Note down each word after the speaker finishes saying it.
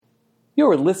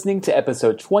You're listening to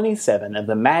episode 27 of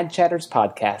the Mad Chatters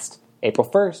podcast, April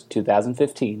 1st,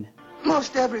 2015.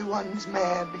 Most everyone's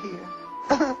mad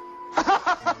here.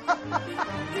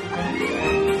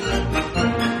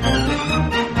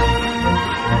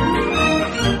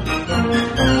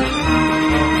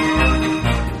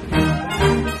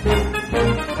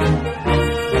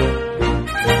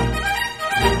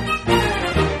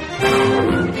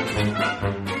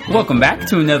 Welcome back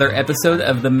to another episode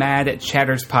of the Mad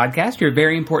Chatters podcast, your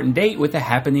very important date with the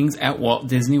happenings at Walt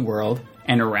Disney World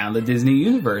and around the Disney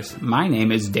universe. My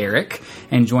name is Derek,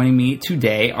 and joining me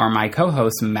today are my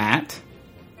co-host Matt,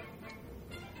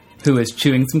 who is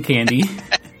chewing some candy.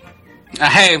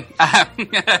 Hey, I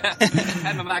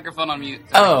had my microphone on mute.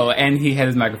 Sorry. Oh, and he had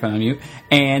his microphone on mute.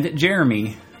 And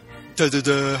Jeremy.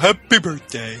 Happy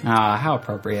birthday. Ah, how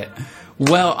appropriate.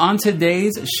 Well, on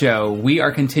today's show, we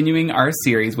are continuing our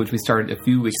series, which we started a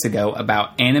few weeks ago,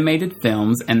 about animated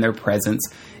films and their presence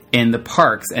in the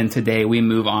parks. And today we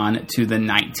move on to the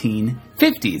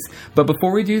 1950s. But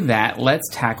before we do that, let's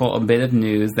tackle a bit of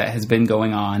news that has been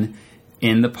going on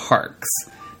in the parks.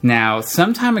 Now,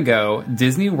 some time ago,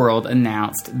 Disney World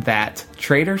announced that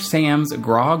Trader Sam's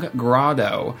Grog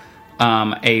Grotto,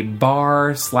 a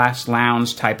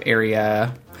bar/lounge type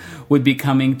area, would be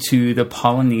coming to the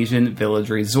Polynesian Village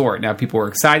Resort. Now, people were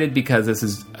excited because this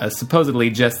is supposedly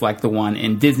just like the one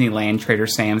in Disneyland, Trader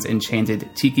Sam's Enchanted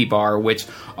Tiki Bar, which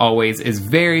always is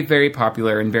very, very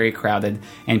popular and very crowded,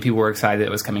 and people were excited it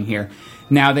was coming here.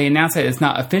 Now, they announced that it's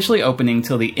not officially opening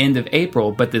till the end of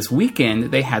April, but this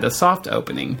weekend they had a soft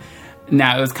opening.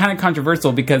 Now, it was kind of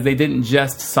controversial because they didn't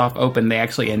just soft open, they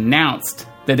actually announced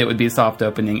that it would be a soft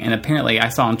opening, and apparently I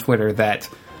saw on Twitter that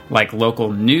like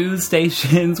local news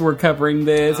stations were covering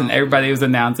this, and everybody was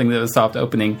announcing that it was soft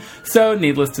opening. So,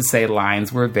 needless to say,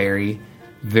 lines were very,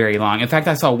 very long. In fact,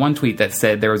 I saw one tweet that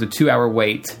said there was a 2-hour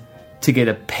wait to get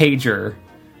a pager,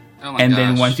 and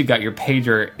then once you got your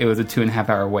pager, it was a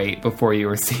 2.5-hour wait before you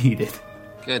were seated.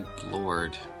 Good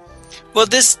Lord. Well,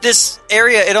 this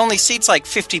area, it only seats like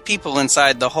 50 people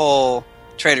inside the whole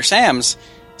Trader Sam's.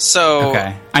 So,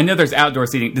 okay. I know there's outdoor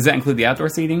seating. Does that include the outdoor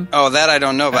seating? Oh, that I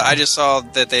don't know, but I just saw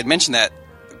that they had mentioned that.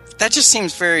 That just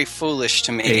seems very foolish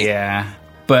to me. Yeah.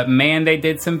 But man, they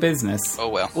did some business. Oh,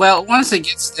 well. Well, once it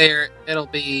gets there, it'll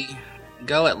be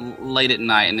go at late at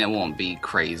night and it won't be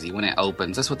crazy when it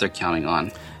opens. That's what they're counting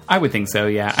on. I would think so,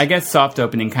 yeah. I guess soft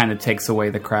opening kind of takes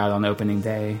away the crowd on opening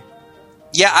day.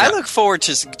 Yeah, I look forward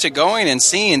to going and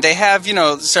seeing. They have,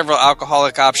 several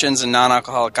alcoholic options and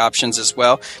non-alcoholic options as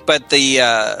well. But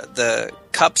the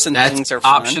cups and things are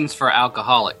fun. Options for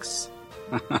alcoholics.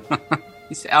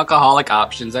 You say alcoholic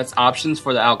options. That's options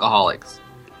for the alcoholics.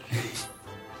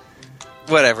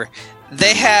 Whatever.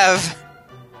 They have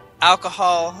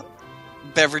alcohol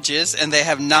beverages and they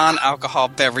have non-alcohol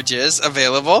beverages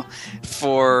available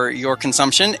for your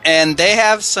consumption, and they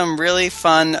have some really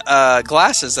fun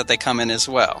glasses that they come in as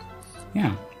well.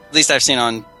 Yeah. At least I've seen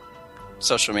on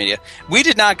social media. We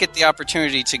did not get the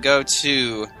opportunity to go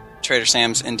to Trader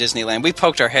Sam's in Disneyland. We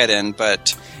poked our head in,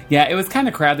 but yeah, it was kind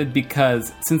of crowded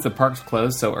because since the parks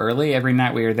closed so early, every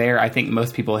night we were there, I think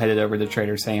most people headed over to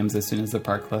Trader Sam's as soon as the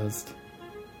park closed.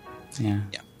 Yeah.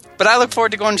 But I look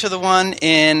forward to going to the one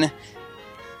in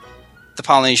the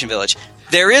Polynesian Village.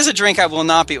 There is a drink I will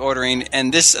not be ordering,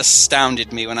 and this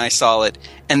astounded me when I saw it,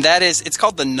 and that is, it's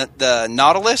called the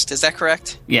Nautilus. Is that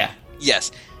correct? Yeah.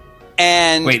 Yes.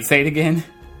 And wait, say it again.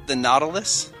 The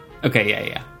Nautilus? Okay,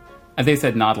 yeah. I think it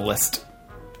said Nautilus.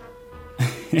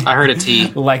 I heard a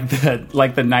T. like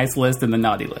the nice list and the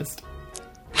naughty list.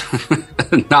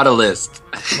 Not a list.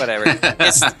 Whatever.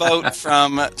 It's the boat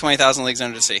from 20,000 Leagues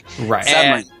Under the Sea. Right.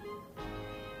 And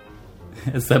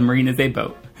a submarine is a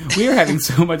boat. We are having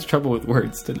so much trouble with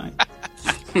words tonight.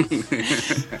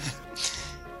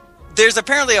 There's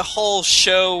apparently a whole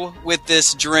show with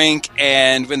this drink,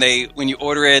 and when you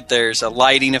order it, there's a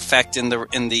lighting effect in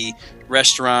the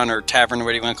restaurant or tavern, or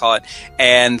whatever you want to call it,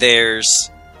 and there's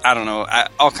I don't know,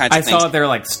 all kinds of things. I saw there are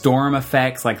like storm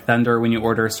effects, like thunder when you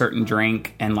order a certain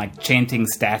drink, and like chanting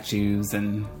statues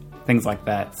and things like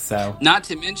that. So, not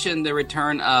to mention the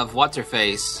return of what's her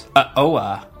face,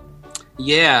 Oa.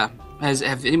 Yeah.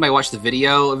 Have anybody watched the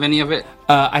video of any of it?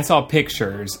 I saw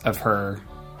pictures of her.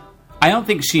 I don't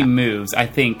think she moves. I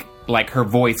think like her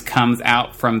voice comes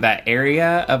out from that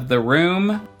area of the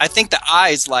room. I think the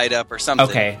eyes light up or something.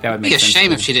 Okay, that would make sense. It'd be a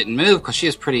shame if she didn't move because she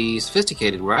is pretty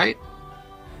sophisticated, right?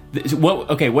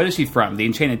 What is she from? The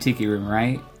Enchanted Tiki Room,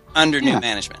 right? Under new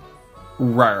management.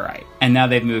 Right. And now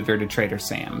they've moved her to Trader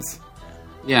Sam's.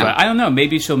 Yeah. But I don't know.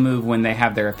 Maybe she'll move when they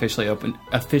have their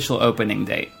official opening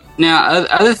date. Now,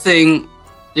 other thing,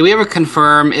 Did we ever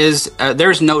confirm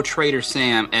there's no Trader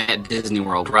Sam at Disney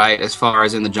World, right? As far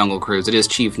as in the Jungle Cruise, it is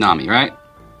Chief Nami, right?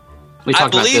 We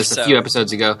talked about this a few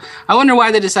episodes ago. I wonder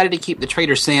why they decided to keep the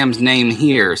Trader Sam's name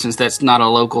here, since that's not a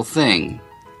local thing.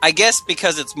 I guess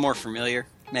because it's more familiar,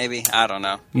 maybe. I don't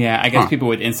know. Yeah, I guess people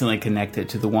would instantly connect it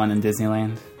to the one in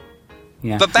Disneyland.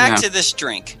 Yeah. But back to this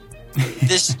drink.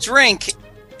 This drink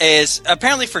is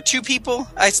apparently for 2 people,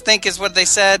 I think is what they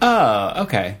said. Oh,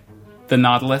 okay. The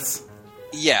Nautilus?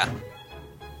 Yeah.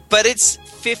 But it's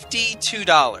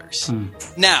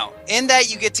 $52. Now, in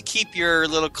that you get to keep your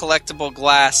little collectible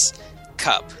glass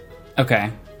cup.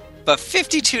 Okay. But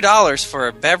 $52 for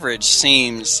a beverage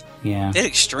seems a bit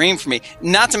extreme for me.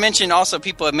 Not to mention, also,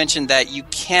 people have mentioned that you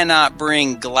cannot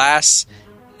bring glass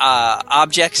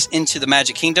objects into the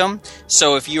Magic Kingdom.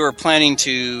 So if you are planning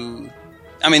to...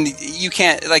 I mean, you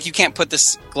can't put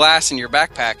this glass in your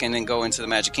backpack and then go into the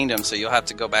Magic Kingdom, so you'll have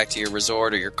to go back to your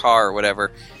resort or your car or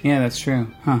whatever. Yeah, that's true.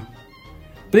 Huh.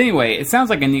 But anyway, it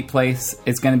sounds like a neat place.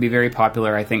 It's going to be very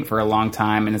popular, I think, for a long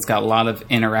time, and it's got a lot of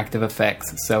interactive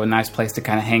effects, so a nice place to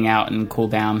kind of hang out and cool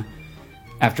down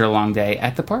after a long day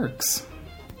at the parks.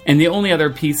 And the only other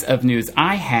piece of news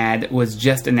I had was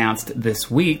just announced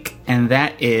this week, and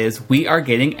that is we are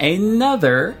getting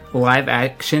another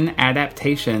live-action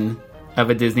adaptation of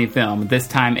a Disney film. This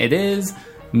time it is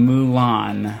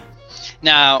Mulan.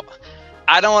 Now,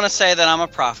 I don't want to say that I'm a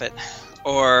prophet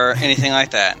or anything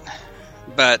like that,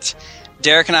 but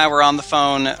Derek and I were on the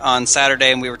phone on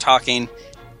Saturday and we were talking,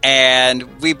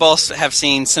 and we both have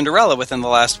seen Cinderella within the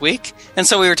last week, and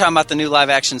so we were talking about the new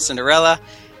live-action Cinderella,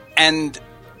 and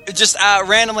just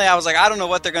randomly I was like, I don't know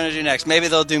what they're going to do next. Maybe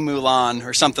they'll do Mulan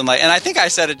or something like, and I think I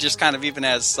said it just kind of even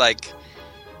as like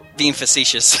being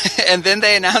facetious. And then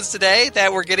they announced today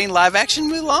that we're getting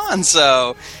live-action Mulan,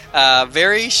 so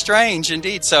very strange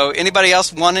indeed. So anybody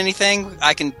else want anything?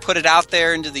 I can put it out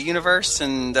there into the universe,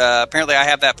 and apparently I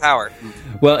have that power.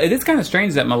 Well, it is kind of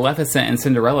strange that Maleficent and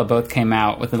Cinderella both came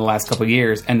out within the last couple of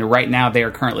years, and right now they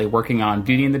are currently working on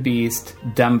Beauty and the Beast,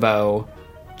 Dumbo,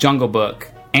 Jungle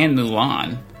Book, and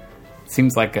Mulan.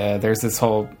 Seems like there's this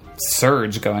whole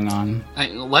surge going on.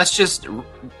 Let's just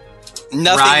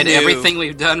ride everything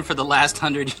we've done for the last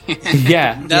 100 years.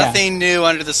 Yeah. Nothing new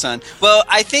under the sun. Well,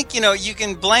 I think, you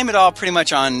can blame it all pretty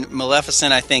much on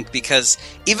Maleficent, I think, because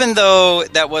even though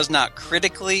that was not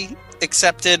critically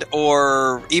accepted,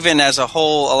 or even as a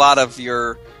whole, a lot of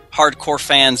your hardcore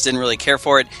fans didn't really care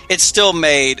for it, it still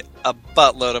made a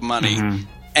buttload of money. Mm-hmm.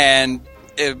 And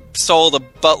it sold a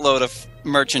buttload of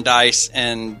merchandise,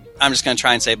 and I'm just going to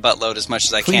try and say buttload as much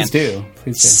as I can. Please do.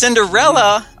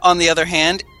 Cinderella, on the other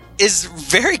hand, is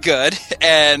very good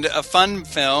and a fun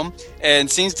film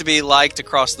and seems to be liked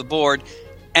across the board,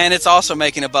 and it's also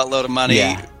making a buttload of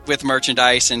money with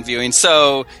merchandise and viewing.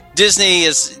 So Disney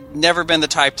has never been the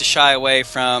type to shy away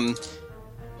from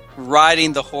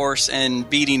riding the horse and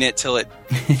beating it till it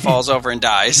falls over and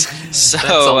dies.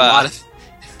 So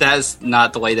that's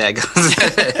not the way that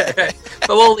goes.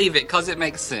 But we'll leave it because it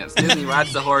makes sense. Disney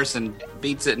rides the horse and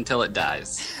beats it until it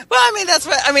dies. Well, I mean, that's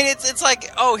what I mean. It's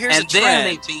like, oh, here's a trend. And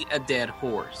then they beat a dead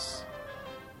horse.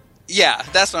 Yeah,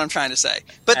 that's what I'm trying to say.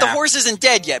 But the horse isn't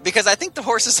dead yet, because I think the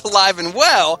horse is alive and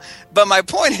well. But my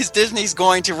point is, Disney's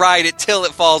going to ride it till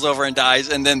it falls over and dies,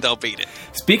 and then they'll beat it.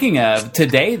 Speaking of,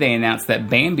 today they announced that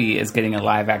Bambi is getting a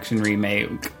live-action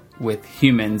remake with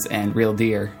humans and real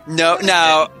deer. No,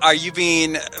 now, are you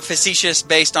being facetious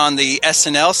based on the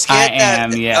SNL skit? I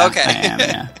am, yeah. Okay. I am,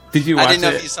 yeah. Did you watch it? I didn't know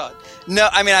if you saw it. No,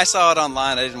 I mean, I saw it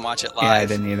online. I didn't watch it live. Yeah, I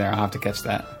didn't either. I'll have to catch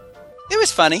that. It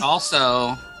was funny.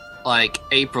 Also, like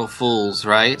April Fools,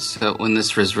 right? So when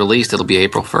this was released, it'll be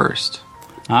April 1st.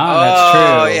 Oh, that's true.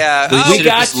 Oh, yeah. We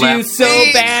got you so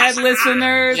bad,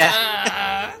 listeners.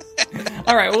 Yeah.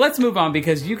 All right, well, let's move on,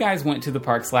 because you guys went to the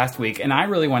parks last week, and I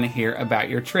really want to hear about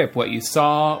your trip, what you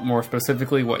saw, more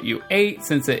specifically what you ate,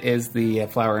 since it is the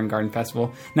Flower and Garden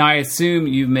Festival. Now, I assume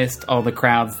you missed all the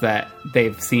crowds that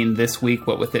they've seen this week,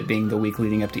 what with it being the week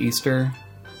leading up to Easter.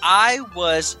 I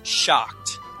was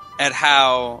shocked at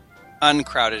how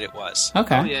uncrowded it was.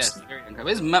 Okay. Oh, yes. It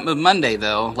was Monday,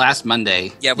 though. Last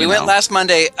Monday. Yeah, we went last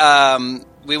Monday.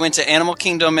 We went to Animal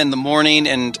Kingdom in the morning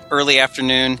and early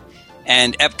afternoon,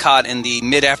 and Epcot in the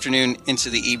mid-afternoon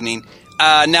into the evening.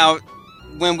 Now,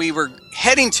 when we were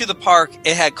heading to the park,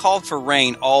 it had called for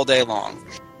rain all day long.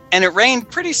 And it rained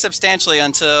pretty substantially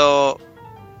until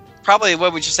probably,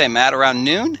 what would you say, Matt, around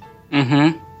noon?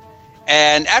 Mm-hmm.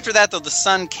 And after that, though, the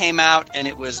sun came out, and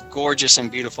it was gorgeous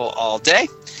and beautiful all day.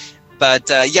 But,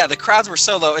 the crowds were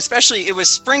so low. Especially, it was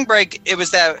spring break. It was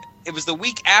the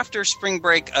week after spring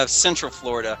break of Central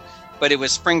Florida. but it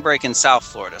was spring break in South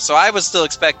Florida. So I was still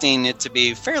expecting it to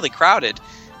be fairly crowded,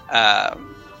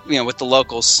 with the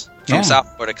locals from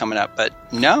South Florida coming up.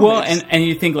 But no. Well, and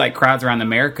you think like crowds around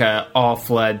America all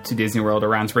flood to Disney World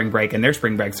around spring break, and their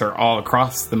spring breaks are all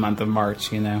across the month of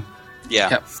March, Yeah.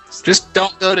 Yep. Just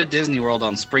don't go to Disney World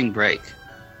on spring break.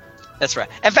 That's right.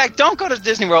 In fact, don't go to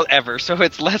Disney World ever, so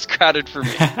it's less crowded for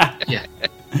me. Yeah.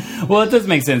 Well, it does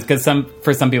make sense because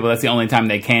for some people that's the only time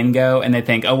they can go, and they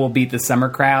think, oh, we'll beat the summer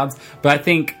crowds. But I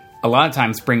think a lot of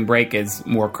times spring break is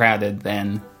more crowded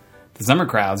than the summer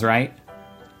crowds, right?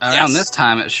 Around this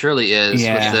time, it surely is,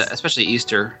 especially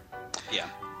Easter. Yeah.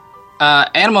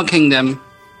 Animal Kingdom,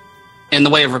 in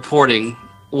the way of reporting,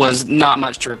 was not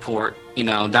much to report.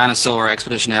 Dinosaur,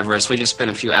 Expedition Everest, we just spent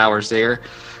a few hours there.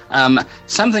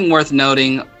 Something worth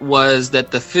noting was that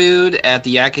the food at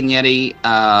the Yak and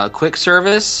Yeti quick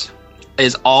service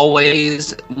is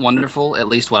always wonderful, at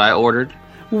least what I ordered.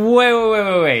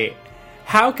 Wait.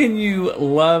 How can you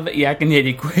love Yak and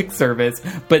Yeti quick service,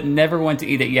 but never want to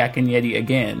eat at Yak and Yeti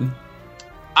again?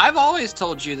 I've always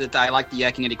told you that I like the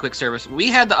Yak and Yeti quick service. We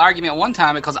had the argument one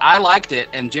time because I liked it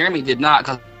and Jeremy did not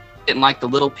because he didn't like the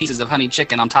little pieces of honey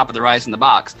chicken on top of the rice in the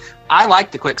box. I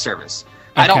like the quick service.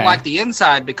 Okay. I don't like the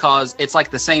inside because it's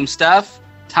like the same stuff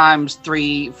times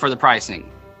 3 for the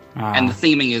pricing. And the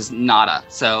theming is nada.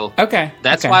 So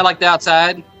that's why I like the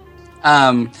outside.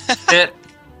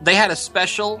 They had a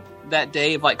special that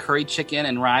day of like curry chicken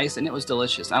and rice, and it was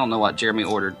delicious. I don't know what Jeremy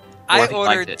ordered. I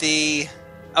ordered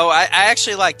I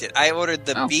actually liked it. I ordered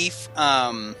the beef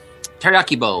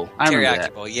teriyaki bowl.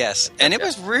 Teriyaki bowl, yes, and it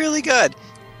was really good. It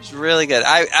was really good.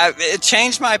 It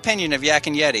changed my opinion of Yak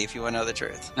and Yeti, if you want to know the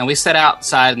truth. And we sat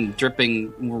outside in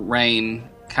dripping rain,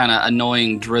 kind of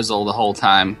annoying drizzle the whole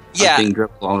time. Yeah, being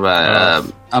dribbled on by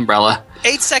umbrella.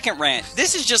 8-second rant.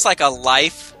 This is just like a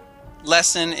life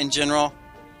lesson in general.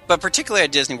 But particularly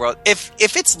at Disney World, if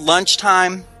it's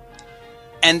lunchtime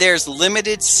and there's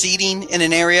limited seating in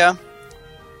an area,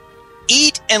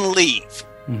 eat and leave.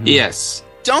 Mm-hmm. Yes.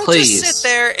 Don't just sit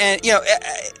there and,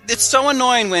 it's so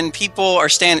annoying when people are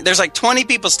standing. There's like 20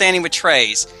 people standing with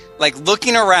trays, like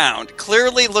looking around,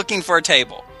 clearly looking for a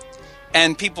table.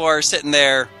 And people are sitting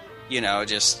there,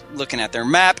 just looking at their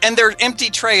map. And their empty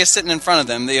tray is sitting in front of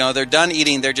them. They're done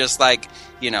eating. They're just like,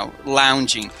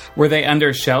 lounging. Were they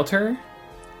under shelter?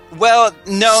 Well,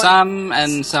 no. Some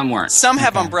and some weren't. Some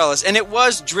have umbrellas, and it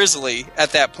was drizzly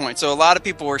at that point. So a lot of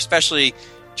people were especially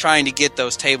trying to get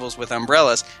those tables with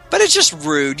umbrellas. But it's just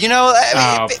rude,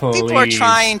 people are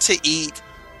trying to eat.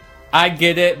 I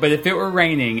get it, but if it were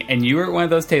raining and you were at one of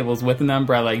those tables with an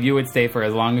umbrella, you would stay for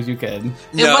as long as you could. No,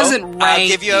 it wasn't raining. I'll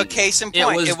give you a case in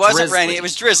point. It wasn't raining, it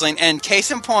was drizzling. And case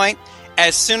in point,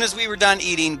 as soon as we were done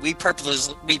eating, we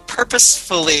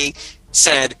purposefully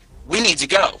said, we need to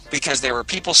go, because there were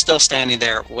people still standing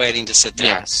there waiting to sit down.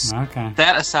 Yes. Okay.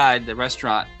 That aside, the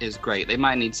restaurant is great. They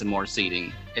might need some more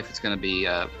seating if it's going to be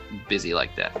busy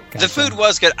like that. Gotcha. The food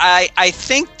was good. I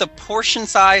think the portion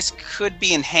size could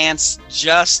be enhanced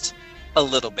just a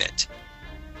little bit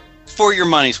for your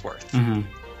money's worth. Mm-hmm.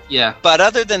 Yeah. But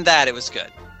other than that, it was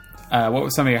good. What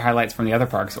were some of your highlights from the other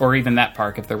parks, or even that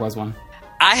park if there was one?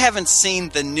 I haven't seen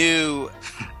the new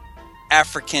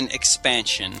African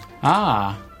expansion.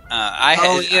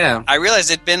 I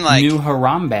realized it'd been like New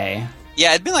Harambe.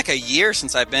 Yeah, it'd been like a year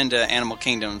since I've been to Animal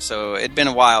Kingdom, so it'd been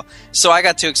a while. So I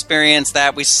got to experience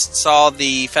that. We saw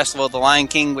the Festival of the Lion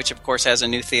King, which of course has a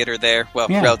new theater there. Well,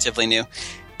 relatively new.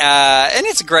 And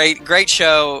it's a great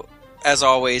show, as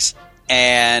always.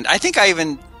 And I think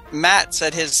Matt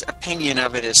said his opinion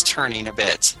of it is turning a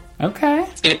bit. Okay.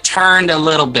 It turned a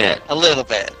little bit. A little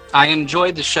bit. I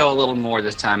enjoyed the show a little more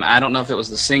this time. I don't know if it was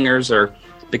the singers or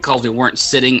because we weren't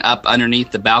sitting up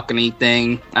underneath the balcony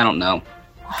thing. I don't know.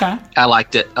 Okay. I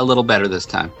liked it a little better this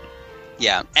time.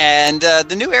 Yeah, and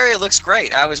the new area looks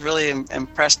great. I was really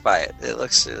impressed by it. It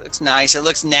looks nice. It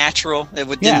looks natural. It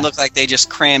didn't look like they just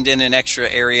crammed in an extra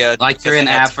area. Like you're in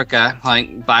Africa,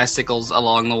 like bicycles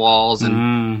along the walls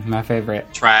and my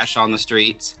favorite. Trash on the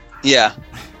streets. Yeah.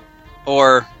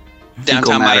 Or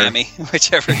downtown Miami,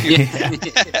 whichever. But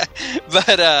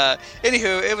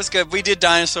anywho, it was good. We did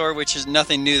Dinosaur, which is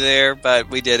nothing new there, but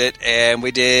we did it. And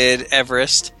we did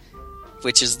Everest,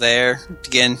 which is there.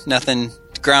 Again, nothing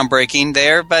groundbreaking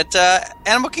there, but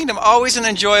Animal Kingdom, always an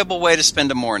enjoyable way to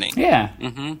spend a morning. Yeah.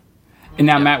 Mm-hmm. And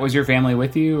now, Matt, was your family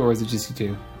with you, or was it just you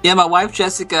two? Yeah, my wife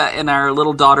Jessica and our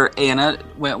little daughter Anna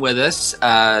went with us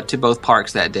to both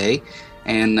parks that day.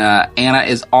 And Anna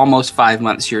is almost 5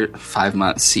 months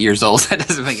years old. That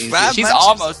doesn't make any sense. She's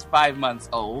almost 5 months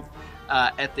old.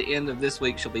 At the end of this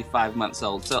week, she'll be 5 months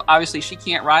old. So obviously, she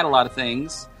can't ride a lot of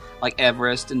things like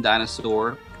Everest and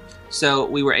Dinosaur. So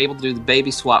we were able to do the baby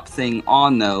swap thing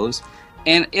on those.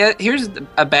 And here's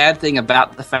a bad thing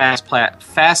about the Fast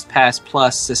Pass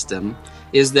Plus system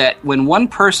is that when one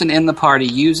person in the party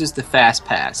uses the Fast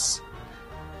Pass,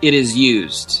 it is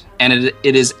used. And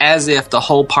it is as if the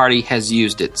whole party has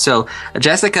used it. So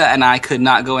Jessica and I could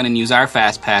not go in and use our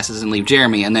Fast Passes and leave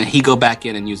Jeremy, and then he go back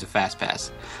in and use a Fast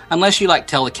Pass. Unless you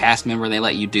tell the cast member and they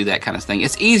let you do that kind of thing.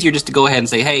 It's easier just to go ahead and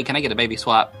say, hey, can I get a baby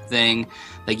swap thing?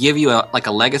 They give you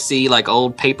a legacy,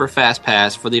 old paper Fast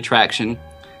Pass for the attraction.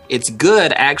 It's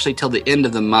good actually till the end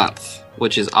of the month,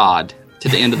 which is odd. To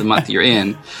the end of the month you're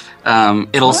in.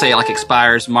 It'll say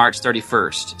expires March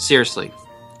 31st. Seriously.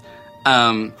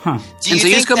 And so you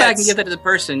just go back and give that to the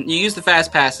person. You use the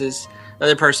Fast Passes. The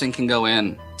other person can go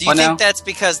in. Do you think that's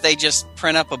because they just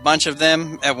print up a bunch of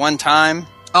them at one time?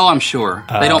 Oh, I'm sure.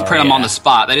 They don't print them on the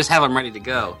spot. They just have them ready to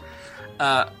go.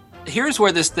 Here's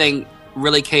where this thing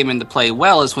really came into play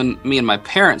well is when me and my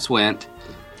parents went,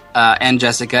 and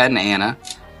Jessica and Anna.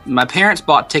 My parents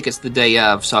bought tickets the day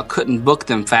of, so I couldn't book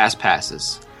them Fast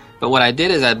Passes. But what I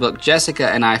did is I booked Jessica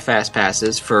and I Fast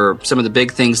Passes for some of the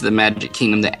big things of the Magic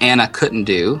Kingdom that Anna couldn't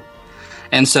do.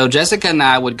 And so Jessica and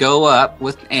I would go up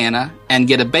with Anna and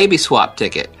get a baby swap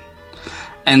ticket.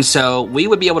 And so we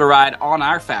would be able to ride on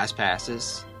our Fast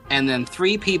Passes, and then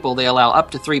they allow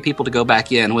up to 3 people to go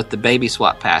back in with the baby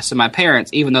swap pass. So my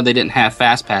parents, even though they didn't have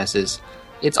Fast Passes,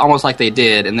 it's almost like they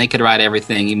did, and they could ride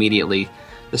everything immediately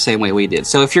the same way we did.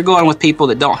 So if you're going with people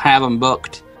that don't have them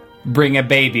booked, bring a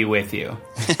baby with you.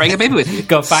 Bring a baby with you.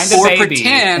 Go find a baby. Or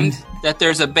pretend that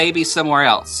there's a baby somewhere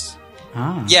else.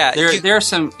 Oh. Yeah. There's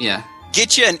some, yeah.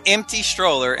 Get you an empty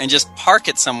stroller and just park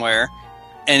it somewhere.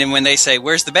 And then when they say,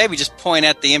 where's the baby, just point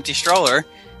at the empty stroller.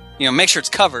 Make sure it's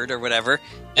covered or whatever.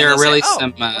 There are really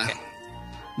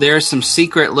there's some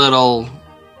secret little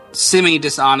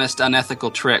semi-dishonest, unethical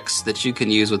tricks that you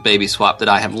can use with Baby Swap that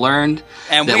I have learned.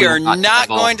 And we are not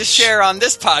going to share on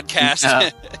this podcast. No.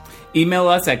 Email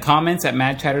us at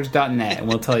comments@madchatters.net and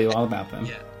we'll tell you all about them.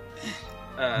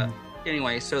 Yeah.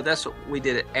 Anyway, so that's what we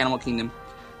did at Animal Kingdom.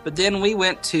 But then we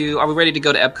went to... Are we ready to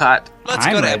go to Epcot? Let's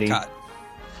go to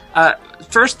Epcot.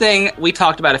 First thing we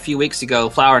talked about a few weeks ago,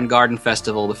 Flower and Garden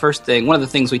Festival. One of the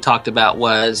things we talked about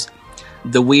was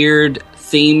the weird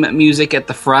theme music at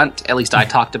the front. At least I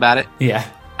talked about it. Yeah.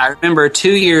 I remember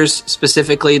 2 years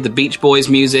specifically, the Beach Boys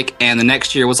music, and the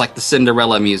next year was the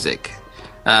Cinderella music.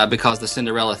 Because the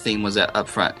Cinderella theme was up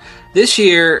front. This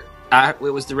year, it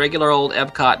was the regular old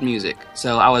Epcot music,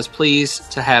 so I was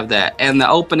pleased to have that. And the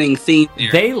opening theme...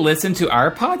 They listened to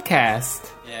our podcast.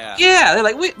 Yeah, they're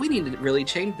like, we need to really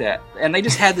change that. And they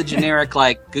just had the generic,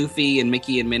 Goofy and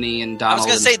Mickey and Minnie and Donald. I was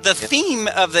going to say, the theme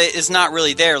of it is not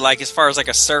really there, as far as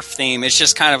a surf theme. It's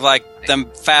just kind of the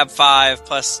Fab Five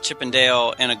plus Chip and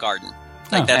Dale in a garden.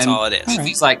 That's all it is.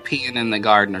 It's like peeing in the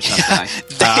garden or something.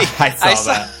 I saw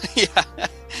that. Yeah.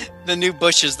 The new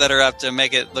bushes that are up to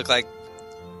make it look like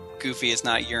Goofy is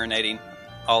not urinating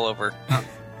all over.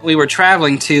 We were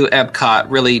traveling to Epcot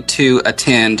really to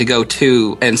go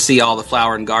to and see all the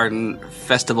Flower and Garden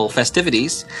Festival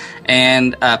festivities,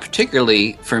 and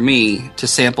particularly for me to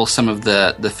sample some of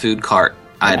the food cart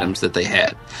items that they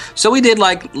had. So we did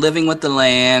Living with the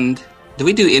Land. Did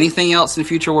we do anything else in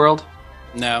Future World?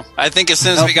 No. I think as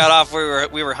soon as we got off,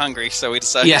 we were hungry, so we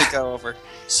decided to go over.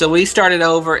 So we started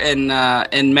over in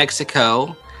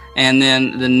Mexico. And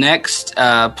then the next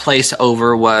place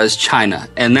over was China.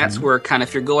 And that's where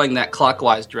if you're going that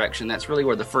clockwise direction, that's really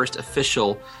where the first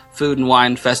official Food and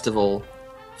Wine Festival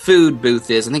food booth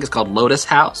is. I think it's called Lotus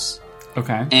House.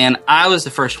 Okay. And I was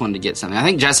the first one to get something. I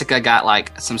think Jessica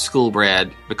got some school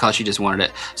bread because she just wanted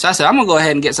it. So I said, I'm going to go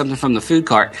ahead and get something from the food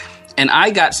cart. And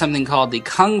I got something called the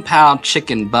Kung Pao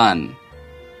chicken bun.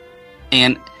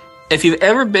 And if you've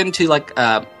ever been to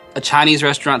a Chinese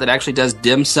restaurant that actually does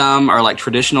dim sum or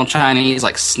traditional Chinese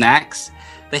snacks,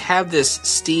 they have this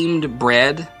steamed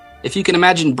bread. If you can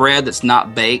imagine bread that's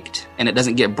not baked and it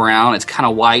doesn't get brown, it's kind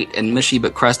of white and mushy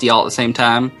but crusty all at the same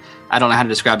time. I don't know how to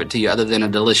describe it to you other than a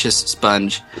delicious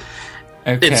sponge.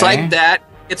 Okay. It's like that.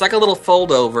 It's like a little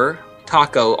fold over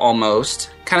taco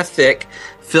almost, kind of thick,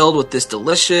 filled with this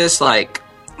delicious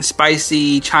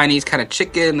spicy Chinese kind of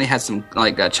chicken. They had some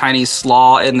a Chinese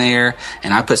slaw in there,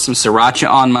 and I put some sriracha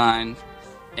on mine,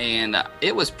 and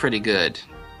it was pretty good,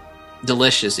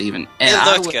 delicious even. And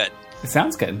it looked good. It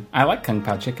sounds good. I like Kung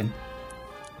Pao chicken.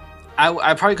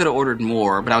 I probably could have ordered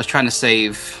more, but I was trying to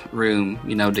save room,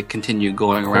 to continue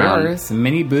going around. There's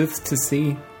many booths to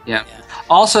see. Yeah.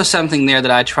 Also, something there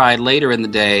that I tried later in the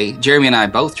day. Jeremy and I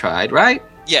both tried, right?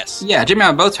 Yes. Yeah, Jeremy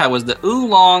and I both tried was the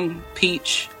oolong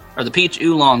peach. Or the peach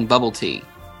oolong bubble tea,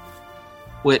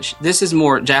 which this is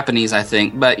more Japanese, I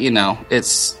think. But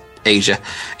it's Asia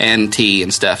and tea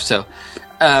and stuff. So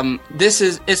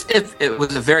it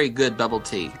was a very good bubble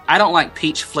tea. I don't like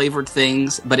peach flavored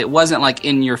things, but it wasn't like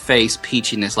in your face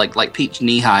peachiness, like peach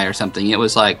knee high or something. It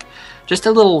was like just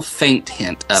a little faint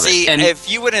hint of it. See, if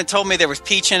you wouldn't have told me there was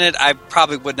peach in it, I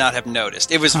probably would not have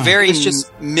noticed. It was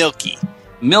just milky.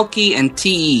 Milky and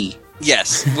tea.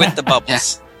 Yes, with the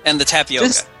bubbles and the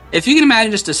tapioca. If you can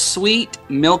imagine just a sweet,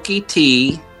 milky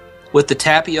tea with the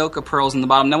tapioca pearls in the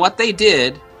bottom. Now, what they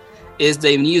did is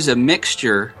they use a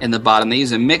mixture in the bottom. They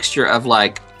use a mixture of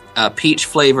like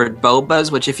peach-flavored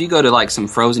bobas, which if you go to like some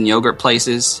frozen yogurt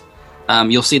places,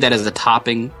 you'll see that as a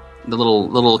topping. The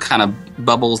little kind of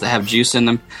bubbles that have juice in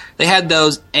them. They had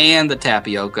those and the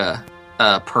tapioca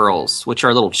pearls, which are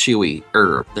a little chewy.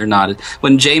 They're not.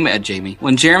 When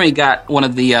Jeremy got one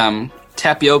of the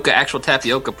actual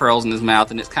tapioca pearls in his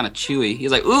mouth, and it's kind of chewy,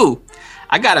 he's like, "Ooh,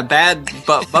 I got a bad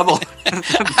bubble."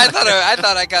 I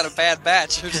thought I got a bad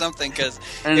batch or something because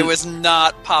it was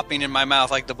not popping in my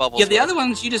mouth like the bubbles. Yeah, the other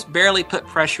ones you just barely put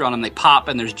pressure on them; they pop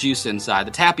and there's juice inside.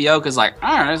 The tapioca is like,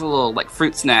 there's a little like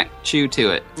fruit snack chew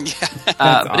to it.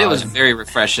 Yeah, but it was very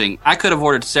refreshing. I could have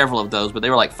ordered several of those, but they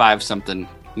were like $5-something,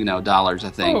 dollars, I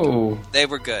think. Oh. They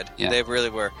were good. Yeah. They really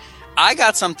were. I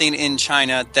got something in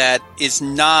China that is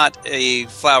not a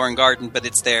flower and garden, but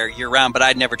it's there year round. But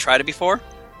I'd never tried it before.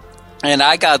 And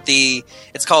I got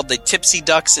it's called the Tipsy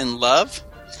Ducks in Love.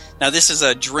 Now, this is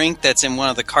a drink that's in one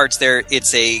of the carts there.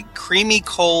 It's a creamy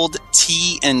cold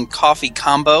tea and coffee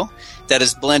combo that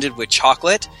is blended with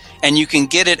chocolate. And you can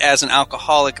get it as an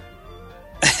alcohol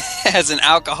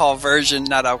version,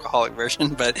 not alcoholic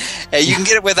version, but you can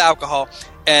get it with alcohol.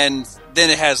 And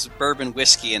then it has bourbon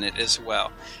whiskey in it as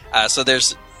well. So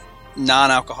there's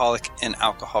non-alcoholic and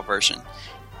alcohol version.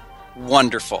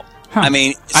 Wonderful. Huh. I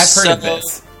mean, I've heard of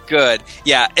this. Good.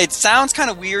 Yeah, it sounds kind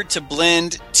of weird to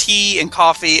blend tea and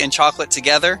coffee and chocolate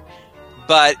together,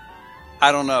 but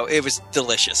I don't know. It was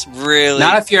delicious. Really.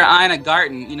 Not if you're Ina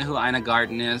Garten. You know who Ina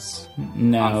Garten is?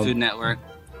 No. On Food Network.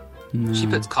 No. She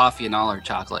puts coffee in all her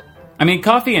chocolate. I mean,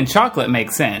 coffee and chocolate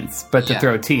makes sense, but to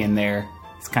throw tea in there,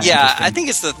 it's kind of interesting. I think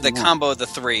it's the combo of the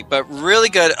three, but really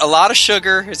good. A lot of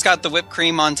sugar. It's got the whipped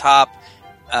cream on top.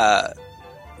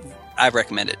 I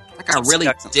recommend it. Like a really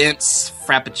dense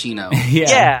frappuccino.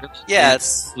 Yeah.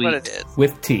 That's sweet. what it is.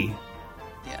 With tea.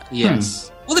 Yeah.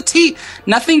 Yes. Well, the tea,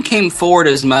 nothing came forward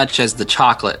as much as the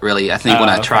chocolate, really, I think, when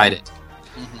I tried it.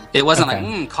 Mm-hmm. It wasn't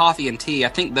like, coffee and tea. I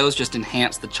think those just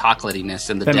enhance the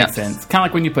chocolatiness and the depth. depth. Makes sense. Kind of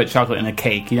like when you put chocolate in a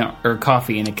cake, or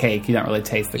coffee in a cake, you don't really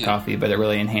taste the coffee, but it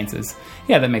really enhances.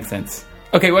 Yeah, that makes sense.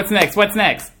 Okay, what's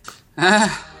next?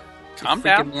 Calm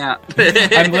down. Me out.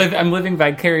 I'm living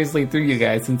vicariously through you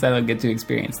guys since I don't get to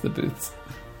experience the booths.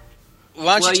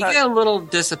 Why don't you get a little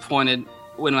disappointed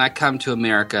when I come to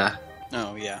America.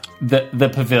 Oh, yeah. The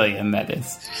pavilion, that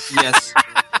is. Yes.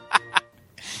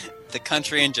 The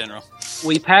country in general.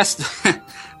 We passed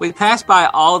by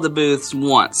all the booths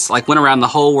once, like went around the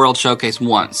whole World Showcase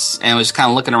once, and was just kind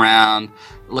of looking around,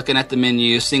 looking at the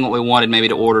menu, seeing what we wanted maybe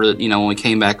to order, when we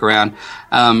came back around.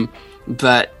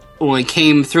 But when we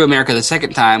came through America the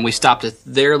second time, we stopped at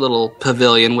their little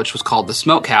pavilion, which was called the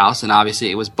Smokehouse, and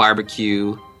obviously it was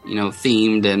barbecue,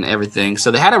 themed and everything. So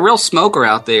they had a real smoker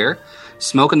out there,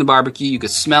 smoking the barbecue. You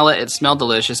could smell it. It smelled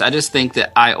delicious. I just think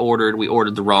that we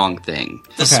ordered the wrong thing.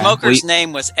 The smoker's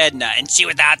name was Edna, and she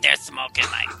was out there smoking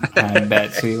like... I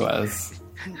bet she was.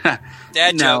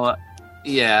 Dad joke.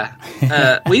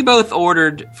 Yeah. We both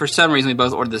ordered, for some reason,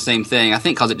 the same thing. I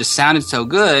think because it just sounded so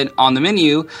good. On the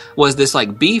menu was this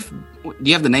like beef. Do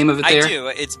you have the name of it there? I do.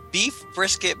 It's beef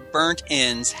brisket burnt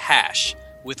ends hash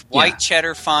with white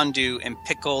cheddar fondue and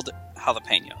pickled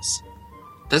jalapenos.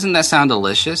 Doesn't that sound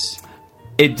delicious?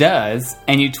 It does.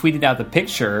 And you tweeted out the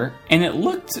picture, and it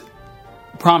looked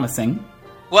promising.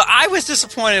 Well, I was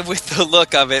disappointed with the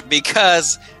look of it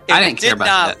because I didn't care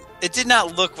about that. It did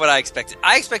not look what I expected.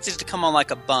 I expected it to come on like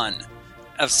a bun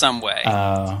of some way.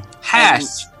 Hash.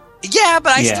 Yeah,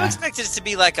 but I still expected it to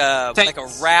be like a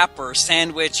wrap or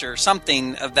sandwich or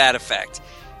something of that effect.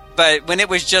 But when it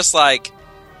was just like,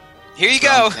 here you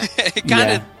go, it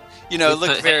kind of,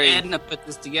 looked very... Edna put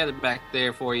this together back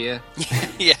there for you.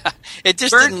 Yeah. It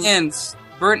just Burnt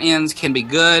ends can be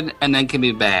good and then can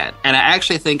be bad. And I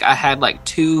actually think I had like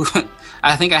two...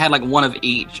 I think I had like one of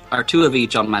each, or two of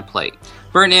each on my plate.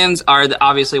 Burnt ends are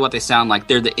obviously what they sound like.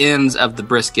 They're the ends of the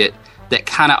brisket that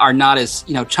kind of are not as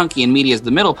chunky and meaty as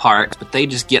the middle part, but they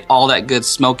just get all that good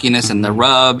smokiness and the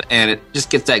rub, and it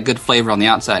just gets that good flavor on the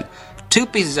outside. Two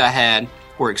pieces I had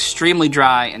were extremely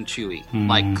dry and chewy,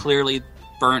 like clearly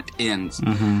burnt ends.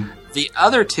 The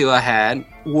other two I had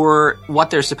were what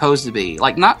they're supposed to be.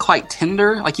 Like, not quite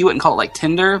tender. Like, you wouldn't call it, like,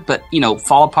 tender, but,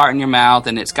 fall apart in your mouth,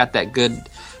 and it's got that good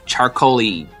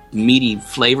charcoaly, meaty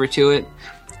flavor to it.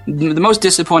 The most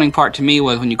disappointing part to me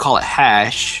was when you call it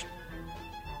hash,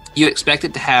 you expect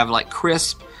it to have, like,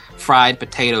 crisp fried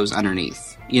potatoes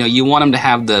underneath. You want them to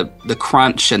have the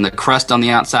crunch and the crust on the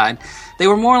outside. They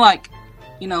were more like,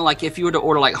 like if you were to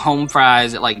order like home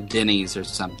fries at like Denny's or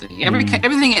something.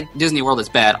 Everything at Disney World that's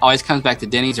bad always comes back to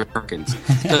Denny's or Perkins.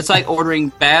 So it's like ordering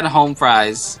bad home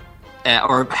fries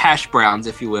or hash browns,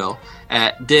 if you will,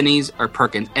 at Denny's or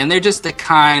Perkins. And they're just the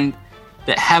kind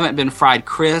that haven't been fried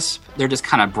crisp. They're just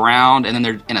kind of browned, and then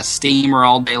they're in a steamer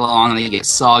all day long, and they get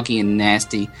soggy and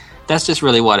nasty. That's just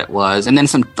really what it was. And then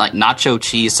some like nacho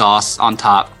cheese sauce on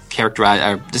top,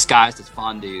 disguised as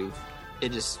fondue.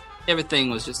 Everything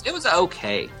was it was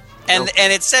okay. And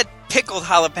it said pickled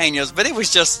jalapenos, but it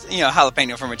was just,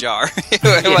 jalapeno from a jar.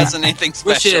 It wasn't anything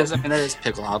special. Which is, that is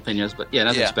pickled jalapenos, but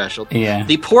nothing special. Yeah.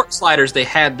 The pork sliders they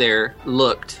had there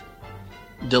looked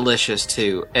delicious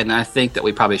too, and I think that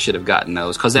we probably should have gotten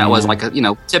those, because that was like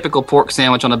a, typical pork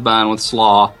sandwich on a bun with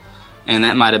slaw, and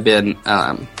that might have been,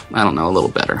 I don't know, a little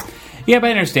better. Yeah, but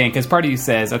I understand, because part of you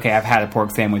says, okay, I've had a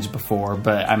pork sandwich before,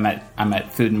 but I'm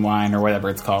at Food and Wine or whatever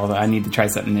it's called. I need to try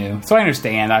something new. So I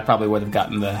understand. I probably would have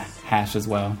gotten the hash as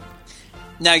well.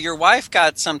 Now, your wife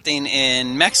got something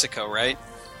in Mexico, right,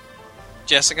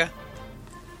 Jessica?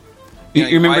 You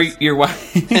remember your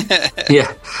wife?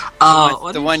 Yeah.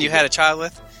 The one you had a child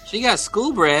with? She got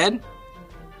school bread.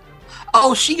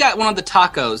 Oh, she got one of the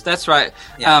tacos. That's right.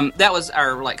 Yeah. That was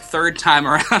our third time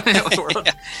around.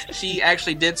 Yeah. She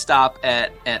actually did stop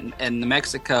at in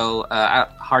Mexico.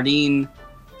 Jardín.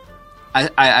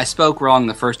 I spoke wrong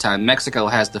the first time. Mexico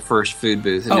has the first food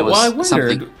booth. And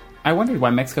I wondered why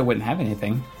Mexico wouldn't have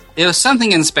anything. It was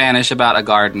something in Spanish about a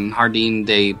garden. Jardín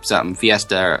de something,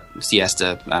 fiesta, or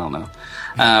siesta. I don't know.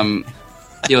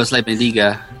 Dios le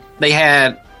bendiga. They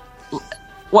had.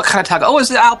 What kind of taco? Oh, it was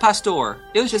the al pastor.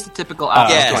 It was just a typical al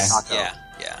pastor taco.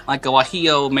 Yeah. Like a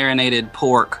guajillo marinated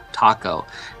pork taco.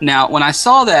 Now, when I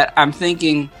saw that, I'm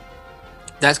thinking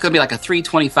that's going to be like a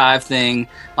 $3.25 thing,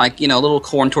 like, a little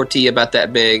corn tortilla about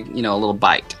that big, a little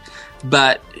bite.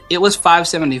 But it was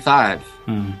 $5.75,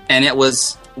 and it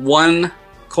was one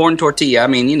corn tortilla. I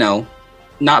mean,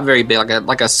 not very big,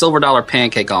 like a silver dollar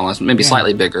pancake almost, maybe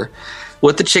slightly bigger,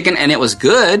 with the chicken, and it was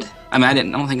good. I mean, I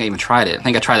don't think I even tried it. I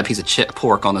think I tried a piece of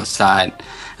pork on the side.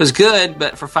 It was good,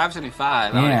 but for $5.75,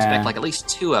 I would expect at least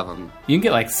two of them. You can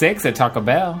get 6 at Taco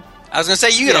Bell. I was going to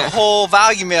say, you get a whole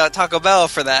value meal at Taco Bell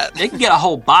for that. They can get a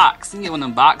whole box. You can get one of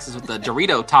them boxes with the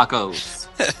Dorito tacos.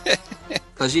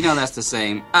 Because that's the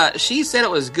same. She said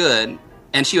it was good,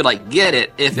 and she would get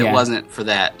it if it wasn't for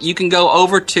that. You can go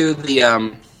over to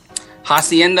the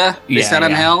Hacienda de San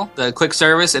Angel, the quick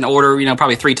service, and order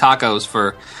probably 3 tacos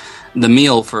for the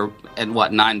meal for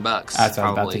 $9? That's what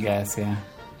I was about to guess. Yeah.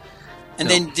 And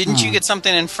then didn't you get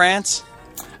something in France?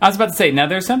 I was about to say, now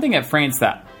there's something at France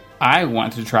that I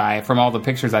want to try from all the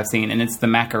pictures I've seen, and it's the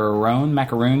macaroon,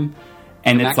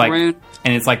 and it's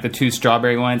like the 2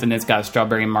 strawberry ones, and it's got a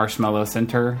strawberry marshmallow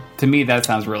center. To me, that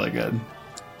sounds really good.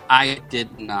 I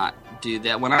did not do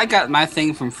that. When I got my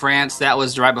thing from France, that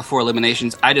was right before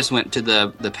Illuminations. I just went to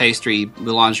the pastry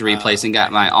boulangerie place and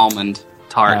got my almond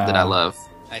tart that I love.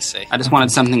 I see. I just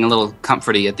wanted something a little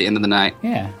comforty at the end of the night.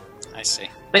 Yeah. I see.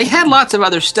 They had lots of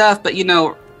other stuff, but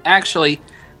actually,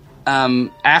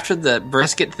 after the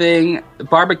brisket thing,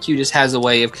 barbecue just has a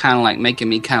way of kind of making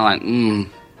me kind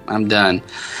of I'm done.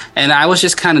 And I was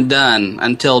just kind of done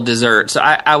until dessert. So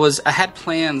I had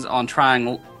plans on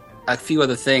trying a few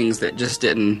other things that just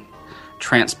didn't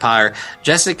transpire.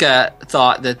 Jessica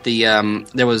thought that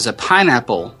there was a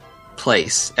pineapple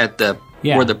place at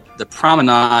where the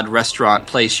Promenade restaurant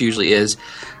place usually is.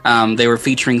 They were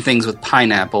featuring things with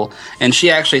pineapple, and she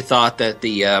actually thought that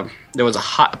there was a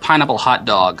pineapple hot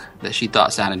dog that she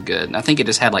thought sounded good. And I think it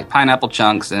just had pineapple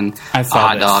chunks and a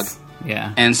hot dog,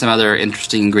 and some other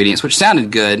interesting ingredients, which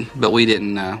sounded good, but we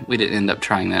didn't end up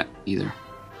trying that either.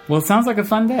 Well, it sounds like a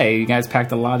fun day. You guys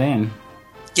packed a lot in.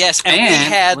 Yes, and we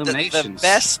had the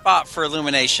best spot for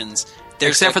Illuminations.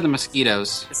 Except for the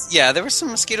mosquitoes. Yeah, there were some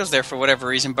mosquitoes there for whatever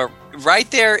reason, but right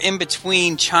there in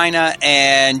between China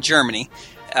and Germany,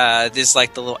 there's the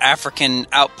little African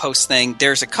outpost thing.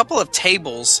 There's a couple of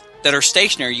tables that are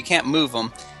stationary. You can't move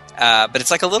them, but it's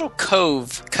like a little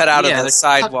cove cut out of the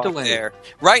sidewalk there.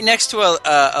 Right next to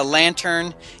a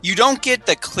lantern. You don't get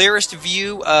the clearest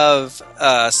view of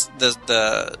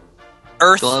the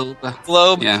Earth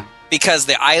globe because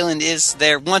the island is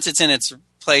there once it's in its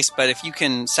place, but if you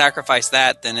can sacrifice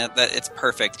that, then it's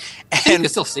perfect. And you can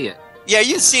still see it. Yeah,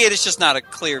 you see it. It's just not a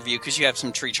clear view because you have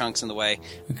some tree trunks in the way.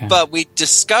 Okay. But we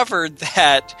discovered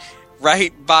that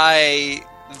right by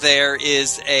there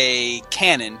is a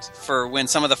cannon for when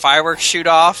some of the fireworks shoot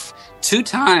off. 2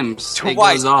 times it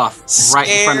Twice. goes off right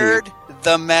in front of you. Scared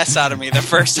the mess out of me the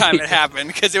first time it happened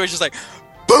because it was just like,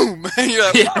 boom! And you're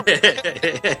like, wow.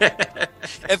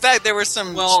 In fact, there were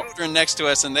some children next to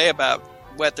us, and they about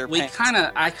wet their pants.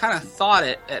 I kind of thought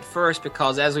it at first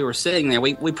because as we were sitting there,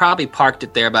 we probably parked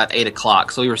it there about 8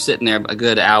 o'clock. So we were sitting there a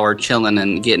good hour chilling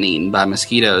and getting eaten by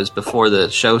mosquitoes before the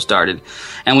show started.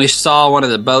 And we saw one of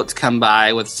the boats come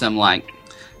by with some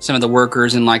of the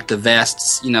workers in like the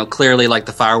vests, clearly like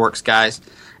the fireworks guys.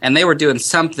 And they were doing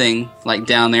something like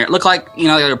down there. It looked like, they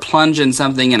were plunging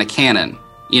something in a cannon,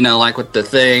 like with the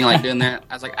thing, like doing that.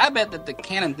 I was like, I bet that the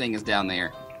cannon thing is down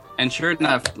there. And sure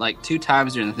enough, like 2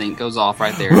 times during the thing, it goes off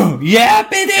right there. Yep,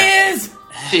 it is!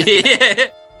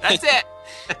 That's it.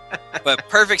 But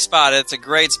perfect spot. It's a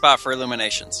great spot for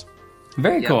illuminations.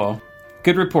 Very cool.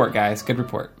 Good report, guys. Good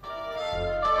report.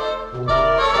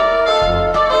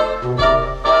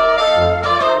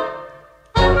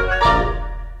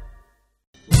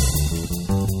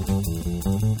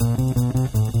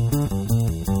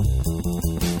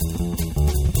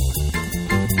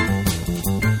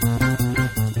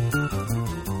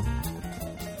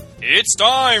 It's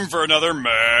time for another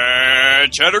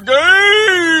Mad Chatter game!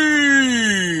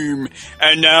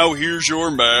 And now here's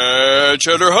your Mad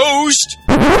Chatter host,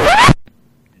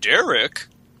 Derek.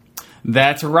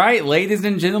 That's right, ladies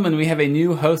and gentlemen, we have a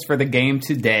new host for the game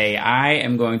today. I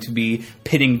am going to be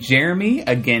pitting Jeremy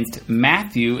against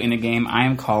Matthew in a game I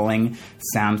am calling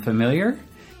Sound Familiar?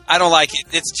 I don't like it.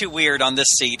 It's too weird on this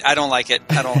seat. I don't like it.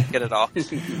 I don't get it all.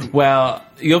 Well,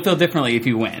 you'll feel differently if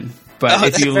you win. But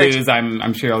if you lose,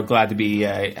 I'm sure you'll glad to be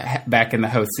back in the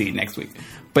host seat next week.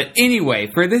 But anyway,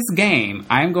 for this game,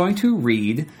 I'm going to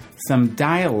read some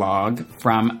dialogue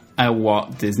from a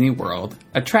Walt Disney World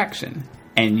attraction.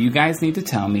 And you guys need to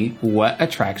tell me what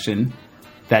attraction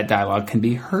that dialogue can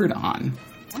be heard on.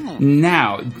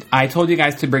 Now, I told you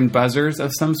guys to bring buzzers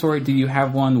of some sort. Do you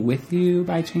have one with you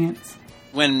by chance?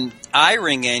 When I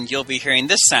ring in, you'll be hearing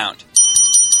this sound.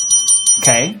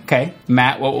 Okay.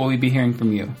 Matt, what will we be hearing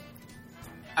from you?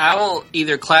 I will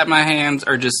either clap my hands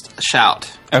or just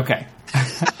shout. Okay.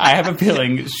 I have a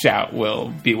feeling shout will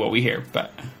be what we hear,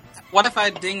 but... What if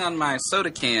I ding on my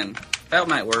soda can? That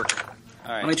might work.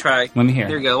 All right. Let me try. Let me hear.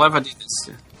 Here we go. What if I do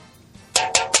this?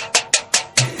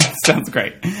 Sounds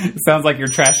great. Sounds like you're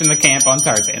trashing the camp on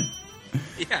Tarzan.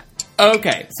 Yeah.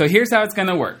 Okay, so here's how it's going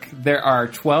to work. There are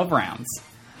 12 rounds.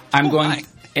 And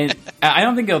I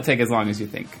don't think it'll take as long as you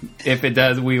think. If it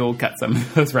does, we will cut some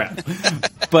of those rounds.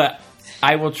 But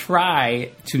I will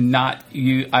try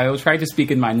to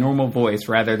speak in my normal voice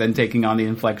rather than taking on the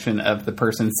inflection of the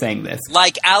person saying this.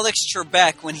 Like Alex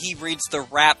Trebek when he reads the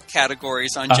rap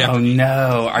categories on Jeopardy. Oh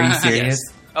no, are you serious?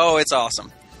 Yes. Oh, it's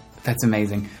awesome. That's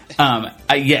amazing.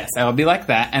 Yes, I will be like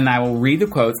that, and I will read the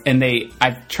quotes, and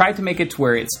I've tried to make it to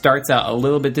where it starts out a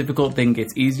little bit difficult, then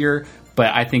gets easier, but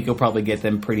I think you'll probably get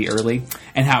them pretty early.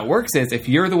 And how it works is, if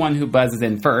you're the one who buzzes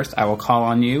in first, I will call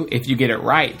on you. If you get it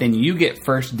right, then you get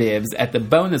first dibs at the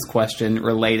bonus question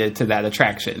related to that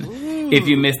attraction. Ooh. If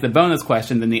you miss the bonus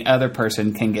question, then the other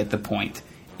person can get the point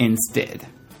instead.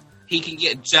 He can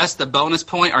get just the bonus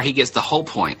point, or he gets the whole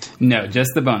point? No,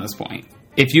 just the bonus point.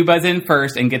 If you buzz in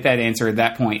first and get that answer,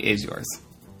 that point is yours.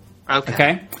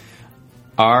 Okay?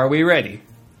 Are we ready?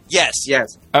 Yes.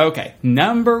 Okay.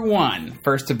 Number 1.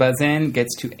 First to buzz in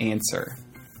gets to answer.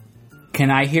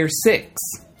 Can I hear 6?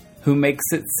 Who makes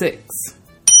it 6?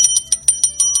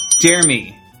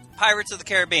 Jeremy. Pirates of the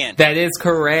Caribbean. That is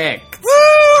correct.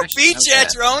 Woo! Beat you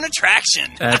at your own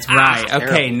attraction. That's right.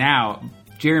 Okay, now,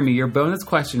 Jeremy, your bonus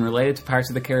question related to Pirates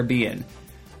of the Caribbean.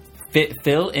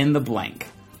 Fill in the blank.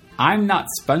 I'm not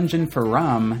sponging for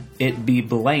rum. It be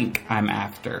blank I'm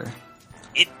after.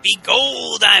 It be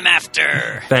gold I'm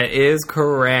after. That is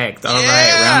correct. All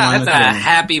right, round 1. That's a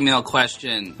Happy Meal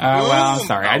question. Well, I'm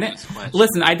sorry. I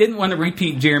didn't want to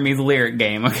repeat Jeremy's lyric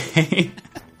game, okay?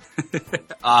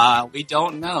 We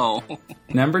don't know.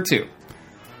 Number 2.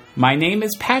 My name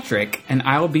is Patrick, and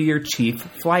I'll be your chief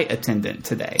flight attendant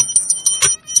today.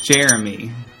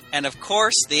 Jeremy. And of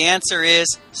course, the answer is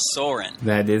Soren.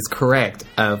 That is correct,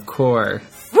 of course.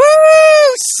 Woo!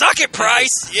 Suck it,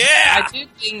 Price! Yeah! I did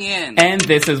ding in. And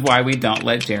this is why we don't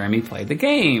let Jeremy play the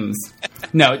games.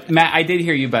 No, Matt, I did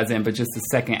hear you buzz in, but just a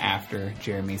second after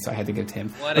Jeremy, so I had to give it to him.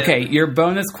 Whatever. Okay, your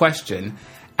bonus question.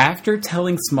 After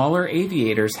telling smaller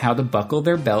aviators how to buckle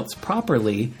their belts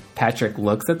properly, Patrick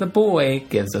looks at the boy,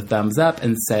 gives a thumbs up,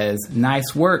 and says,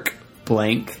 "Nice work,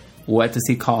 blank." What does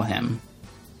he call him?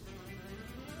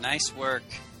 Nice work.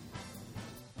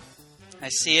 I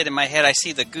see it in my head. I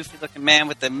see the goofy-looking man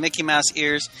with the Mickey Mouse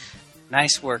ears.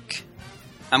 Nice work.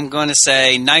 I'm going to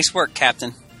say, nice work,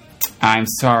 Captain. I'm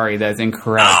sorry, that's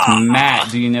incorrect.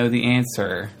 Matt, do you know the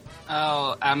answer?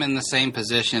 Oh, I'm in the same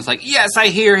position. It's like, yes, I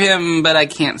hear him, but I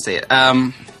can't say it.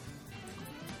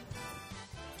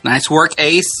 Nice work,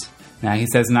 Ace. Now he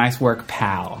says, nice work,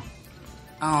 pal.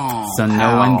 Oh, so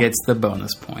no one gets the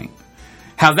bonus point.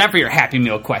 How's that for your Happy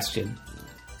Meal question?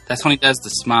 That's when he does the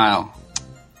smile.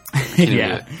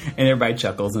 Yeah, and everybody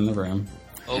chuckles in the room.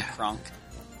 Oh, Kronk.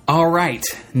 All right,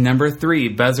 number 3,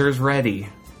 buzzer's ready.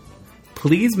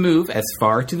 Please move as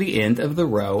far to the end of the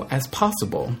row as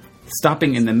possible.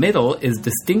 Stopping in the middle is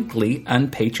distinctly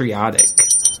unpatriotic.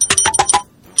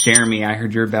 Jeremy, I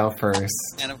heard your bell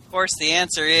first. And of course, the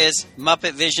answer is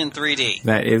Muppet Vision 3D.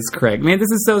 That is correct. Man,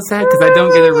 this is so sad because I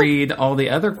don't get to read all the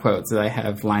other quotes that I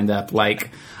have lined up, like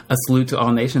a salute to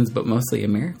all nations, but mostly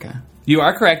America. You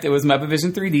are correct. It was Muppet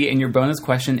Vision 3D, and your bonus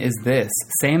question is this.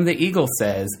 Sam the Eagle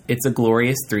says, it's a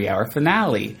glorious 3-hour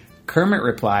finale. Kermit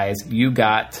replies, you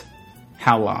got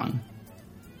how long?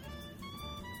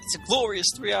 It's a glorious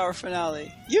 3-hour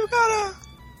finale. You got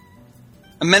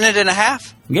a minute and a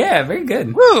half? Yeah, very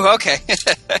good. Woo, okay.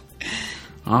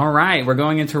 All right, we're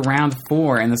going into round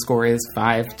 4, and the score is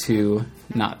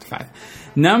 5-5.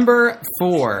 Number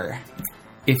 4.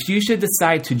 If you should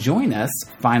decide to join us,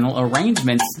 final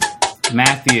arrangements...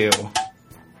 Matthew.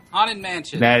 Haunted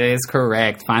Mansion. That is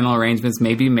correct. Final arrangements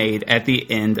may be made at the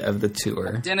end of the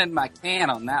tour. Dented my can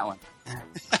on that one.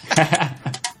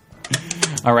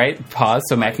 All right, pause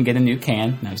so Matt can get a new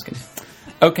can. No, I'm just kidding.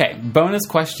 Okay, bonus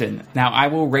question. Now, I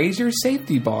will raise your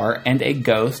safety bar, and a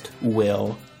ghost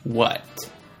will what?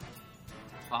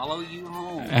 Follow you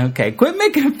home. Okay, quit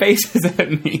making faces at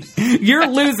me. You're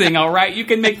losing, all right? You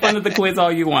can make fun of the quiz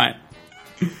all you want.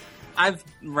 I've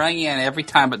rang in every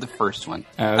time but the first one.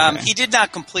 Okay. He did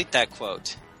not complete that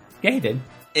quote. Yeah, he did.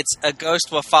 It's a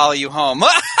ghost will follow you home.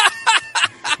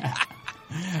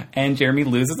 And Jeremy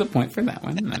loses a point for that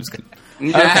one. No, I'm just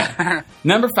kidding. Okay.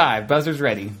 Number 5, buzzer's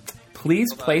ready.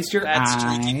 Please place your eyes...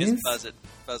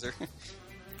 Buzzer.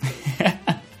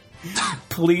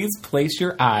 Please place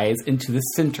your eyes into the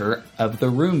center of the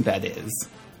room that is.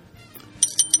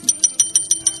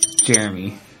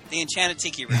 Jeremy. The Enchanted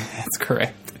Tiki Room. That's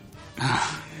correct.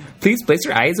 Please place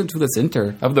your eyes into the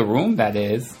center of the room that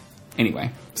is.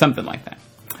 Anyway, something like that.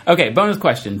 Okay, bonus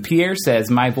question. Pierre says,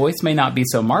 my voice may not be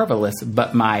so marvelous,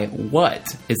 but my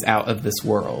what is out of this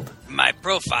world? My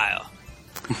profile.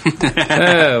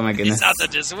 Oh my goodness. It's out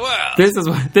of this world.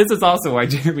 This is also why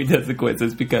Jeremy does the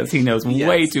quizzes, because he knows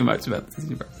way too much about this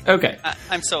universe. Okay.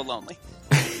 I'm so lonely.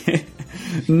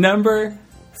 Number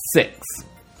 6.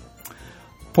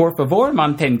 Por favor,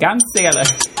 manténganse a la...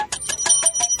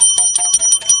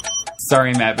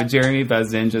 Sorry, Matt, but Jeremy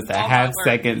buzzed in just a half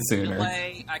second sooner.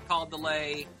 Delay. I called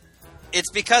delay.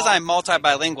 It's because I'm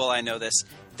multi-bilingual, I know this.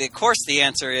 Of course, the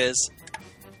answer is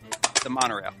the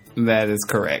monorail. That is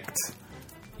correct.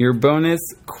 Your bonus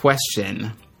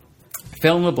question.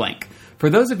 Fill in the blank. For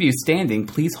those of you standing,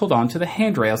 please hold on to the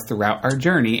handrails throughout our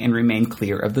journey and remain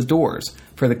clear of the doors.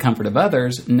 For the comfort of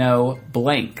others, no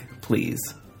blank, please.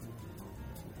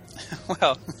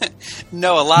 Well,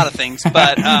 no, a lot of things,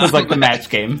 but... it was like the match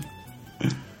game.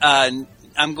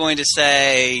 I'm going to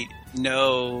say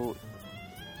no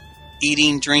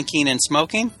eating, drinking, and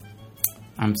smoking.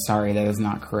 I'm sorry, that is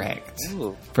not correct.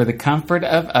 Ooh. For the comfort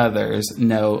of others,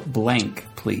 no blank,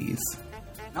 please.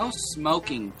 No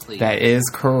smoking, please. That is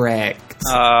correct.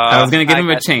 I was going to give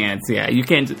him a chance. Yeah, you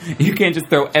can't just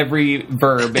throw every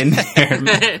verb in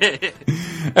there.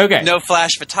 Okay. No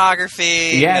flash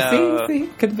photography. Yeah, see,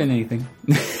 could have been anything.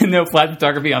 No flash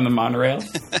photography on the monorail.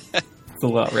 It's a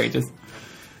little outrageous.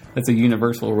 That's a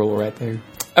universal rule right there.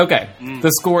 Okay,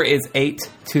 the score is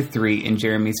 8-3 in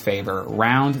Jeremy's favor.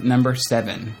 Round number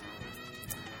 7.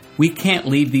 We can't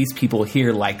leave these people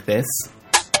here like this.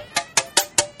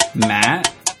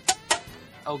 Matt?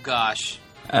 Oh, gosh.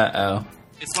 Uh-oh.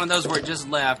 It's one of those where it just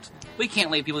left. We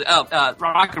can't leave people...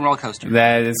 Rock and Roller Coaster.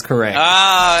 That is correct.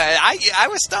 I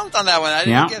was stumped on that one. I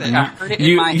didn't get it. I heard it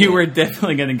in my you head. were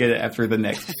definitely going to get it after the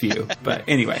next few. But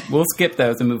anyway, we'll skip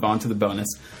those and move on to the bonus.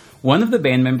 One of the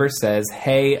band members says,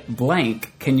 hey,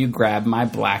 blank, can you grab my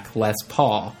black Les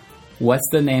Paul? What's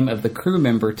the name of the crew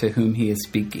member to whom he is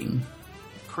speaking?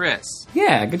 Chris.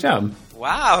 Yeah, good job.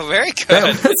 Wow, very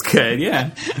good. That's good, yeah.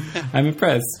 I'm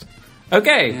impressed.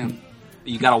 Okay. Yeah.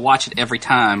 You got to watch it every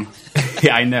time.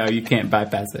 Yeah, I know. You can't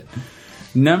bypass it.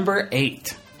 Number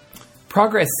 8.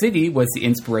 Progress City was the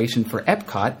inspiration for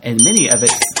Epcot, and many of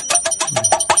its...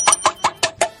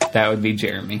 That would be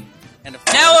Jeremy. And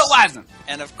No, it wasn't.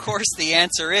 And of course, the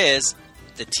answer is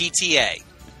the TTA.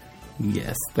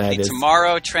 Yes, that is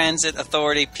Tomorrow Transit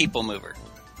Authority People Mover.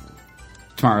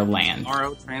 Tomorrowland.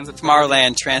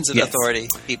 Tomorrowland Transit Yes. Authority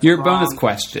People Your Mover. bonus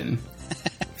question.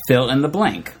 Fill in the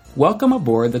blank. Welcome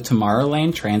aboard the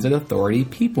Tomorrowland Transit Authority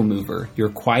People Mover. Your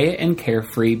quiet and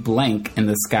carefree blank in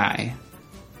the sky.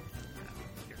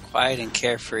 Quiet and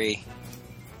carefree.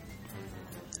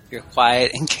 You're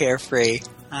quiet and carefree.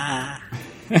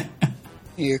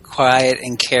 You're quiet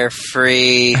and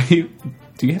carefree.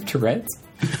 Do you have Tourette's?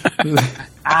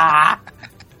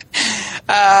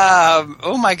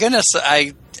 Oh my goodness!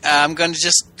 I'm going to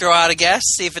just throw out a guess,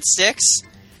 see if it sticks.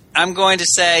 I'm going to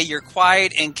say you're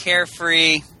quiet and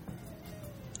carefree.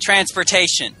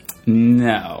 Transportation.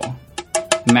 No.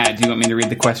 Matt, do you want me to read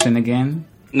the question again?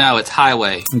 No, it's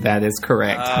highway. That is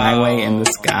correct. Highway in the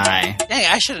sky. Dang,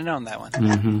 I should have known that one.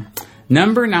 Mm-hmm.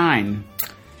 Number 9.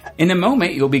 In a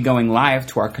moment, you'll be going live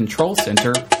to our control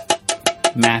center.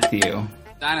 Matthew.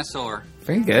 Dinosaur.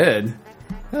 Very good.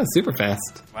 That was super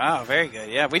fast. Wow, very good.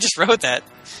 Yeah, we just wrote that.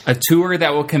 A tour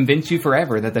that will convince you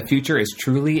forever that the future is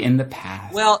truly in the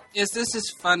past. Well, this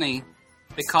is funny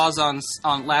because on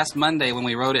last Monday when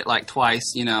we wrote it like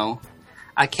twice,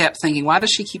 I kept thinking, why does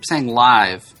she keep saying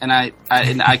live? And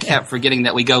I kept forgetting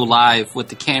that we go live with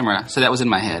the camera. So that was in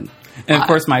my head. And of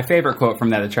course, my favorite quote from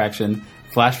that attraction: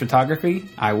 "Flash photography?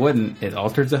 I wouldn't. It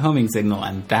alters the homing signal,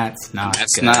 and that's not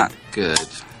good."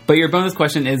 But your bonus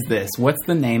question is this: what's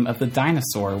the name of the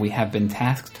dinosaur we have been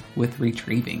tasked with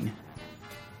retrieving?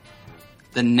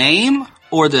 The name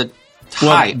or the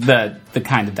type? Well, the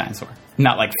kind of dinosaur.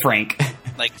 Not like Frank.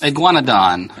 Like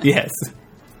Iguanodon. Yes.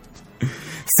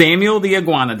 Samuel the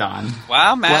Iguanodon.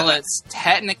 Wow, Matt. Well, it's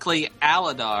technically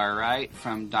Aladar, right?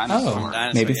 From Dinosaur. Oh,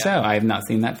 Dinosaur, maybe yeah. so. I have not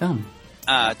seen that film.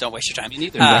 Don't waste your time. Me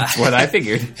neither. That's what I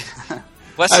figured.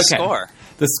 What's the score?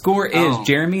 The score is Oh.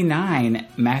 Jeremy 9,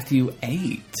 Matthew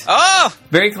 8. Oh!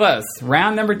 Very close.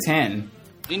 Round number 10.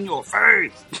 In your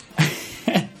face.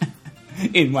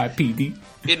 NYPD.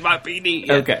 In my PD.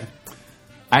 Yeah. Okay.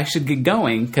 I should get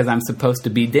going because I'm supposed to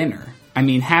be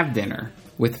have dinner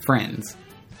with friends.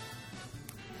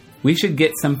 We should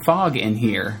get some fog in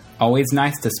here. Always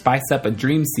nice to spice up a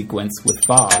dream sequence with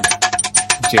fog.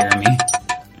 Jeremy.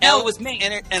 It was me.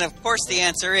 And of course, the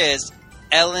answer is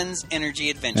Ellen's Energy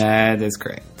Adventure. That is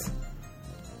correct.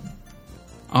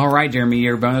 All right, Jeremy,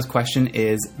 your bonus question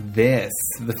is this.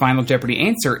 The Final Jeopardy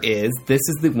answer is, this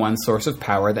is the one source of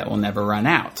power that will never run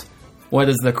out. What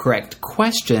is the correct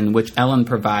question which Ellen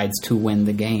provides to win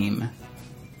the game?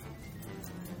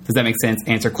 Does that make sense?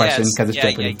 Answer question because it's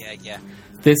Jeopardy. Yeah.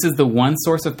 This is the one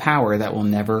source of power that will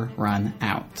never run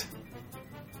out.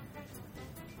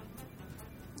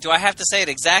 Do I have to say it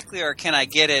exactly, or can I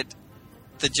get it,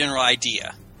 the general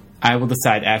idea? I will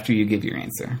decide after you give your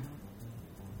answer.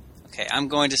 Okay, I'm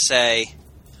going to say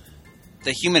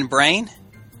the human brain.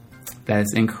 That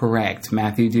is incorrect.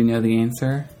 Matthew, do you know the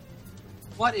answer?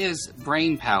 What is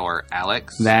brain power,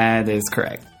 Alex? That is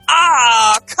correct.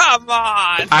 Ah, come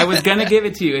on! I was going to give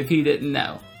it to you if you didn't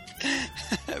know.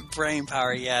 Brain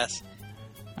power, yes.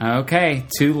 Okay,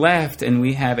 2 left, and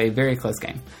we have a very close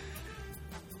game.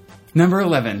 Number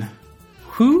 11.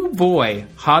 Whoo boy,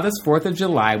 hottest 4th of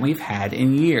July we've had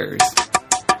in years.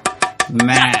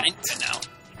 Matt. No.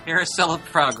 Carousel of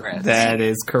Progress. That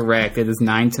is correct. It is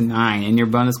 9-9, and your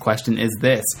bonus question is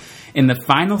this. In the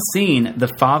final scene, the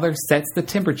father sets the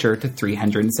temperature to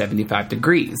 375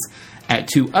 degrees. At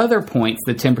 2 other points,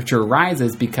 the temperature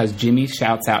rises because Jimmy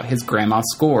shouts out his grandma's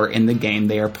score in the game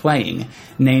they are playing.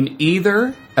 Name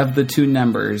either of the 2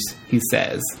 numbers, he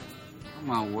says. Oh,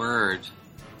 my word.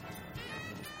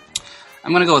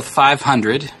 I'm going to go with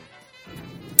 500.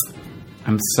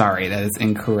 I'm sorry, that is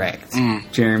incorrect.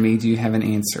 Jeremy, do you have an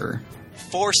answer?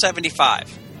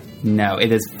 475. No,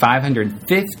 it is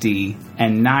 550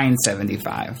 and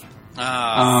 975. So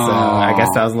I guess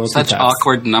that was a little too tough. Such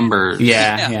awkward numbers.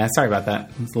 Yeah, sorry about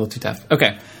that. It's a little too tough.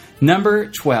 Okay, number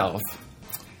 12.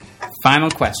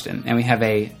 Final question, and we have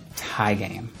a tie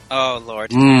game. Oh,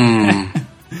 Lord.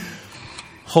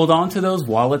 Hold on to those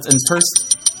wallets and purse,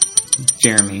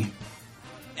 Jeremy.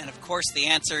 And of course, the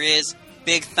answer is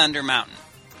Big Thunder Mountain.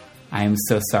 I am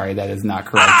so sorry, that is not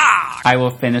correct. I will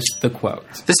finish the quote.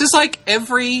 This is like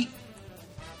every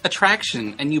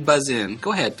attraction, and you buzz in.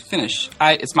 Go ahead, finish.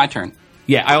 It's my turn.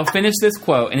 Yeah, I will finish this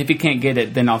quote, and if you can't get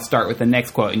it, then I'll start with the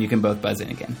next quote, and you can both buzz in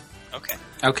again.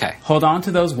 Okay. Hold on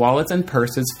to those wallets and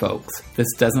purses, folks. This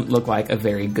doesn't look like a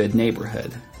very good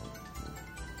neighborhood.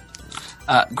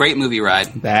 Great movie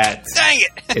ride. That Dang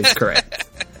it! is correct.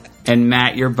 And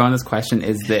Matt, your bonus question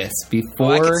is this. I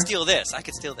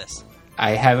could steal this.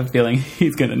 I have a feeling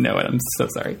he's going to know it. I'm so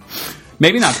sorry.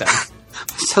 Maybe not that.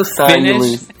 So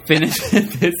sorry. Finish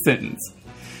this sentence.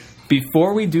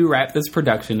 Before we do wrap this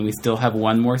production, we still have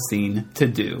one more scene to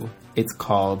do. It's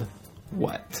called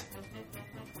what?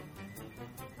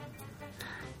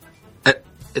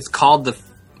 It's called the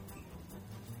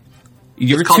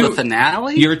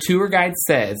finale? Your tour guide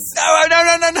says...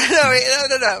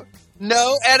 No.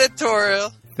 No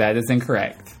editorial. That is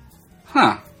incorrect.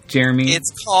 Huh. Jeremy?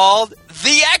 It's called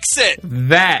The Exit.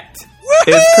 That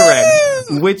Woo-hoo! is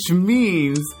correct. Which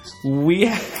means we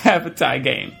have a tie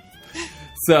game.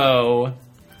 So,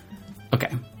 okay.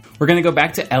 We're going to go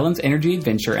back to Ellen's Energy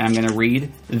Adventure, and I'm going to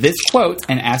read this quote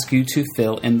and ask you to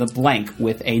fill in the blank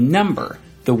with a number.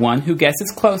 The one who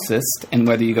guesses closest, and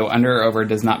whether you go under or over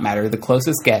does not matter, the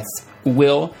closest guess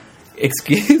will,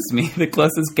 the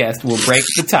closest guest will break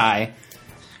the tie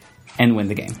and win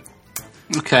the game.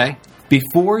 Okay.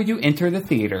 Before you enter the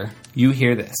theater, you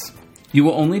hear this. You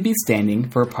will only be standing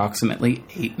for approximately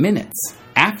 8 minutes,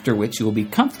 after which you will be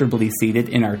comfortably seated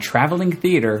in our traveling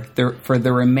theater for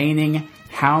the remaining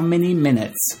how many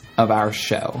minutes of our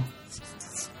show?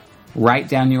 Write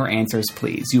down your answers,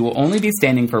 please. You will only be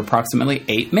standing for approximately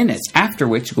 8 minutes, after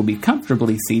which you will be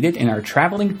comfortably seated in our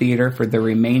traveling theater for the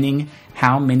remaining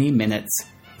how many minutes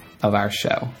of our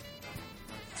show?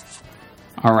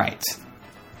 All right.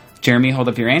 Jeremy, hold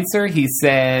up your answer. He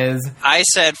says... I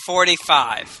said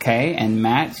 45. Okay, and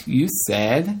Matt, you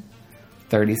said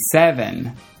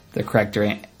 37. The correct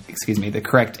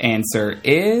answer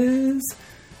is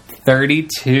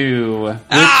 32. Which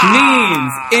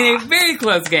means, in a very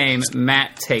close game,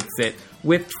 Matt takes it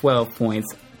with 12 points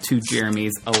to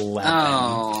Jeremy's 11.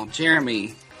 Oh,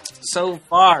 Jeremy. So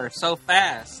far, so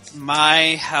fast.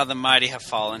 How the mighty have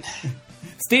fallen.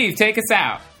 Steve, take us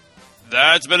out.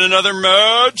 That's been another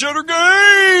Mad Chatter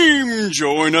game.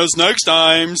 Join us next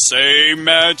time. Same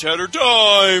Mad Chatter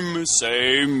time.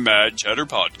 Same Mad Chatter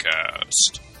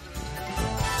podcast.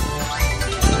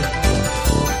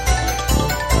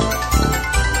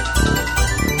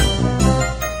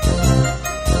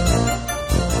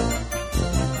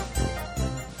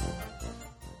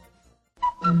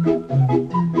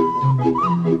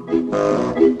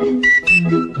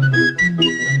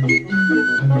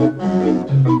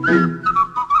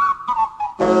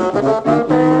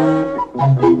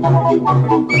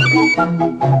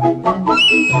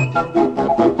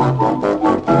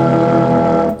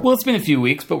 Well, it's been a few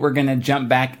weeks, but we're going to jump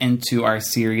back into our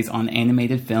series on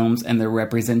animated films and their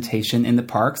representation in the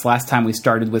parks. Last time we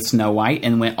started with Snow White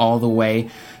and went all the way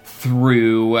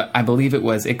through, I believe it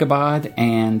was Ichabod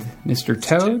and Mr.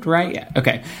 Toad, right? Yeah.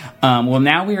 Okay. Well,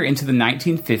 now we are into the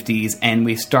 1950s, and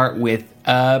we start with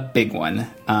a big one,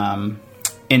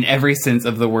 in every sense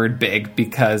of the word big,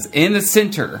 because in the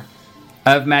center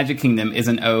of Magic Kingdom is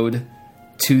an ode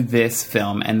to this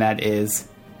film, and that is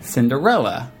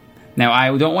Cinderella. Now,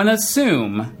 I don't want to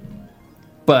assume,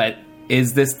 but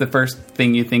is this the first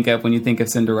thing you think of when you think of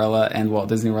Cinderella and Walt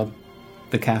Disney World,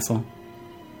 the castle?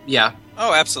 Yeah.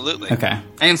 Oh, absolutely. Okay.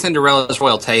 And Cinderella's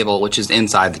Royal Table, which is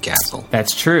inside the castle.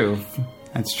 That's true.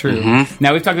 That's true. Mm-hmm.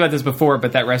 Now, we've talked about this before,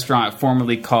 but that restaurant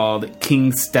formerly called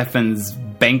King Stephen's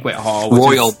Banquet Hall.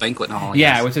 Royal Banquet Hall.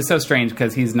 Yeah, yes. Which is so strange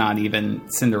because he's not even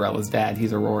Cinderella's dad.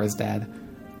 He's Aurora's dad.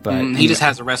 But he just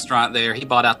has a restaurant there. He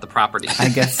bought out the property. I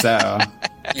guess so.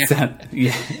 Yeah. So,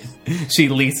 yeah. She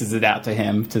leases it out to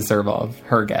him to serve all of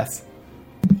her guests.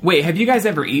 Wait, have you guys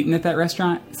ever eaten at that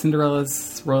restaurant,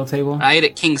 Cinderella's Royal Table? I ate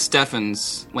at King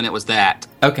Stephen's when it was that.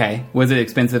 Okay. Was it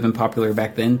expensive and popular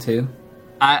back then, too?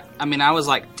 I mean, I was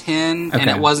like 10, and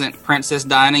it wasn't princess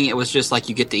dining. It was just like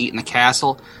you get to eat in the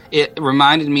castle. It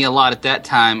reminded me a lot at that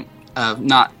time of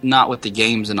not with the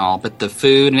games and all, but the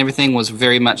food and everything was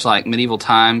very much like medieval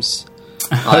times.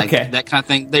 Like that kind of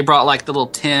thing. They brought like the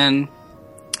little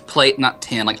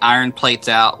iron plates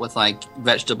out with like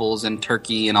vegetables and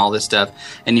turkey and all this stuff.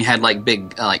 And you had like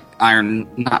big, tin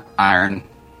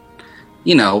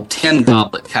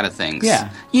goblet kind of things. Yeah.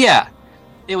 Yeah.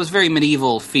 It was very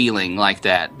medieval feeling like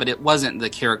that, but it wasn't the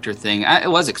character thing. It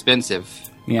was expensive.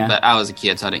 Yeah. But I was a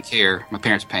kid, so I didn't care. My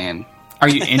parents paying. Are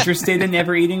you interested in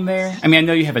ever eating there? I mean, I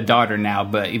know you have a daughter now,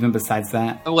 but even besides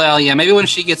that? Well, yeah, maybe when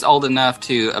she gets old enough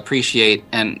to appreciate,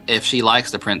 and if she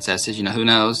likes the princesses, who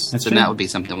knows? That's then true. that would be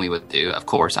something we would do, of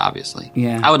course, obviously.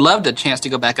 Yeah. I would love the chance to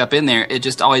go back up in there. It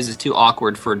just always is too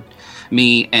awkward for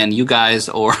me and you guys,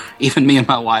 or even me and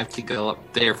my wife, to go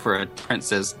up there for a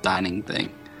princess dining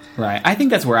thing. Right. I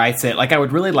think that's where I sit. Like, I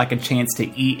would really like a chance to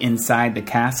eat inside the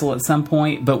castle at some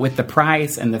point, but with the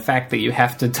price and the fact that you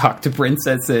have to talk to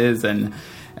princesses and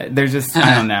there's just,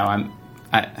 I don't know.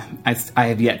 I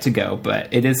have yet to go,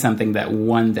 but it is something that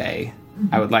one day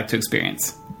I would like to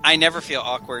experience. I never feel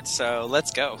awkward, so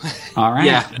let's go. All right.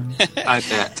 Yeah, I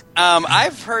bet.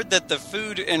 I've heard that the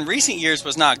food in recent years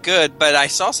was not good, but I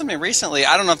saw something recently.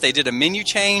 I don't know if they did a menu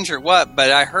change or what,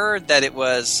 but I heard that it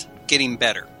was getting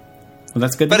better. Well,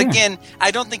 that's good. But again,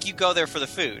 I don't think you go there for the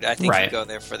food. I think you go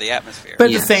there for the atmosphere. But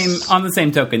on the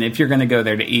same token, if you're going to go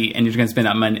there to eat and you're going to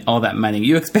spend all that money,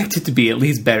 you expect it to be at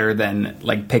least better than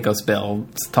like Pecos Bill,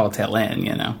 Tall Tale Inn,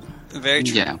 you know. Very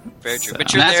true. Yeah, very true. So.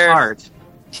 But you're that's there. Hard.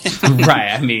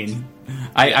 Right. I mean,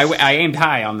 I aimed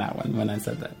high on that one when I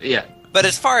said that. Yeah. But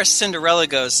as far as Cinderella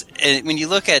goes, when you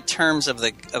look at terms of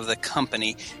the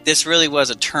company, this really was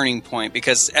a turning point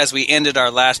because as we ended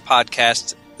our last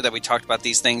podcast that we talked about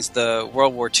these things, the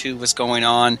World War II was going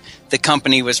on. The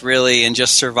company was really in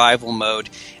just survival mode.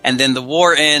 And then the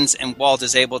war ends and Walt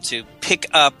is able to pick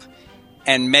up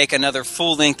and make another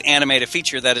full-length animated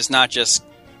feature that is not just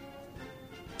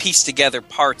pieced together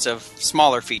parts of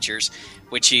smaller features,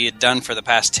 which he had done for the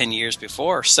past 10 years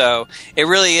before. So it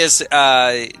really is, the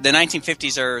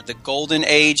 1950s are the golden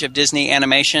age of Disney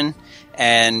animation,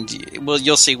 and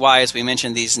you'll see why as we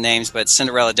mention these names, but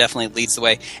Cinderella definitely leads the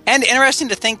way. And interesting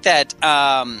to think that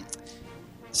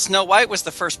Snow White was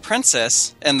the first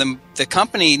princess, and the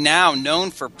company now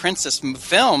known for princess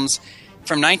films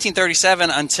from 1937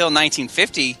 until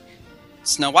 1950,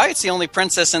 Snow White's the only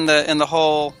princess in the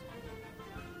whole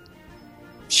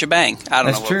shebang. I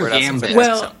don't know what word else to put.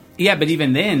 Well, yeah, but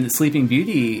even then, Sleeping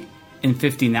Beauty in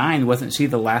 59, wasn't she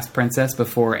the last princess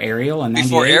before Ariel in 98?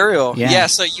 Before Ariel, yeah.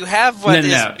 So you have what is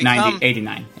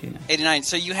 89. 89.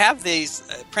 So you have these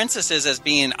princesses as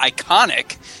being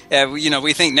iconic.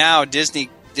 We think now Disney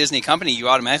company, you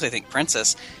automatically think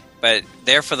princess, but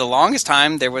there for the longest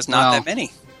time there was not that many.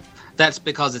 That's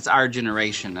because it's our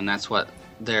generation, and that's what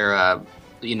they're.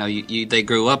 They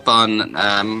grew up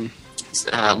on.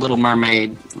 Little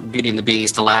Mermaid, Beauty and the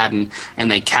Beast, Aladdin,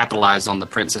 and they capitalized on the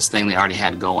princess thing they already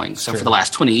had going. So for the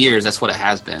last 20 years, that's what it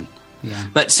has been. Yeah.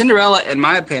 But Cinderella, in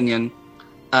my opinion,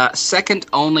 second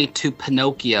only to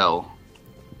Pinocchio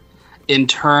in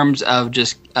terms of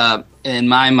just, in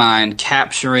my mind,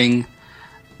 capturing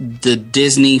the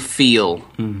Disney feel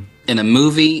in a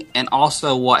movie and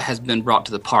also what has been brought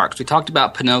to the parks. We talked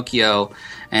about Pinocchio,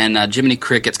 and Jiminy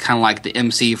Cricket's kind of like the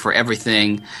MC for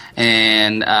everything.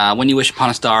 And When You Wish Upon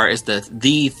a Star is the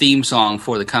theme song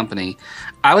for the company.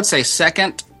 I would say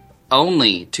second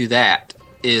only to that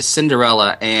is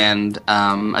Cinderella and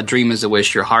A Dream Is a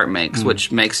Wish Your Heart Makes,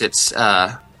 which makes its...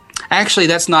 actually,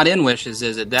 that's not in Wishes,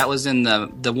 is it? That was in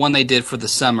the one they did for the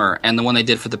summer and the one they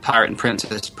did for the Pirate and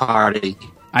Princess Party.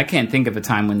 I can't think of a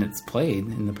time when it's played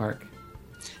in the park.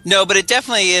 No, but it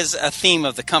definitely is a theme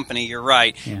of the company. You're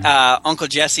right. Yeah. Uncle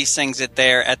Jesse sings it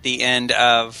there at the end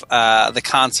of the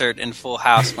concert in Full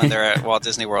House when they're at Walt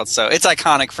Disney World. So it's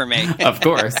iconic for me. Of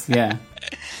course, yeah.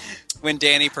 When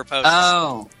Danny proposes.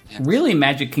 Oh. Yeah. Really,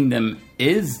 Magic Kingdom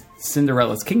is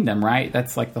Cinderella's kingdom, right?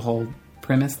 That's like the whole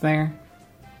premise there.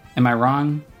 Am I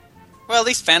wrong? Well, at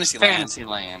least Fantasyland.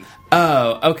 Fantasyland.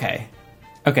 Oh, okay.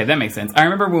 Okay, that makes sense. I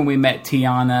remember when we met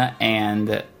Tiana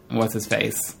and what's his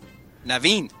face?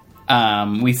 Naveen.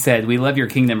 We said, we love your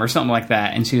kingdom or something like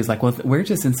that. And she was like, well, we're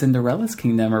just in Cinderella's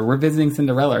kingdom or we're visiting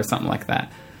Cinderella or something like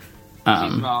that.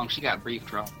 She's wrong. She got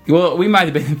briefed wrong. Well, we might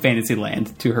have been in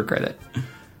Fantasyland, to her credit.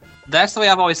 That's the way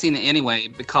I've always seen it anyway,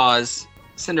 because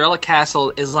Cinderella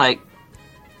Castle is like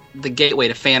the gateway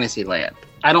to Fantasyland.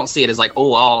 I don't see it as like,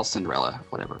 all Cinderella,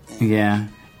 whatever. Yeah.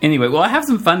 Anyway, well, I have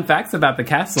some fun facts about the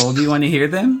castle. Do you want to hear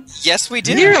them? Yes, we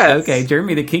do. Yeah. Okay,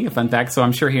 Jeremy, the king of fun facts, so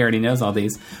I'm sure he already knows all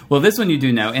these. Well, this one you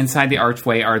do know. Inside the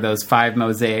archway are those 5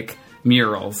 mosaic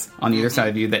murals on either side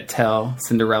of you that tell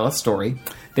Cinderella's story.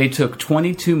 They took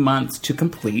 22 months to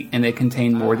complete, and they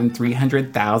contain more than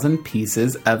 300,000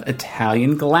 pieces of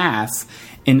Italian glass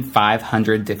in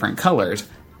 500 different colors.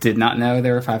 Did not know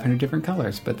there were 500 different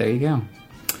colors, but there you go.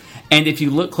 And if you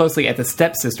look closely at the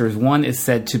stepsisters, one is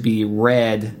said to be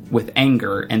red with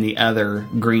anger and the other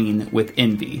green with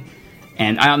envy.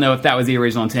 And I don't know if that was the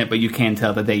original intent, but you can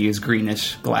tell that they use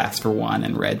greenish glass for one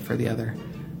and red for the other.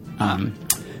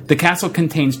 The castle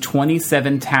contains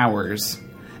 27 towers,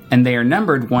 and they are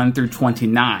numbered 1 through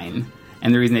 29.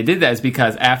 And the reason they did that is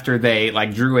because after they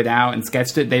drew it out and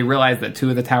sketched it, they realized that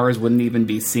 2 of the towers wouldn't even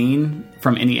be seen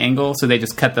from any angle, so they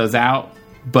just cut those out.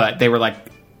 But they were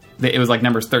it was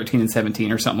numbers 13 and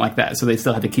 17 or something like that, so they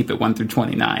still had to keep it 1 through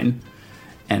 29.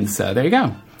 And so there you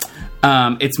go.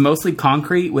 It's mostly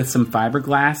concrete with some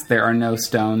fiberglass. There are no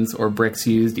stones or bricks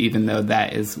used, even though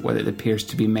that is what it appears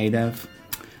to be made of.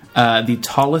 The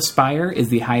tallest spire is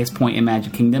the highest point in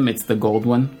Magic Kingdom. It's the gold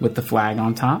one with the flag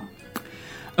on top.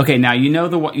 Okay, now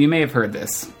you may have heard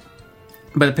this.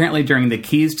 But apparently during the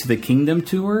Keys to the Kingdom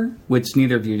tour, which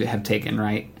neither of you have taken,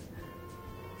 right?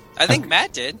 I think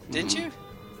Matt did. Didn't you?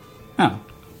 Oh.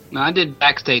 No, I did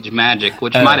Backstage Magic,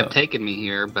 which might have taken me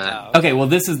here, but... Okay, well,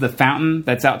 this is the fountain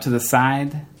that's out to the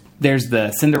side. There's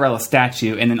the Cinderella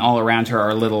statue, and then all around her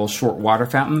are little short water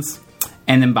fountains.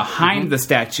 And then behind the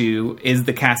statue is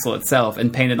the castle itself,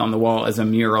 and painted on the wall is a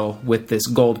mural with this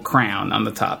gold crown on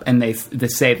the top. And they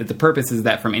say that the purpose is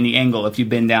that from any angle, if you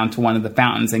bend down to one of the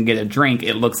fountains and get a drink,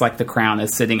 it looks like the crown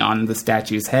is sitting on the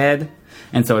statue's head.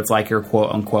 And so it's like you're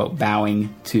quote-unquote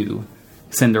bowing to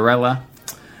Cinderella.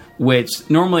 Which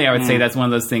normally I would say that's one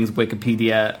of those things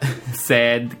Wikipedia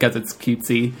said because it's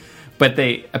cutesy. But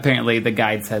apparently the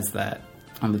guide says that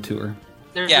on the tour.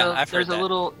 There's a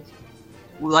little...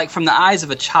 Like from the eyes of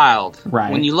a child.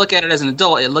 Right. When you look at it as an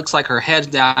adult, it looks like her head's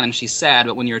down and she's sad.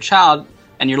 But when you're a child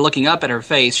and you're looking up at her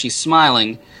face, she's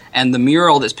smiling. And the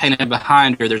mural that's painted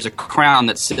behind her, there's a crown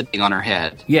that's sitting on her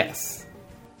head. Yes.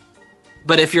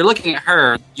 But if you're looking at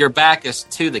her, your back is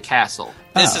to the castle.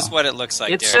 This is what it looks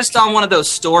like, It's Derek. just on one of those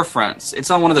storefronts. It's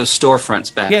on one of those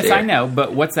storefronts back there. Yes, I know.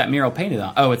 But what's that mural painted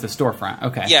on? Oh, it's a storefront.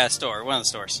 Okay. Yeah, store. One of the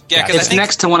stores. Yeah, Gotcha. because It's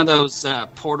next to one of those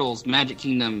portals, Magic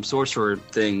Kingdom sorcerer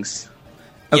things.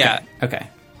 Okay. Yeah. Okay.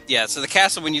 Yeah, so the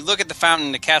castle, when you look at the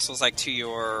fountain, the castle's like to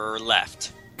your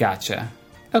left. Gotcha.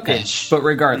 Okay. Ish. But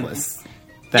regardless.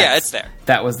 Yeah, it's there.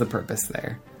 That was the purpose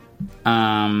there.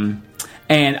 And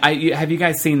have you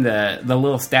guys seen the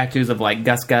little statues of like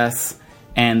Gus Gus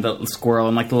and the squirrel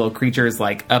and like the little creatures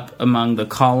like up among the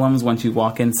columns once you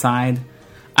walk inside?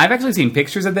 I've actually seen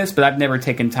pictures of this, but I've never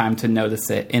taken time to notice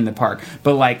it in the park.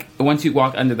 But like once you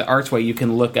walk under the archway, you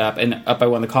can look up, and up by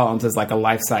one of the columns is like a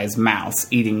life-size mouse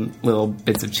eating little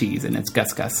bits of cheese, and it's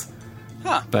Gus Gus.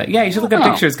 Huh. But yeah, you should look up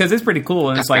pictures because it's pretty cool,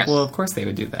 and it's like, Gus. well, of course they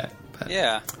would do that. But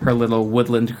Yeah. her little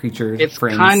woodland creature It's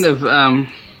friends. kind of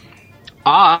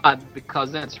odd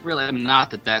because that's really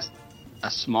not that that's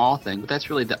a small thing, but that's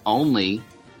really the only,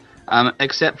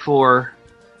 except for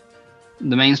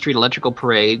the Main Street Electrical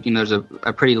Parade. You know, there's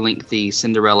a pretty lengthy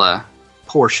Cinderella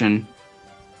portion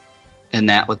in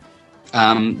that with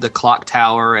the clock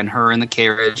tower and her in the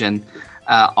carriage and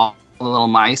all the little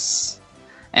mice.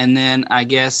 And then I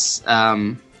guess,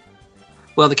 the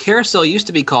carousel used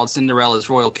to be called Cinderella's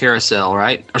Royal Carousel,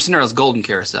 right? Or Cinderella's Golden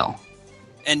Carousel.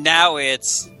 And now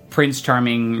it's... Prince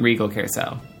Charming Regal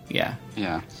Carousel. Yeah.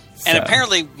 Yeah. And So-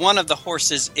 apparently one of the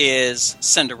horses is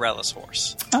Cinderella's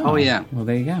horse. Oh, yeah. Well,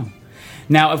 there you go.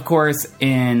 Now, of course,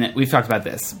 we've talked about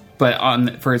this,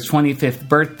 but for his 25th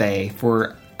birthday,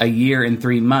 for a year and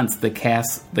 3 months, the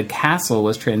castle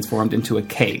was transformed into a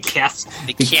cake. Castle.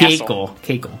 The The castle.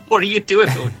 cakel. What are you doing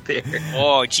over there?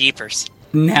 Oh, jeepers.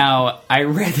 Now, I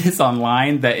read this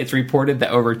online that it's reported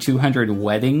that over 200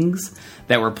 weddings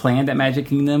that were planned at Magic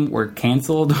Kingdom were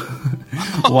canceled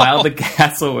while the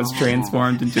castle was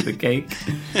transformed into the cake.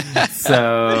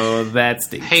 So that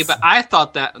stinks. Hey, but I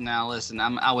thought that... Now, listen,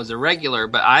 I was a regular,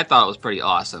 but I thought it was pretty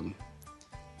awesome.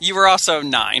 You were also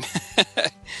 9.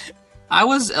 I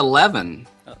was 11.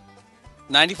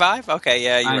 95? Okay,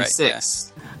 yeah, you're I'm right.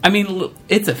 6. I mean, look,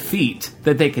 it's a feat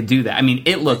that they could do that. I mean,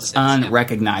 it looks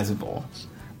unrecognizable.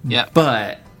 Yeah.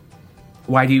 But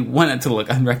why do you want it to look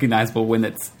unrecognizable when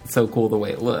it's so cool the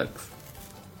way it looks?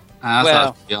 I thought it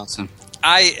was pretty awesome.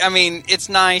 I mean, it's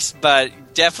nice, but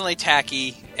definitely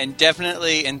tacky, and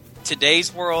definitely in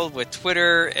today's world with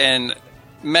Twitter and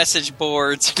message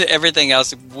boards and everything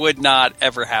else, it would not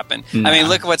ever happen. Nah. I mean,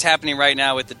 look at what's happening right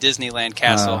now with the Disneyland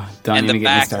castle don't and the even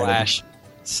get me started. backlash.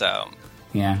 So,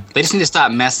 Yeah. They just need to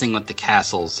stop messing with the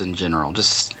castles in general.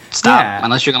 Just stop. Yeah.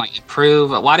 Unless you're going to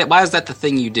improve. Why is that the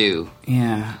thing you do?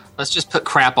 Yeah. Let's just put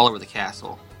crap all over the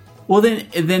castle. Well,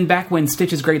 then back when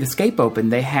Stitch's Great Escape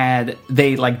opened,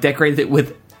 they like decorated it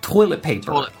with toilet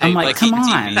paper. Toilet I'm paper. like, Like come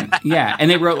TV. on. Yeah. And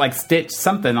they wrote like Stitch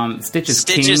something on Stitch's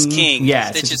King. Stitch's King.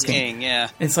 Yeah. Stitch's King, yeah.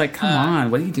 It's like, come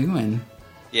on. What are you doing?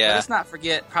 Yeah. Let's not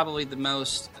forget probably the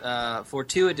most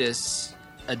fortuitous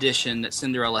addition that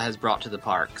Cinderella has brought to the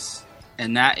parks.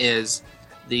 And that is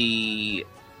the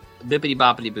Bippity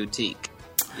Boppity Boutique.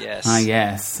 Yes.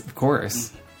 Yes, of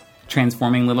course.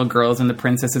 Transforming little girls into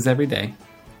princesses every day.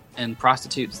 And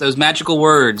prostitutes. Those magical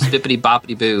words, Bippity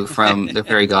Boppity Boo, from the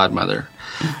Fairy Godmother.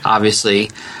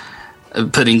 Obviously,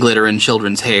 putting glitter in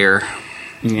children's hair.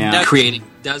 Yeah. Now- Creating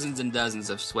dozens and dozens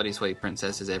of sweaty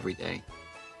princesses every day.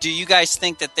 Do you guys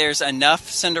think that there's enough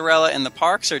Cinderella in the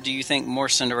parks, or do you think more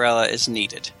Cinderella is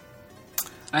needed?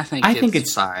 I think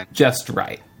it's fine. just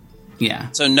right. Yeah.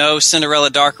 So no Cinderella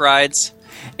dark rides?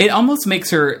 It almost makes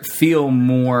her feel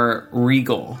more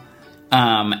regal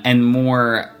and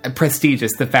more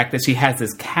prestigious. The fact that she has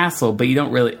this castle, but you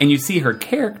don't really... And you see her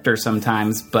character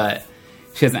sometimes, but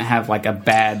she doesn't have like a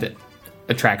bad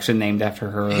attraction named after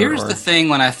her. Here's the thing: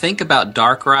 when I think about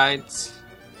dark rides,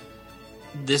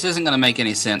 this isn't going to make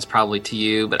any sense probably to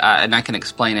you, but I can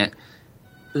explain it.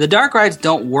 The dark rides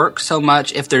don't work so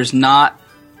much if there's not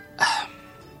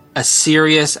a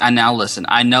serious. Now listen,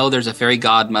 I know there's a fairy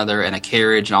godmother and a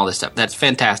carriage and all this stuff. That's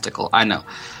fantastical. I know.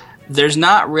 There's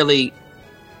not really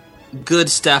good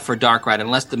stuff for dark ride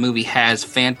unless the movie has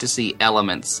fantasy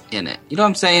elements in it. You know what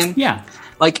I'm saying? Yeah.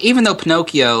 Like, even though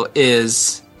Pinocchio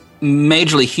is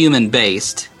majorly human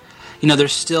based,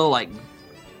 there's still like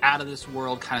out of this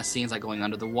world kind of scenes, like going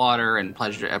under the water and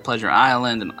Pleasure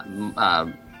Island and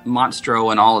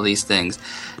Monstro and all of these things.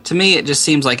 To me, it just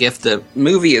seems like if the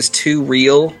movie is too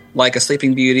real, like a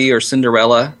Sleeping Beauty or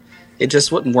Cinderella, it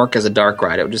just wouldn't work as a dark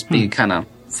ride. It would just be kind of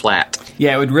flat.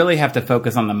 Yeah, it would really have to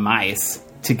focus on the mice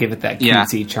to give it that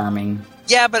cutesy, charming.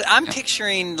 Yeah, but I'm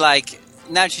picturing, like,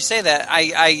 now that you say that,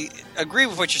 I agree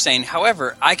with what you're saying.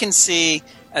 However, I can see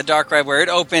a dark ride where it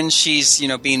opens, she's,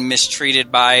 being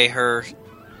mistreated by her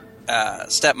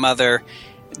stepmother.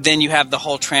 Then you have the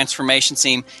whole transformation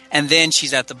scene, and then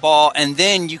she's at the ball, and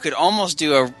then you could almost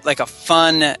do a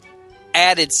fun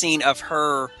added scene of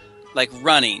her, like,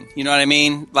 running. You know what I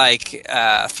mean? Like,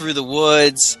 through the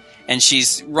woods, and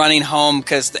she's running home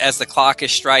because as the clock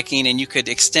is striking, and you could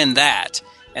extend that,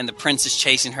 and the prince is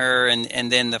chasing her,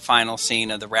 and then the final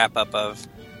scene of the wrap up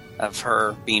of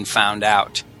her being found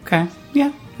out. Okay,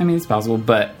 yeah, I mean, it's possible,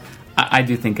 but I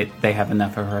do think they have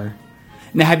enough of her.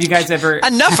 Now, have you guys ever...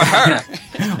 Enough of her!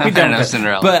 We don't know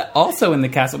Cinderella. But also in the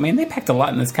castle, man, they packed a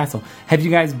lot in this castle. Have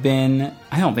you guys been,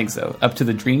 I don't think so, up to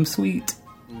the Dream Suite?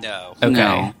 No. Okay.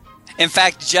 No. In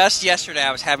fact, just yesterday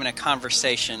I was having a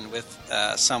conversation with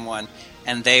someone,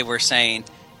 and they were saying,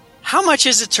 how much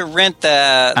is it to rent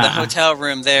the hotel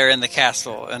room there in the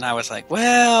castle? And I was like,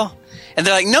 well... And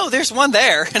they're like, no, there's one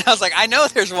there. And I was like, I know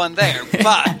there's one there,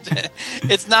 but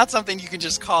it's not something you can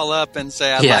just call up and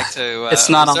say, I'd like to it's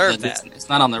not reserve on the, that. It's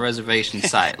not on the reservation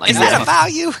site. Like, Is that a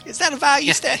value? Is that a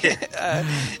value?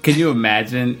 Can you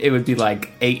imagine? It would be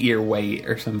like 8-year wait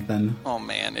or something. Oh,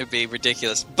 man, it'd be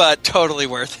ridiculous, but totally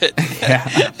worth it.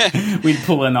 Yeah. We'd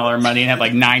pull in all our money and have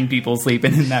like 9 people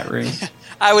sleeping in that room.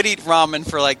 I would eat ramen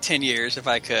for like 10 years if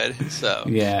I could. So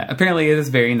yeah, apparently it is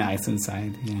very nice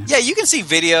inside. Yeah, you can see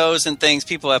videos and things.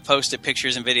 People have posted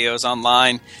pictures and videos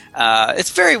online.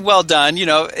 It's very well done.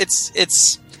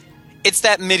 It's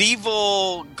that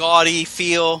medieval gaudy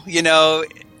feel.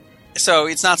 So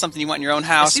it's not something you want in your own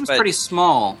house. It seems pretty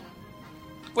small.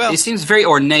 Well, it seems very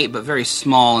ornate, but very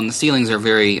small, and the ceilings are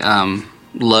very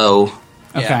low.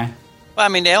 Okay. Yeah. Well, I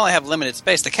mean, they only have limited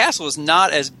space. The castle is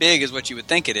not as big as what you would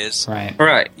think it is.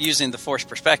 Right. Using the forced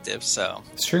perspective, so.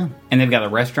 It's true. And they've got a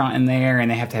restaurant in there, and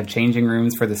they have to have changing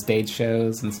rooms for the stage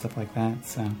shows and stuff like that,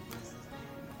 so.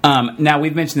 Now,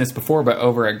 we've mentioned this before, but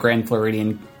over at Grand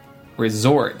Floridian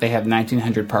Resort, they have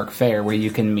 1900 Park Fair, where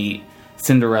you can meet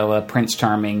Cinderella, Prince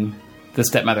Charming, the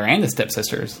stepmother, and the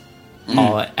stepsisters.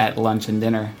 All at lunch and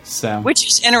dinner. So, which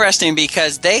is interesting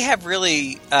because they have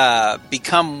really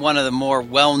become one of the more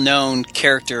well-known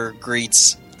character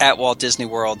greets at Walt Disney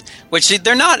World. Which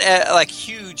they're not like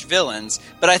huge villains,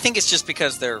 but I think it's just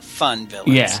because they're fun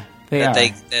villains. Yeah,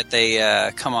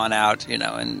 they come on out,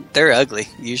 and they're ugly.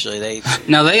 Usually,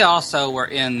 No, they also were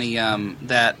in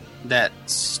the that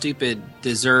stupid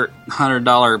dessert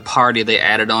 $100 party they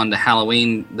added on to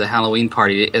the Halloween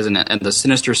party, isn't it? And the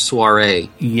Sinister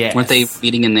Soiree. Yes. Weren't they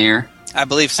eating in there? I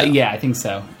believe so. Yeah, I think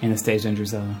so. Anastasia and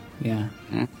Drizella. Yeah.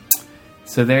 Mm-hmm.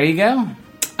 So there you go.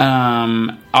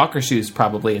 Akershus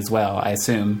probably as well, I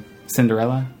assume.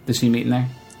 Cinderella? Does she meet in there?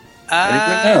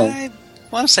 I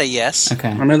want to say yes. Okay.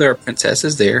 I know there are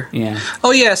princesses there. Yeah.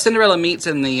 Oh, yeah, Cinderella meets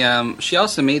in the... she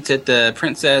also meets at the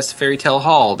Princess Fairy Tale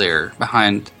Hall there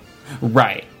behind...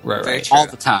 Right. All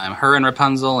the time. Her and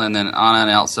Rapunzel, and then Anna and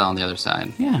Elsa on the other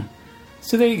side. Yeah.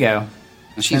 So there you go.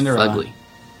 And she's ugly.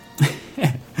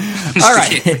 All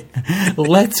right.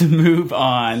 Let's move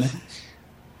on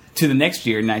to the next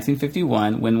year,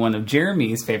 1951, when one of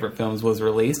Jeremy's favorite films was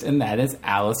released, and that is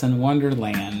Alice in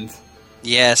Wonderland.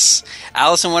 Yes.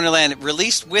 Alice in Wonderland,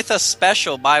 released with a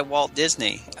special by Walt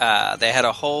Disney. They had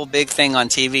a whole big thing on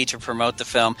TV to promote the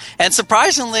film. And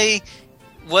surprisingly...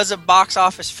 was a box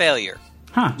office failure.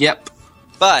 Huh. Yep.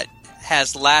 But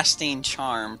has lasting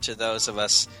charm to those of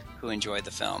us who enjoyed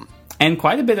the film. And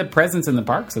quite a bit of presence in the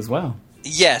parks as well.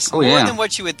 Yes, more than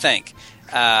what you would think.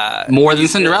 More than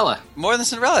Cinderella. More than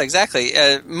Cinderella, exactly.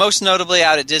 Most notably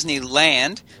out at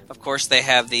Disneyland. Of course, they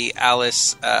have the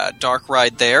Alice Dark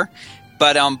Ride there.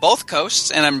 But on both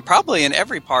coasts, and I'm probably in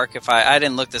every park if I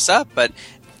didn't look this up, but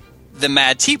the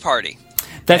Mad Tea Party.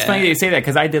 That's funny that you say that,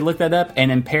 because I did look that up,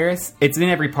 and in Paris, it's in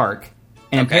every park.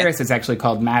 And in Paris, it's actually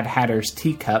called Mad Hatter's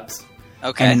Teacups.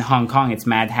 Okay. And in Hong Kong, it's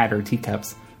Mad Hatter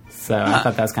Teacups. So I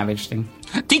thought that was kind of interesting.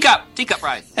 Teacup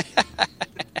ride.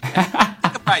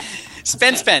 Teacup ride.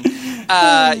 Spin.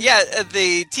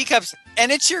 The teacups,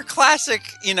 and it's your classic,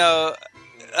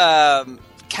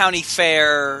 county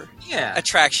fair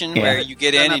attraction where you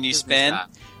get in and you spin.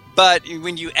 But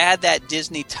when you add that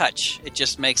Disney touch, it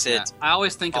just makes it. I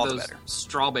always think of those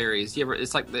strawberries.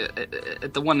 It's like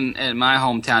the one in my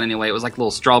hometown anyway. It was like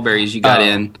little strawberries you got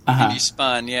in. And you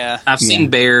spun, I've seen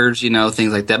bears,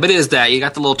 things like that. But it is that. You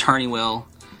got the little turning wheel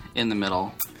in the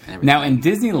middle. Now, in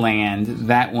Disneyland,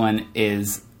 that one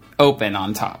is open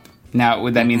on top. Now,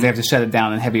 that means they have to shut it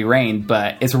down in heavy rain,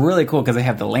 but it's really cool because they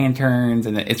have the lanterns,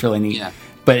 and it's really neat. Yeah.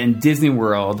 But in Disney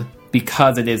World,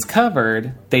 because it is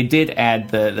covered, they did add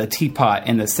the teapot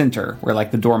in the center where,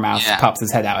 like, the Dormouse pops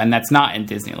his head out, and that's not in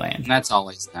Disneyland. That's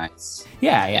always nice.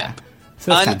 Yeah.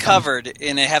 So uncovered,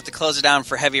 and they have to close it down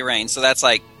for heavy rain, so that's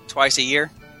like twice a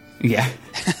year? Yeah.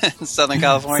 Southern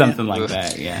California? Something like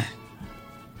that, yeah.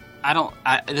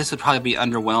 This would probably be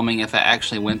underwhelming if I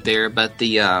actually went there, but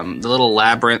the little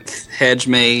labyrinth hedge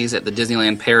maze at the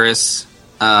Disneyland Paris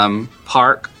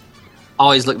park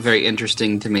always looked very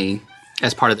interesting to me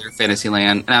as part of their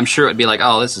Fantasyland. And I'm sure it would be like,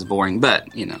 oh, this is boring, but,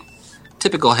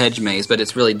 typical hedge maze, but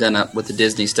it's really done up with the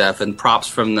Disney stuff and props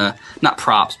from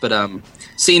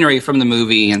scenery from the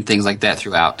movie and things like that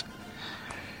throughout.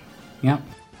 Yeah.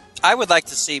 I would like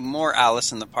to see more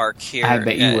Alice in the Park here. I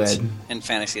bet you would. In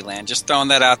Fantasyland. Just throwing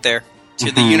that out there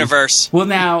to the universe. Well,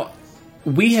 now,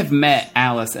 we have met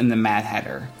Alice and the Mad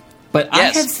Hatter, but I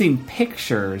have seen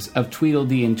pictures of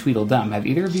Tweedledee and Tweedledum. Have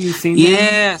either of you seen them?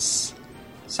 Yes.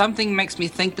 Something makes me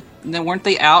think that weren't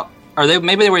they out? Or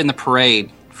maybe they were in the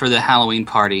parade for the Halloween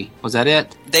party. Was that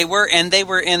it? They were in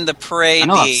the parade. I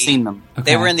know I've seen them.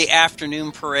 Okay. They were in the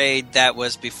afternoon parade that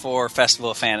was before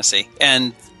Festival of Fantasy.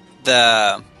 And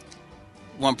the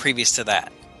one previous to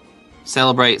that.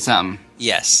 Celebrate something.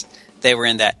 Yes, they were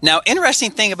in that. Now, interesting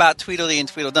thing about Tweedledee and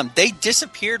Tweedledum, they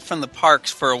disappeared from the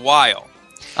parks for a while.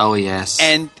 Oh, yes.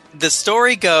 And the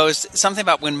story goes something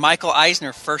about when Michael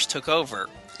Eisner first took over.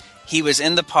 He was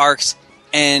in the parks,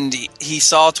 and he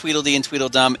saw Tweedledee and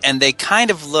Tweedledum, and they kind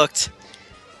of looked...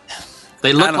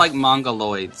 They looked like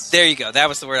mongoloids. There you go. That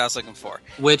was the word I was looking for.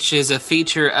 Which is a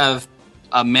feature of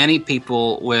many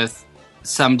people with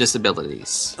some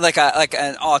disabilities. Like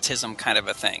an autism kind of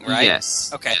a thing, right?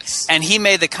 Yes. Okay. Yes. And he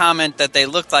made the comment that they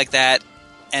looked like that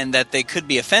and that they could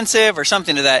be offensive or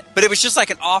something to that, but it was just like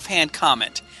an offhand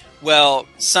comment. Well,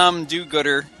 some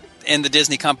do-gooder in the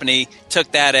Disney company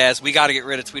took that as, we got to get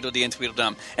rid of Tweedledee and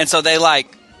Tweedledum. And so they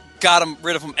got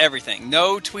rid of them everything.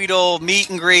 No Tweedle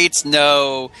meet and greets,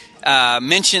 no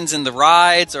mentions in the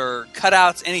rides or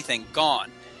cutouts, anything, gone.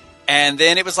 And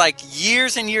then it was like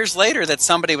years and years later that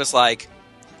somebody was like,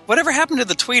 whatever happened to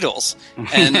the Tweedles?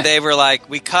 And they were like,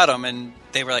 we cut them. And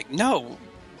they were like, no,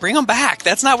 bring them back.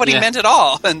 That's not what he meant at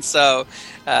all. And so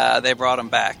they brought them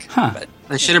back. Huh. But,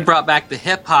 they should have brought back the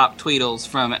hip-hop Tweedles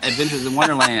from Adventures in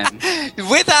Wonderland.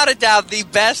 Without a doubt, the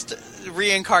best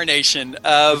reincarnation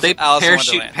of Alice in Wonderland.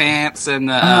 Parachute pants and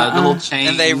the little chains.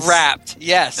 And they rapped,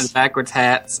 yes. And the backwards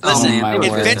hats. Listen,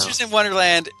 Adventures in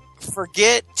Wonderland,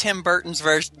 forget Tim Burton's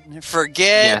version,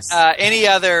 forget any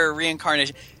other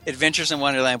reincarnation. Adventures in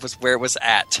Wonderland was where it was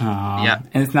at. Yeah.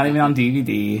 And it's not even on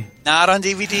DVD. Not on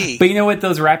DVD. But you know what?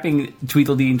 Those rapping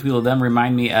Tweedledee and Tweedledum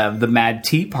remind me of the Mad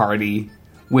Tea Party,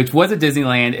 which was at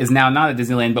Disneyland, is now not at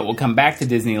Disneyland, but will come back to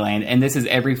Disneyland. And this is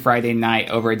every Friday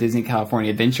night over at Disney California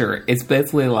Adventure. It's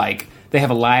basically like they have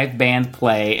a live band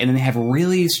play, and then they have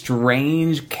really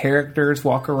strange characters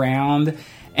walk around,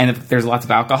 and there's lots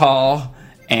of alcohol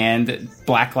and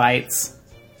black lights.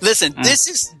 Listen, this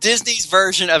is Disney's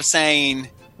version of saying,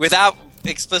 without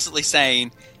explicitly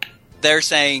saying, they're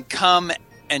saying, come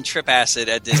and trip acid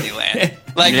at Disneyland.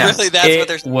 Really, that's what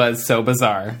they're saying. It was so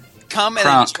bizarre. Come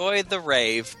and enjoy the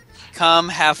rave. Come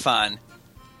have fun.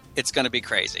 It's going to be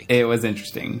crazy. It was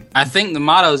interesting. I think the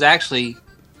motto is actually,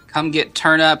 come get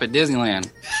turned up at Disneyland.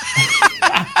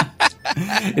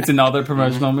 It's in all their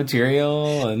promotional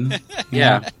material. And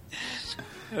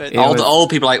all the old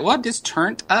people are like, what? Just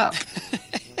turned up.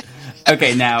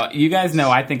 Okay, now, you guys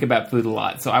know I think about food a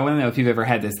lot, so I want to know if you've ever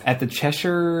had this. At the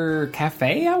Cheshire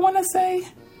Cafe, I want to say?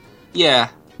 Yeah.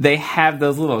 They have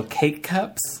those little cake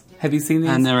cups. Have you seen these?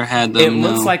 I never had them, It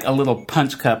looks like a little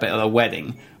punch cup at a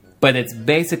wedding, but it's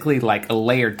basically like a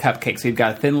layered cupcake. So you've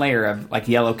got a thin layer of like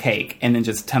yellow cake, and then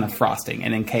just a ton of frosting,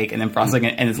 and then cake, and then frosting,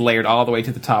 and it's layered all the way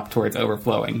to the top to where it's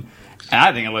overflowing. And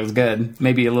I think it looks good.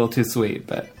 Maybe a little too sweet,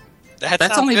 but...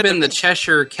 That's only been the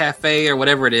Cheshire Cafe or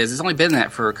whatever it is. It's only been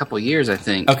that for a couple of years, I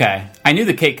think. Okay. I knew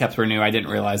the K-Cups were new. I didn't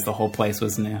realize the whole place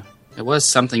was new. It was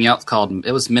something else called,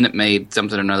 it was Minute Maid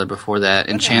something or another before that.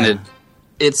 Enchanted.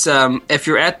 It's, if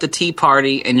you're at the tea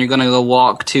party and you're going to go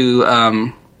walk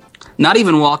to, not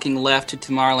even walking left to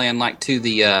Tomorrowland, like to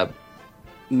the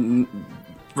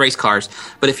race cars,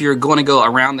 but if you're going to go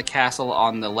around the castle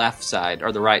on the left side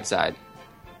or the right side.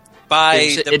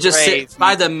 By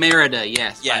the Merida,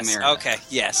 yes. Yes, by Merida. okay,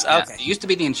 yes, Yeah. okay. It used to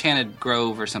be the Enchanted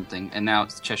Grove or something, and now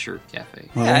it's Cheshire Cafe.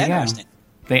 Well, Yeah, there I you go. understand.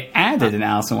 They added an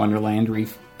Alice in Wonderland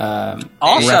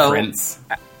Also, reference.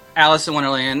 Alice in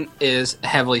Wonderland is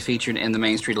heavily featured in the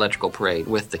Main Street Electrical Parade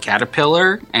with the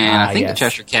caterpillar and I think the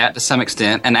Cheshire Cat to some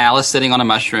extent, and Alice sitting on a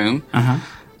mushroom,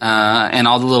 and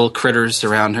all the little critters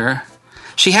around her.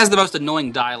 She has the most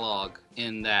annoying dialogue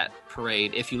in that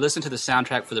parade. If you listen to the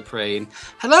soundtrack for the parade,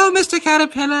 hello, Mr.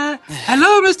 Caterpillar.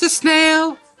 Hello, Mr.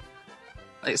 Snail.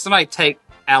 Like, somebody take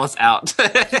Alice out.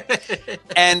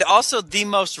 And also, the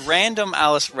most random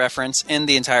Alice reference in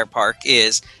the entire park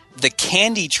is the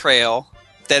candy trail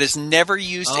that is never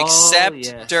used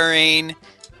except during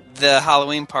the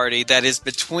Halloween party that is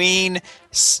between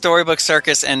Storybook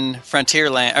Circus and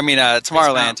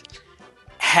Tomorrowland,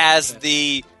 has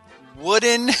the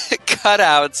wooden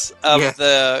cutouts of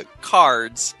the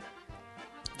cards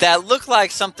that look like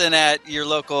something at your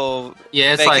local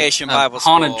vacation like Bible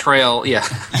school. Haunted trail, yeah.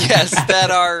 Yes,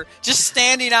 that are just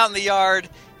standing out in the yard,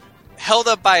 held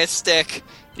up by a stick,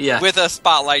 with a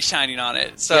spotlight shining on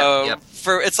it. So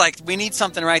it's like, we need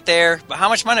something right there. But how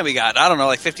much money we got? I don't know,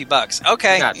 like $50.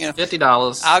 Okay,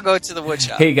 $50. I'll go to the wood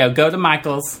shop. Here you go. Go to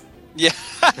Michael's. Yeah.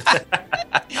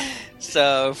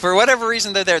 So for whatever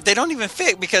reason they're there, they don't even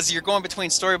fit because you're going between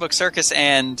Storybook Circus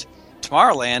and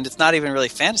Tomorrowland. It's not even really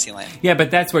Fantasyland. Yeah,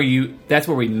 but that's where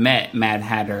we met Mad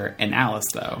Hatter and Alice,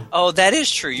 though. Oh, that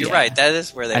is true. You're right. That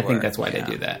is where they were. I think that's why they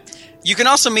do that. You can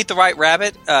also meet the White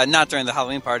Rabbit, not during the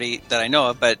Halloween party that I know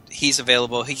of, but he's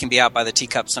available. He can be out by the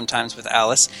teacup sometimes with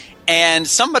Alice. And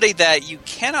somebody that you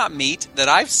cannot meet that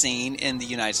I've seen in the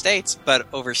United States, but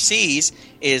overseas,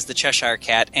 is the Cheshire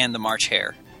Cat and the March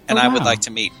Hare. And I would like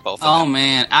to meet both of them. Oh,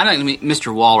 man. I didn't meet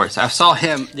Mr. Walrus. I saw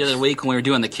him the other week when we were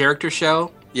doing the character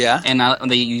show. Yeah. And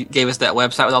they gave us that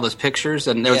website with all those pictures,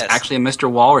 and there was actually a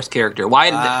Mr. Walrus character.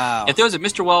 If there was a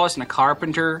Mr. Walrus and a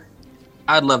Carpenter,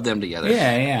 I'd love them together.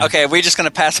 Yeah. Okay, we're just going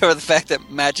to pass over the fact that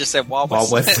Matt just said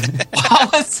Walrus.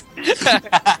 Walrus.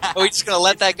 Are we just going to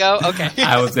let that go? Okay.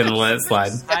 I was going to let it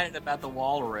slide. I'm excited about the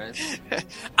Walrus.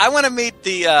 I want to meet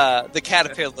the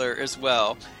Caterpillar as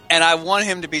well. And I want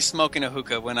him to be smoking a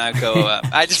hookah when I go up.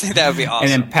 I just think that would be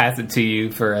awesome. And then pass it to you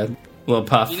for a little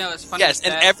puff. You know, it's funny. Yes,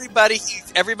 and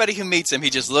everybody who meets him, he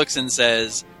just looks and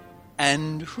says,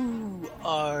 "And who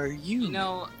are you?" You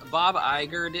know, Bob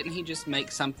Iger, didn't he just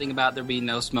make something about there being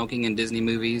no smoking in Disney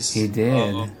movies? He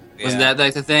did. Was that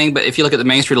like the thing? But if you look at the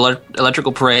Main Street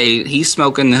Electrical Parade, he's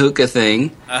smoking the hookah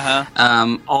thing.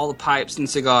 All the pipes and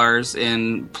cigars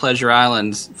in Pleasure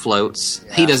Island's floats.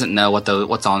 Yeah. He doesn't know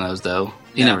what's on those, though.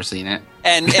 He's never seen it.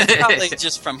 And probably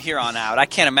just from here on out, I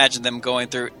can't imagine them going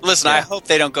through. Listen, I hope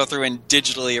they don't go through and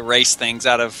digitally erase things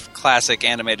out of classic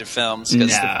animated films. No.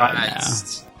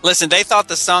 Listen, they thought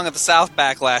the Song of the South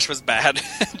backlash was bad.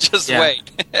 Just wait.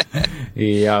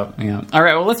 Yeah. All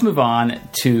right, well, let's move on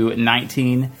to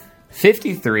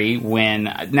 1953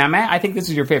 when... Now, Matt, I think this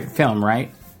is your favorite film,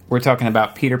 right? We're talking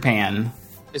about Peter Pan.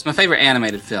 It's my favorite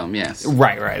animated film, yes.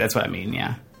 Right. That's what I mean,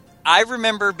 yeah. I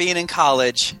remember being in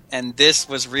college, and this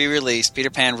was re-released,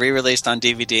 Peter Pan re-released on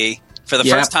DVD for the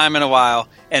first time in a while,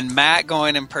 and Matt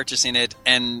going and purchasing it,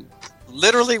 and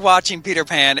literally watching Peter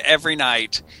Pan every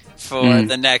night for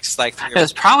the next, 3 years. It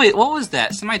was probably, what was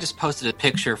that? Somebody just posted a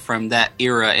picture from that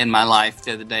era in my life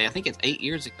the other day. I think it's 8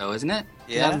 years ago, isn't it?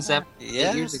 Yeah. 2007? Yeah,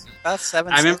 8 years ago. about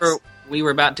 7, I remember we were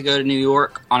about to go to New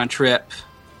York on a trip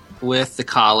with the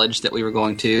college that we were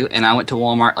going to, and I went to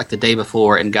Walmart the day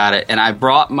before and got it, and I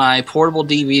brought my portable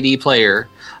DVD player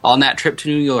on that trip to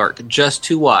New York just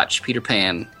to watch Peter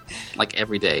Pan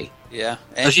every day. Yeah.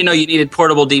 Because you needed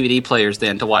portable DVD players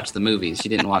then to watch the movies. You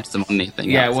didn't watch them on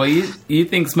anything else. Well, you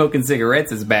think smoking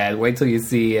cigarettes is bad. Wait till you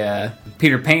see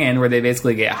Peter Pan, where they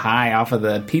basically get high off of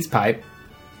the peace pipe.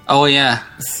 Oh, yeah.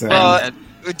 So,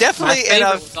 definitely my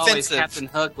favorite was always Captain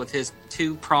Hook with his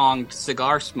 2-pronged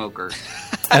cigar smoker.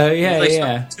 Oh,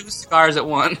 yeah. 2 cigars at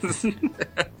once.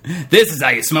 This is how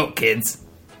you smoke, kids.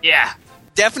 Yeah.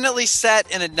 Definitely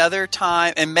set in another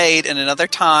time and made in another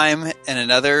time and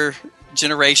another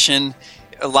generation.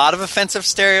 A lot of offensive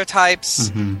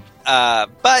stereotypes,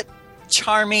 but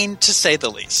charming to say the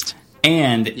least.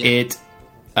 And it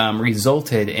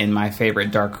resulted in my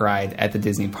favorite dark ride at the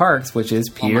Disney parks, which is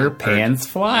Peter Pan's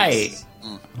Flight. Yes.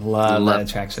 Love that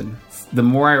attraction. The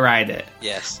more I ride it.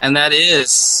 Yes. And that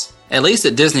is, at least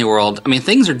at Disney World, I mean,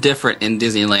 things are different in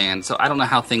Disneyland, so I don't know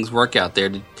how things work out there.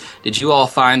 Did you all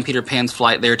find Peter Pan's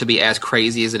Flight there to be as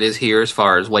crazy as it is here as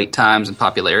far as wait times and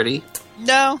popularity?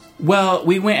 No. Well,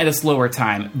 we went at a slower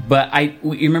time, but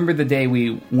you remember the day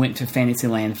we went to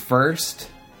Fantasyland first,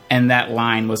 and that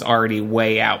line was already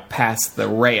way out past the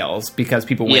rails because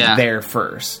people went there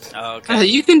first. Oh, okay.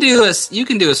 You can do a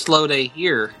slow day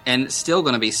here, and it's still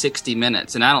going to be 60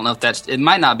 minutes. And I don't know if it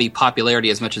might not be popularity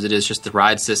as much as it is just the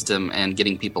ride system and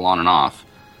getting people on and off.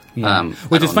 Yeah.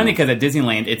 Which is funny because at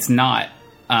Disneyland, it's not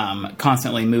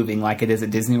constantly moving like it is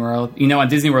at Disney World. You know, on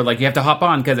Disney World, like you have to hop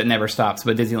on because it never stops.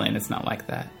 But Disneyland, it's not like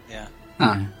that.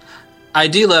 Yeah. I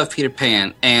do love Peter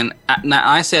Pan, and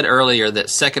I said earlier that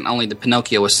second only to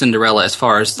Pinocchio was Cinderella as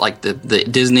far as like the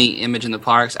Disney image in the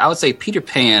parks. I would say Peter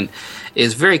Pan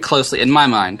is very closely, in my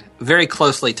mind, very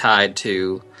closely tied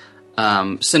to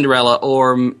Cinderella,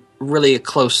 or really a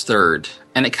close third.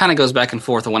 And it kind of goes back and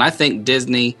forth. And when I think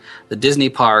Disney, the Disney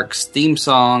parks, theme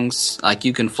songs, like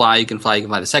You Can Fly, You Can Fly, You Can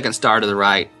Fly, The Second Star to the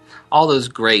Right, all those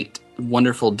great,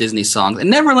 wonderful Disney songs. And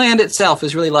Neverland itself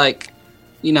is really like,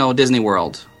 Disney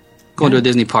World. Going to a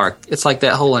Disney park. It's like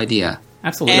that whole idea.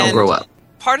 Absolutely. Don't grow up.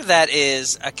 Part of that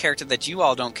is a character that you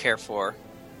all don't care for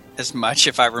as much,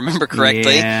 if I remember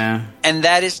correctly. Yeah. And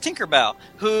that is Tinkerbell,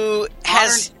 who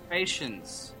has... Modern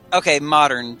iterations. Okay,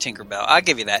 modern Tinkerbell. I'll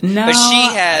give you that. No, but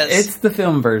she has... It's the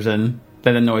film version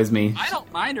that annoys me. I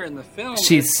don't mind her in the film.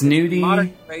 She's snooty.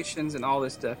 Modern iterations and all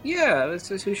this stuff. Yeah, that's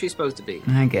who she's supposed to be.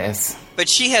 I guess. But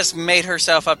she has made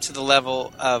herself up to the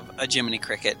level of a Jiminy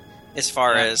Cricket as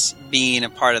far as being a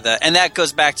part of that. And that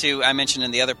goes back to, I mentioned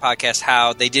in the other podcast,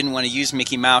 how they didn't want to use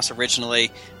Mickey Mouse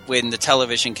originally when the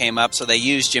television came up, so they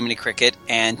used Jiminy Cricket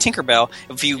and Tinkerbell.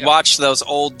 If you watch those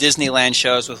old Disneyland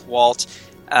shows with Walt,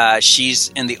 she's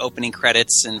in the opening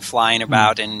credits and flying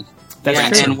about and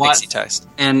pixie dust.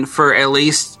 And for at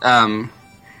least,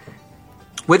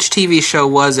 which TV show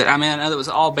was it? I mean, I know it was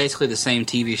all basically the same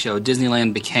TV show.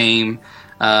 Disneyland became,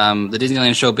 the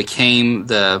Disneyland show became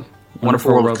the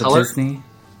Wonderful World of Color. Disney.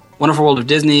 Wonderful World of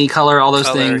Disney, Color, all those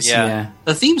things. Yeah.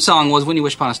 The theme song was When You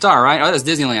Wish Upon a Star, right? Oh, that was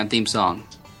Disneyland theme song.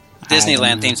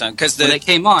 Disneyland theme song. Because the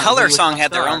came on, Color song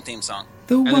had their own theme song.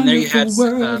 The Wonderful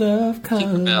World of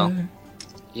Tinkerbell. Color.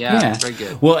 Yeah, very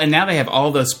good. Well, and now they have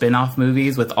all those spin-off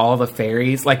movies with all the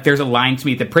fairies. Like, there's a line to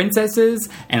meet the princesses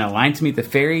and a line to meet the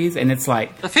fairies, and it's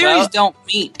like... The fairies don't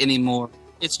meet anymore.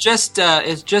 It's just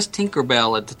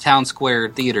Tinkerbell at the Town Square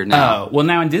Theater now. Oh, well,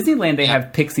 now in Disneyland they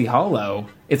have Pixie Hollow.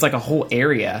 It's like a whole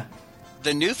area.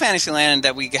 The new Fantasyland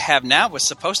that we have now was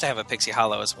supposed to have a Pixie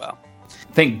Hollow as well.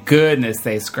 Thank goodness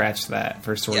they scratched that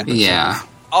for Storybook. Yeah.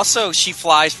 Also, she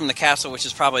flies from the castle, which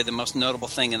is probably the most notable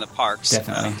thing in the parks.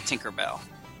 Definitely. Tinkerbell.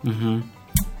 Mm-hmm.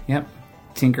 Yep.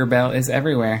 Tinkerbell is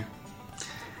everywhere.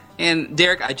 And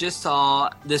Derek, I just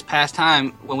saw this past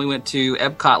time when we went to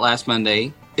Epcot last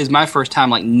Monday, is my first time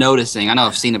noticing. I know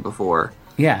I've seen it before.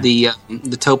 Yeah.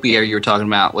 The topiary you were talking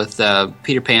about with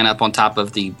Peter Pan up on top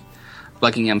of the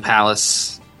Buckingham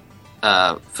Palace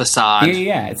facade.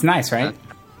 Yeah. It's nice, right?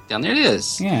 Down there it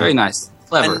is. Yeah. Very nice.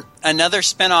 Clever. Another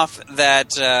spinoff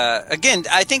that, again,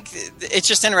 I think it's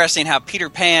just interesting how Peter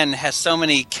Pan has so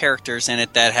many characters in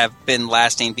it that have been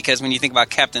lasting, because when you think about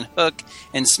Captain Hook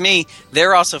and Smee,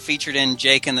 they're also featured in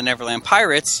Jake and the Neverland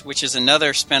Pirates, which is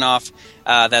another spinoff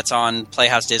that's on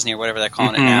Playhouse Disney or whatever they're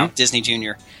calling it now, Disney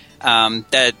Junior.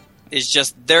 That is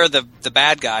just, they're the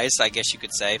bad guys, I guess you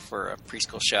could say, for a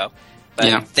preschool show.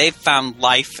 But they've found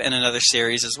life in another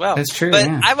series as well. That's true. But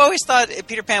I've always thought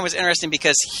Peter Pan was interesting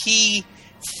because he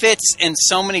fits in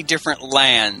so many different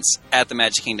lands at the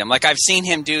Magic Kingdom. Like, I've seen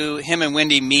him and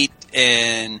Wendy meet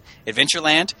in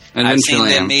Adventureland. I've seen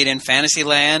them meet in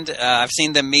Fantasyland. I've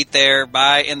seen them meet there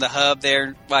in the hub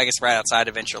there. Well, I guess right outside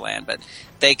Adventureland. But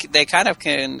they kind of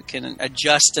can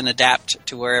adjust and adapt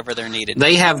to wherever they're needed.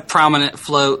 They have prominent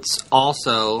floats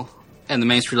also in the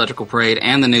Main Street Electrical Parade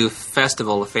and the new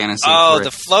Festival of Fantasy. Oh,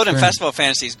 the float in Festival of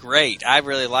Fantasy is great. I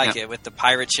really like it with the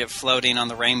pirate ship floating on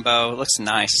the rainbow. It looks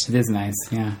nice. It is nice,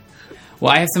 yeah.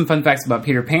 Well, I have some fun facts about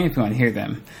Peter Pan if you want to hear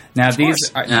them. Now,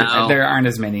 there aren't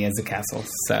as many as the castles,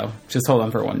 so just hold on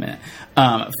for 1 minute.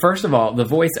 First of all, the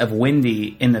voice of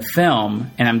Wendy in the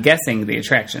film, and I'm guessing the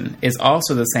attraction, is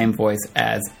also the same voice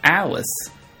as Alice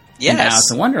in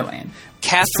Alice in Wonderland.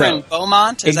 Catherine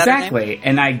Beaumont? Is that her name? Exactly.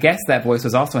 And I guess that voice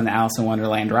was also in the Alice in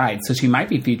Wonderland ride, so she might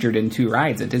be featured in 2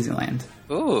 rides at Disneyland.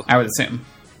 Ooh. I would assume,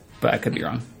 but I could be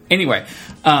wrong. Anyway,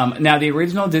 now the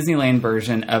original Disneyland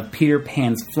version of Peter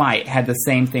Pan's Flight had the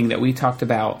same thing that we talked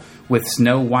about with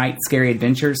Snow White's Scary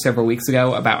Adventures several weeks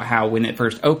ago, about how when it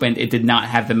first opened, it did not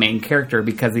have the main character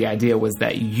because the idea was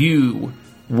that you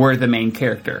were the main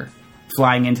character,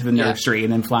 flying into the nursery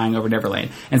and then flying over Neverland.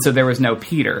 And so there was no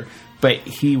Peter, but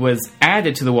he was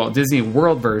added to the Walt Disney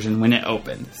World version when it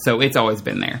opened. So it's always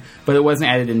been there. But it wasn't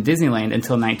added in Disneyland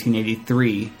until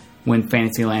 1983, when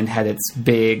Fantasyland had its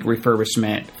big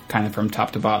refurbishment kind of from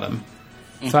top to bottom.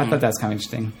 So I thought that was kind of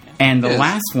interesting. And the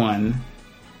last one,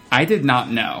 I did not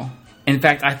know. In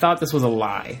fact, I thought this was a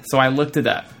lie, so I looked it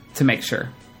up to make sure.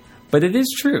 But it is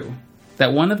true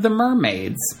that one of the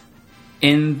mermaids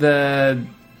in the...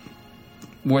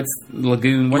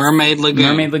 Mermaid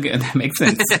Lagoon, that makes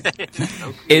sense.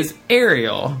 Is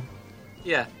Ariel.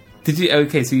 Yeah. Did you...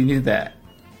 Okay, so you knew that.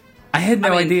 I had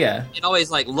no idea. It always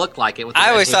looked like it.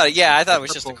 I always thought I thought it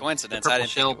was just a coincidence. I didn't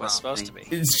think it was supposed to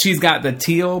be. She's got the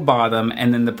teal bottom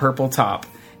and then the purple top.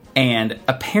 And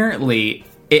apparently,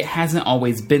 it hasn't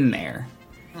always been there.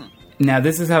 Now,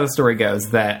 this is how the story goes,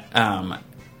 that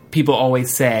people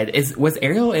always said, was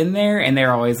Ariel in there? And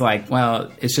they're always like, well,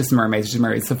 it's just mermaids, it's just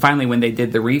mermaids. So finally, when they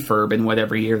did the refurb in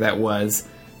whatever year that was,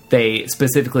 they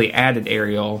specifically added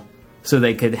Ariel so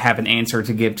they could have an answer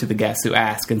to give to the guests who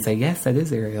ask and say, yes, that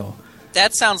is Ariel.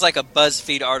 That sounds like a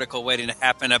BuzzFeed article waiting to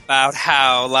happen about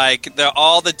how,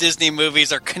 all the Disney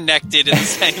movies are connected in the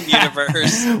same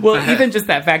universe. Well, even just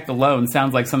that fact alone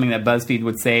sounds like something that BuzzFeed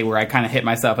would say, where I kind of hit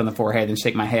myself in the forehead and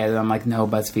shake my head, and I'm like, no,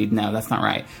 BuzzFeed, no, that's not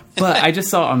right. But I just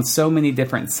saw it on so many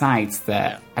different sites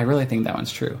that I really think that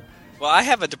one's true. Well, I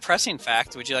have a depressing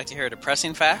fact. Would you like to hear a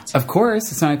depressing fact? Of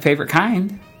course. It's my favorite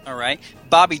kind. All right.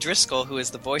 Bobby Driscoll, who is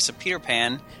the voice of Peter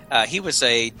Pan, he was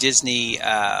a Disney...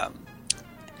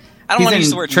 I don't want to use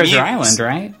the word Treasure Island,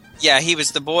 right? Yeah, he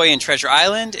was the boy in Treasure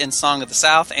Island, in Song of the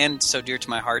South, and So Dear to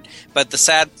My Heart. But the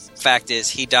sad fact is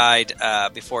he died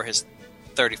before his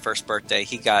 31st birthday.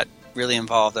 He got really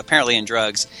involved, apparently in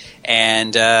drugs,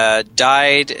 and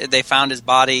died. They found his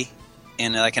body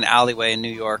in an alleyway in New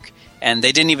York, and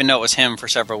they didn't even know it was him for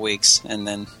several weeks. And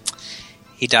then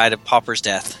he died a pauper's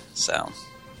death. So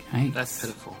that's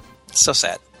pitiful. It's so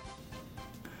sad.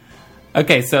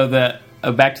 Okay, so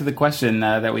back to the question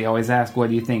that we always ask, what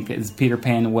do you think? Is Peter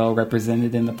Pan well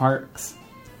represented in the parks?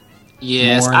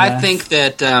 Yes, I think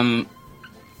that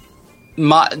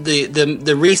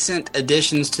the recent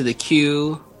additions to the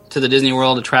queue, to the Disney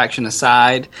World attraction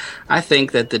aside, I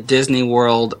think that the Disney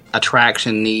World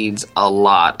attraction needs a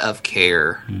lot of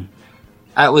care.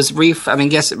 It was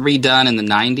redone in the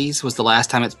 90s was the last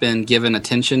time it's been given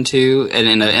attention to, and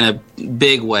in a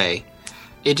big way.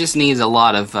 It just needs a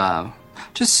lot of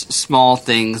just small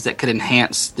things that could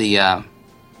enhance the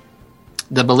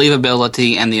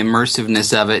believability and the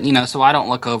immersiveness of it. So I don't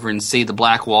look over and see the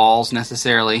black walls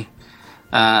necessarily.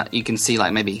 You can see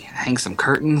maybe hang some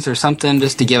curtains or something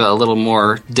just to give it a little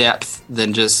more depth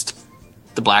than just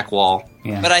the black wall.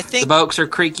 Yeah. But I think the boats are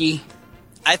creaky.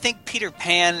 I think Peter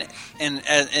Pan, and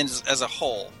as a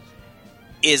whole,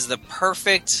 is the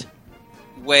perfect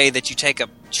way that you take a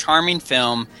charming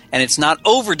film and it's not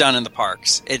overdone in the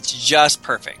parks. It's just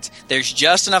perfect. There's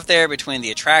just enough there between the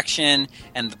attraction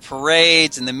and the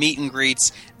parades and the meet and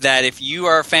greets that if you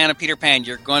are a fan of Peter Pan,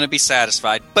 you're going to be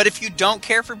satisfied. But if you don't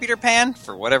care for Peter Pan,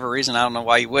 for whatever reason, I don't know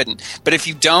why you wouldn't, but if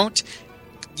you don't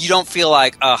feel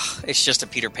like, it's just a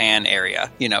Peter Pan area,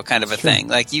 kind of a thing.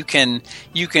 Like you can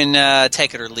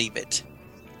take it or leave it.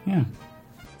 Yeah.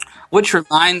 Which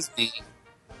reminds me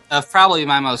of probably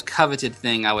my most coveted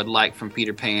thing I would like from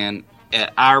Peter Pan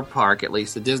at our park, at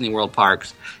least the Disney World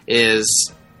parks, is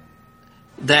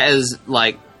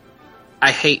I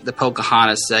hate the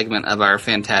Pocahontas segment of our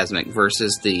Fantasmic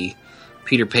versus the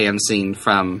Peter Pan scene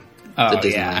from the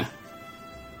Disneyland. Yeah.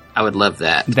 I would love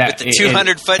that. With the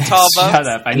 200-foot tall boat? Shut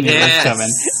up. I knew it was coming.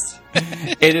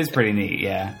 It is pretty neat,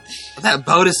 yeah. That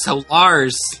boat is so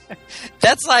large.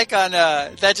 That's like on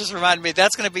that just reminded me,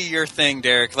 that's going to be your thing,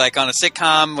 Derek. Like on a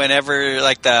sitcom, whenever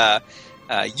the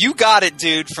You Got It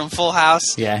Dude from Full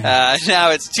House. Yeah.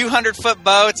 Now it's 200-foot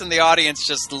boats and the audience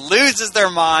just loses their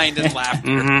mind in laughter.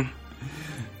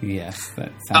 Mm-hmm. Yes,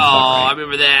 that sounds right. I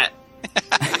remember that.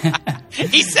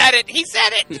 He said it.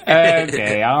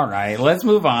 Okay, all right. Let's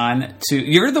move on to...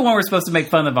 You're the one we're supposed to make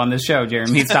fun of on this show,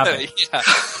 Jeremy. Stop it.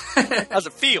 How's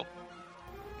it feel?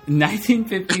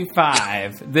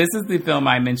 1955. This is the film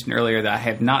I mentioned earlier that I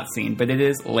have not seen, but it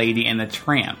is Lady and the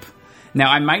Tramp. Now,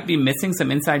 I might be missing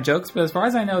some inside jokes, but as far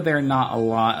as I know, there are not a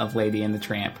lot of Lady and the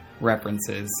Tramp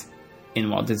references in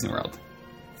Walt Disney World.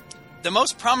 The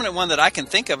most prominent one that I can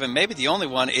think of, and maybe the only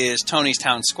one, is Tony's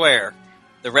Town Square.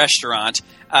 the restaurant,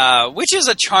 which is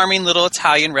a charming little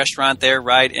Italian restaurant there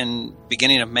right in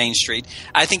beginning of Main Street.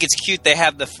 I think it's cute. They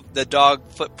have the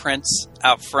dog footprints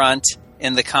out front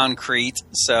in the concrete.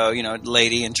 So,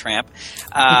 Lady and Tramp.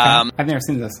 I've never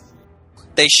seen this.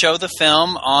 They show the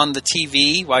film on the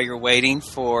TV while you're waiting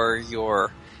for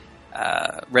your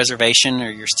reservation or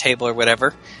your table or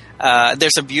whatever.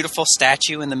 There's a beautiful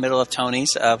statue in the middle of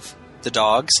Tony's of the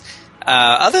dogs.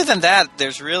 Other than that,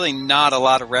 there's really not a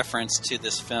lot of reference to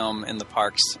this film in the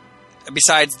parks,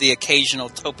 besides the occasional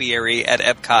topiary at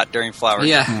Epcot during Flower Show.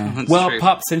 Yeah. Well, true.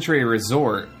 Pop Century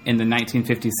Resort in the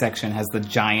 1950s section has the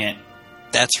giant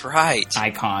That's right.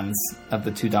 icons of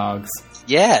the two dogs.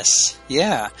 Yes,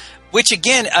 yeah. Which,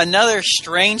 again, another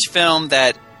strange film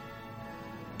that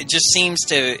it just seems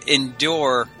to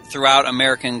endure throughout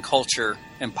American culture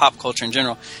and pop culture in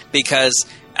general. Because,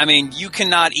 you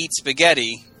cannot eat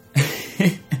spaghetti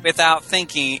without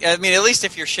thinking. At least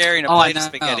if you're sharing a plate of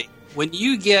spaghetti. When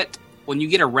you get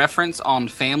a reference on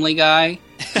Family Guy,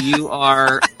 you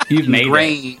are You've made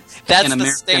ingrained That's in the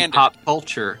American standard. pop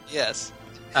culture. Yes.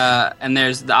 And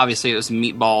there's obviously this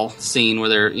meatball scene where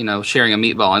they're sharing a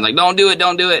meatball and like, don't do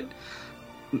it.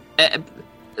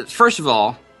 First of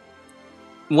all,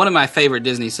 one of my favorite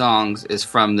Disney songs is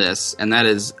from this, and that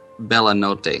is Bella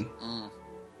Notte.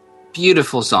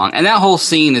 Beautiful song. And that whole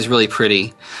scene is really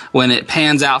pretty when it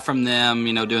pans out from them,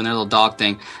 doing their little dog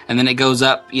thing. And then it goes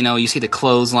up, you see the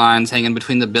clotheslines hanging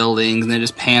between the buildings, and then it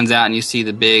just pans out and you see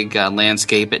the big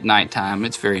landscape at nighttime.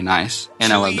 It's very nice.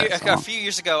 And I love that song. A few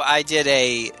years ago, I did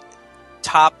a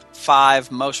top 5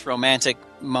 most romantic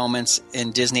moments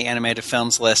in Disney animated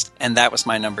films list, and that was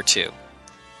my number 2.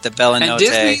 The Bella Notte.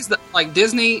 And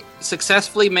Disney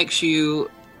successfully makes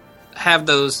you have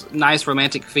those nice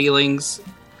romantic feelings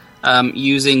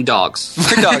using dogs.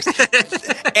 For dogs.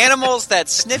 Animals that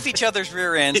sniff each other's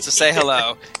rear ends to say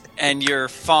hello, and you're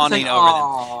fawning over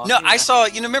them. No, yeah. I saw,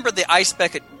 remember the ice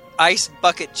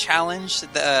bucket challenge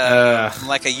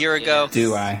like a year ago?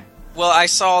 Do I? Well, I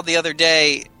saw the other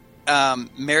day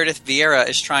Meredith Vieira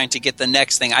is trying to get the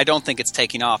next thing. I don't think it's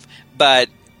taking off, but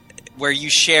where you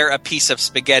share a piece of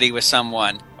spaghetti with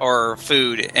someone or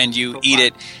food and you eat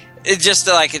it. It's just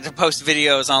like to post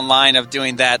videos online of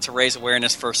doing that to raise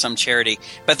awareness for some charity.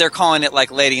 But they're calling it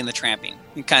like Lady and the Tramping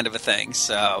kind of a thing.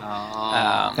 So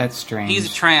that's strange.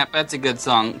 He's a Tramp. That's a good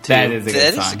song, too. That is a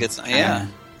good song. That is a good song, yeah.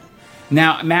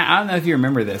 Now, Matt, I don't know if you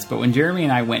remember this, but when Jeremy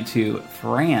and I went to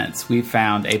France, we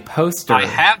found a poster. I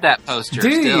have that poster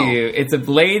still. Do you? It's a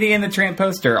Lady and the Tramp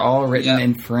poster, all written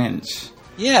in French.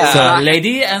 Yeah. So,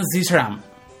 Lady and the Tramp.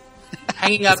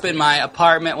 Hanging up in my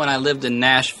apartment when I lived in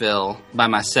Nashville by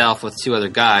myself with 2 other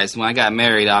guys. When I got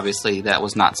married, obviously, that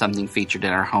was not something featured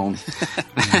in our home.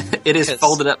 It is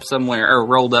folded up somewhere, or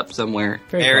rolled up somewhere.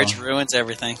 Marriage ruins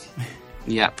everything.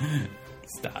 Yep.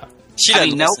 Stop. She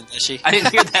doesn't listen, does she? I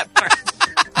didn't hear that part.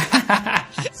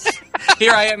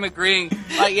 Here I am agreeing.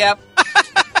 Yep.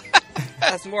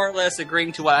 That's more or less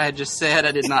agreeing to what I had just said.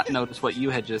 I did not notice what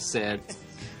you had just said.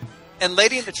 And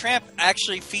Lady and the Tramp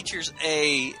actually features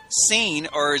a scene,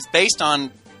 or is based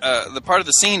on, the part of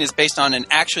the scene is based on an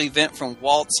actual event from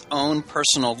Walt's own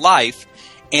personal life,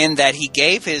 in that he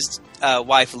gave his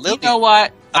wife, Lily... You know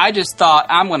what? I just thought,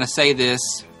 I'm going to say this,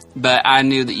 but I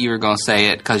knew that you were going to say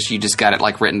it because you just got it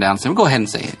written down. So go ahead and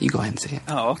say it. You go ahead and say it.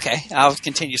 Oh, okay. I'll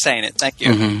continue saying it. Thank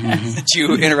you. That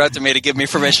you interrupted me to give me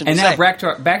permission to say. And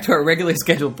now back to our regularly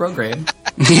scheduled program.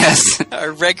 Yes. A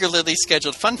regularly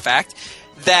scheduled fun fact.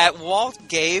 That Walt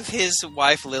gave his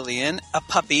wife Lillian a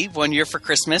puppy one year for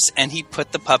Christmas, and he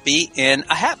put the puppy in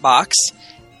a hat box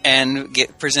and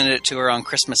presented it to her on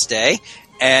Christmas Day.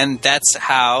 And that's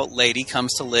how Lady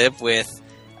comes to live with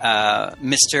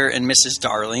Mr. and Mrs.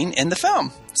 Darling in the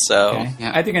film. So okay.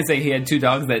 I think I'd say he had 2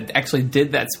 dogs that actually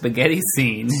did that spaghetti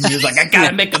scene. He was like, I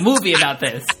gotta make a movie about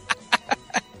this.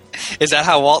 Is that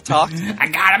how Walt talked? I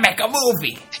gotta make a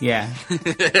movie. Yeah.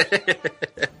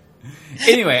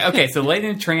 Anyway, okay, so Lady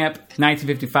and the Tramp,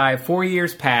 1955, 4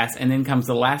 years pass, and then comes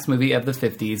the last movie of the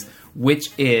 50s, which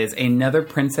is another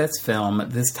princess film,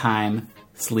 this time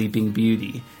Sleeping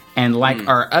Beauty. And like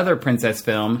our other princess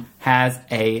film, has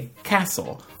a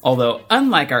castle. Although,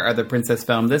 unlike our other princess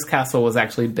film, this castle was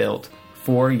actually built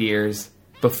 4 years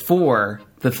before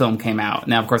the film came out.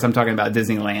 Now, of course, I'm talking about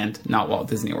Disneyland, not Walt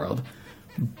Disney World.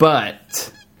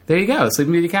 But there you go,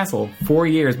 Sleeping Beauty Castle, 4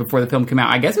 years before the film came out.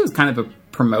 I guess it was kind of a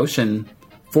promotion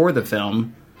for the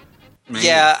film. Maybe.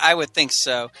 Yeah, I would think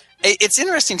so. It's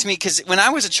interesting to me because when I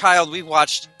was a child, we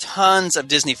watched tons of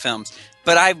Disney films,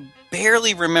 but I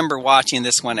barely remember watching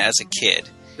this one as a kid.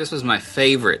 This was my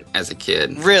favorite as a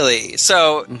kid. Really?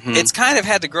 So it's kind of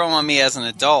had to grow on me as an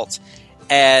adult.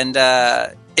 And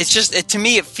It's just to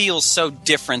me, it feels so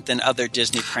different than other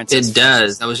Disney princess. It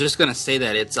does. I was just going to say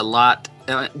that it's a lot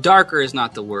darker. Is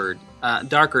not the word.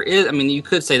 Darker is. I mean, you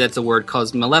could say that's a word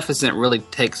because Maleficent really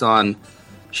takes on.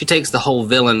 She takes the whole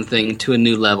villain thing to a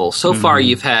new level. So far,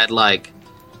 you've had like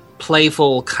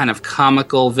playful, kind of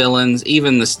comical villains.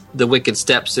 Even the wicked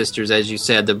stepsisters, as you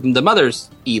said, the mother's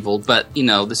evil, but you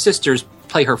know the sisters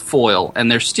play her foil,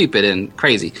 and they're stupid and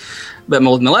crazy. But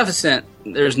with Maleficent,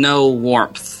 there's no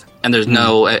warmth. And there's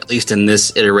no, at least in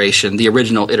this iteration, the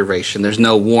original iteration, there's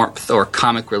no warmth or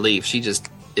comic relief. She just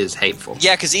is hateful.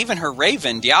 Yeah, because even her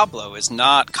raven, Diablo, is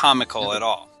not comical at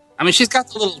all. I mean, she's got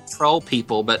the little troll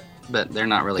people, but they're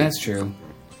not really. That's true.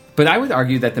 But I would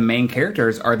argue that the main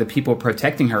characters are the people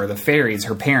protecting her, the fairies,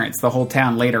 her parents, the whole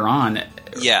town later on.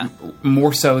 Yeah.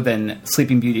 More so than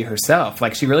Sleeping Beauty herself.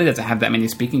 Like, she really doesn't have that many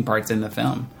speaking parts in the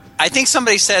film. I think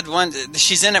somebody said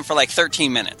she's in it for like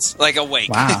 13 minutes, like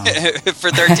awake wow. for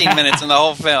 13 minutes in the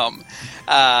whole film.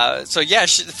 So yeah,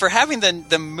 for having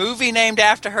the movie named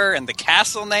after her and the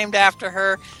castle named after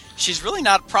her, she's really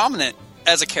not prominent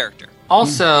as a character.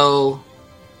 Also,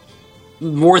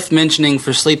 worth mentioning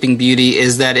for Sleeping Beauty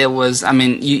is that it was. I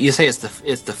mean, you say it's the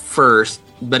first,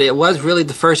 but it was really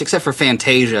the first, except for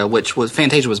Fantasia,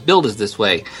 Fantasia was billed as this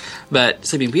way. But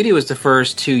Sleeping Beauty was the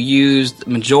first to use the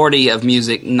majority of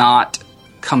music not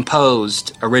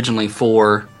composed originally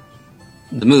for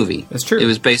the movie. That's true. It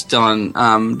was based on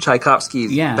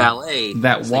Tchaikovsky's ballet.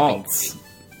 That waltz.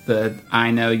 The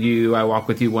I Know You, I Walk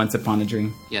With You, Once Upon a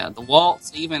Dream. Yeah, the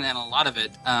waltz, even, and a lot of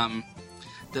it.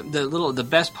 The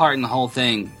best part in the whole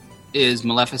thing is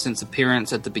Maleficent's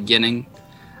appearance at the beginning.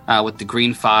 With the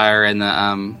green fire and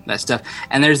the that stuff.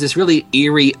 And there's this really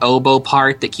eerie oboe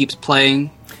part that keeps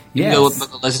playing. Yes. You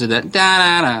go listen to that.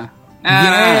 Da-da-da,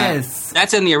 yes.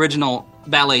 That's in the original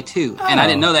ballet too. Oh. And I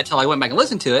didn't know that till I went back and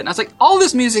listened to it. And I was like, all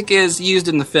this music is used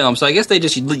in the film. So I guess they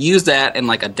just used that and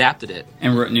like adapted it.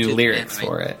 And wrote new lyrics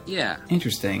for it. Yeah.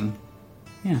 Interesting.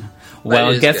 Yeah.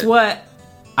 Well, guess what?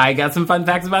 I got some fun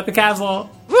facts about the castle.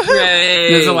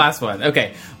 This is the last one.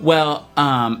 Okay. Well,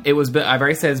 it was. I've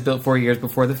already said it's built 4 years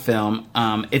before the film.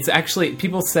 It's actually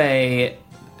people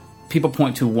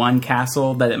point to one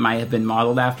castle that it might have been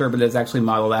modeled after, but it's actually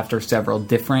modeled after several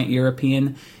different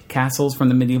European castles from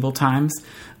the medieval times.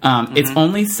 It's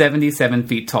only 77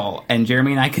 feet tall, and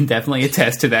Jeremy and I can definitely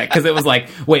attest to that because it was like,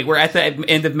 wait, we're at the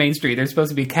end of Main Street. There's supposed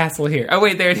to be a castle here. Oh,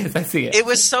 wait, there it is. I see it. It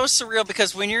was so surreal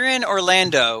because when you're in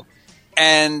Orlando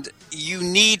and you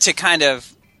need to kind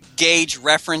of gauge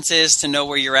references to know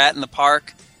where you're at in the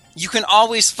park, you can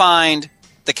always find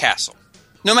the castle,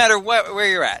 no matter where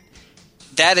you're at.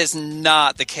 That is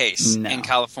not the case in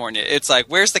California. It's like,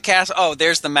 where's the castle? Oh,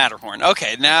 there's the Matterhorn.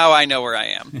 Okay, now I know where I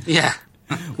am. Yeah.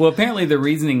 Well, apparently the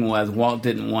reasoning was Walt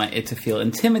didn't want it to feel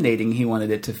intimidating. He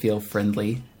wanted it to feel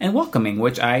friendly and welcoming,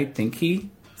 which I think he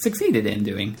succeeded in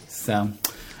doing. So,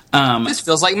 this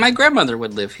feels like my grandmother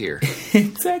would live here.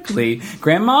 Exactly.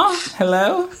 Grandma,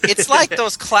 hello? It's like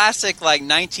those classic like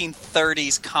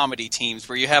 1930s comedy teams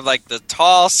where you have like the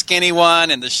tall, skinny one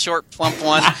and the short, plump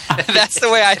one. That's the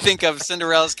way I think of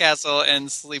Cinderella's castle and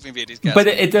Sleeping Beauty's castle. But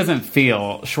it doesn't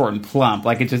feel short and plump.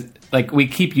 Like, it just, like, we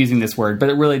keep using this word, but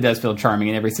it really does feel charming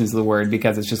in every sense of the word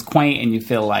because it's just quaint and you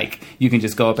feel like you can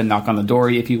just go up and knock on the door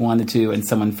if you wanted to and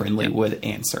someone friendly would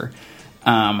answer.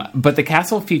 But the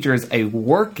castle features a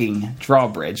working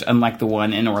drawbridge, unlike the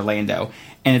one in Orlando,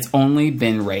 and it's only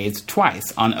been raised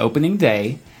twice, on opening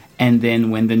day, and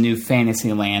then when the new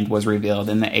Fantasyland was revealed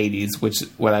in the 80s, which is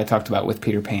what I talked about with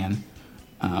Peter Pan.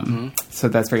 So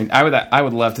that's very. I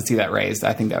would love to see that raised.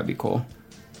 I think that would be cool.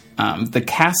 The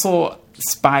castle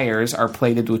spires are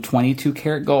plated with 22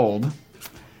 karat gold.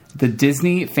 The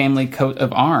Disney family coat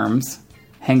of arms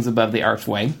hangs above the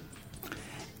archway,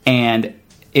 and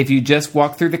if you just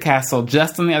walk through the castle,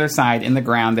 just on the other side in the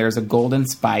ground, there's a golden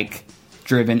spike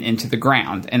driven into the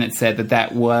ground. And it said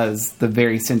that was the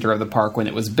very center of the park when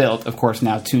it was built. Of course,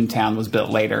 now Toontown was built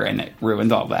later and it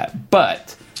ruined all that.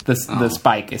 But the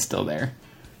spike is still there.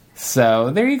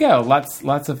 So there you go.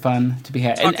 Lots of fun to be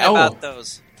had. Talking about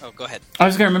those. Oh, go ahead. I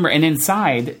was going to remember. And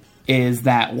inside is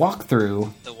that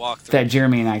walkthrough. The walkthrough. That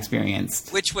Jeremy and I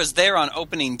experienced. Which was there on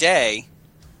opening day.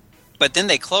 But then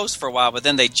they closed for a while, but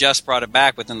then they just brought it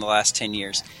back within the last 10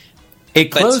 years.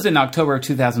 It closed in October of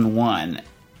 2001,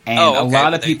 and a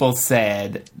lot of people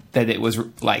said that it was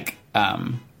like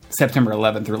September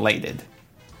 11th related.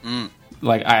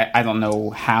 Like, I don't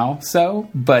know how so,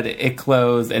 but it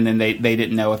closed, and then they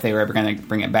didn't know if they were ever going to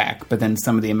bring it back. But then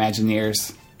some of the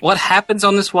Imagineers... What happens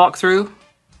on this walkthrough?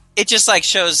 It just like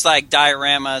shows like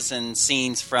dioramas and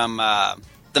scenes from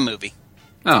the movie.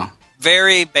 Oh.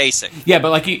 Very basic. Yeah, but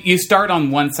like you start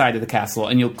on one side of the castle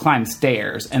and you'll climb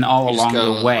stairs, and all along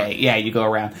the way, you go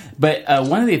around. But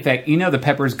one of the effects, the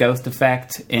Pepper's Ghost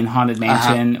effect in Haunted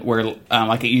Mansion, where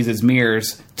like it uses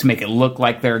mirrors to make it look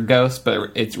like they're ghosts,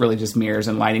 but it's really just mirrors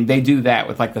and lighting. They do that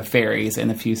with like the fairies in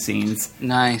a few scenes.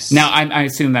 Nice. Now, I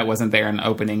assume that wasn't there in the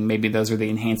opening. Maybe those are the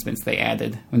enhancements they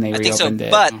added when they reopened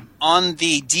it. But on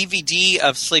the DVD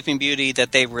of Sleeping Beauty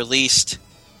that they released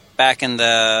back in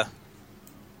the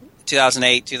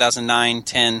 2008, 2009,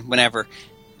 10, whenever,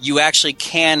 you actually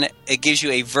it gives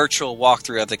you a virtual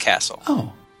walkthrough of the castle.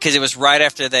 Oh. Because it was right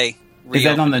after they reopened. Is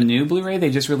that on the new Blu-ray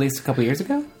they just released a couple years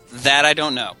ago? That I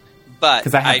don't know.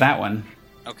 Because I have that one.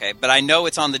 Okay, but I know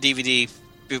it's on the DVD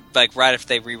like right after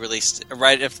they re-released,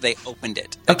 right after they opened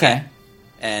it. Okay.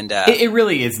 And it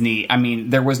really is neat. I mean,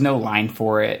 there was no line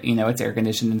for it. It's air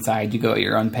conditioned inside. You go at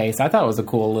your own pace. I thought it was a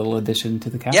cool little addition to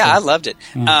the castle. Yeah, I loved it.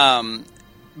 Yeah.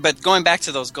 But going back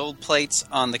to those gold plates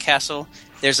on the castle,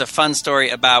 there's a fun story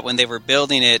about when they were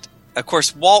building it. Of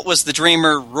course, Walt was the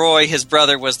dreamer. Roy, his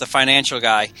brother, was the financial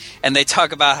guy. And they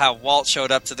talk about how Walt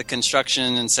showed up to the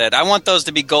construction and said, I want those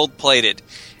to be gold plated.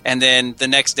 And then the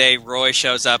next day, Roy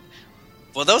shows up.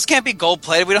 Well, those can't be gold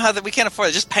plated. We can't afford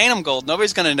it. Just paint them gold.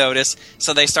 Nobody's going to notice.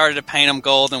 So they started to paint them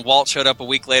gold, and Walt showed up a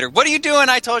week later. What are you doing?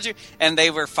 I told you. And they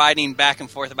were fighting back and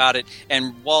forth about it.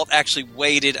 And Walt actually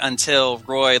waited until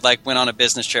Roy went on a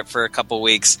business trip for a couple of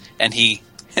weeks, and he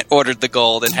ordered the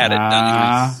gold and had it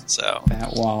done. So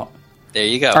that Walt. There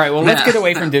you go. All right. Well, let's get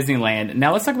away from Disneyland.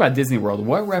 Now let's talk about Disney World.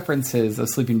 What references of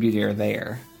Sleeping Beauty are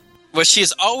there? Well,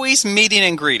 she's always meeting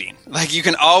and greeting. You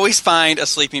can always find a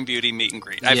Sleeping Beauty meet and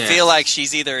greet. I feel like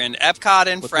she's either in Epcot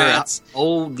in France. Her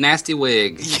old nasty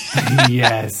wig.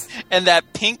 Yes. And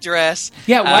that pink dress.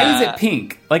 Yeah, why is it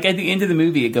pink? At the end of the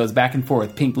movie, it goes back and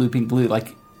forth. Pink, blue, pink, blue.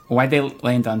 Why'd they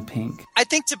land on pink? I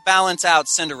think to balance out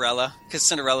Cinderella, because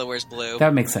Cinderella wears blue. That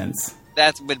would make sense.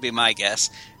 That would be my guess.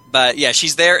 But yeah,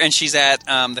 she's there, and she's at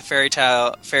the fairy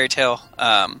tale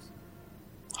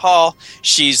hall.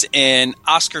 She's in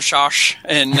Akershus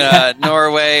in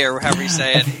Norway, or however you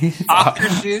say it.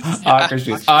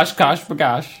 Akershus. Oshkosh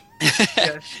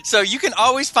Bagosh. So you can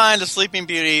always find a Sleeping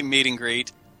Beauty meet and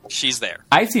greet. She's there.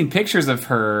 I've seen pictures of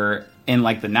her in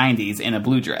the 90s in a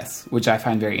blue dress, which I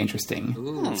find very interesting.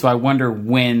 Ooh. So I wonder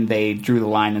when they drew the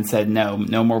line and said, no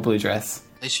more blue dress.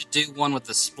 They should do one with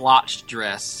the splotched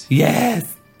dress.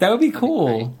 Yes, that would be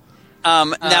cool.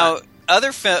 Now,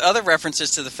 other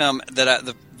references to the film that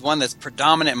the one that's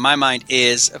predominant in my mind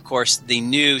is, of course, the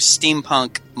new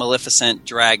steampunk Maleficent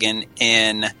dragon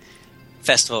in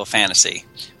Festival of Fantasy,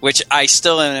 which I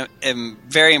still am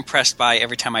very impressed by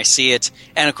every time I see it.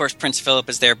 And of course, Prince Philip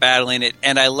is there battling it,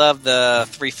 and I love the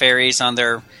three fairies on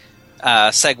their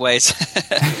segways,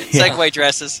 segway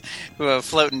dresses, who are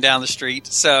floating down the street.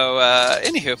 So,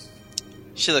 anywho.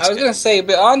 She looks I was going to say,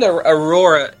 but on the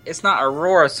Aurora, it's not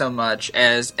Aurora so much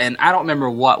as, and I don't remember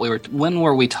when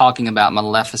were we talking about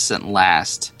Maleficent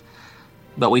last?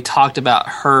 But we talked about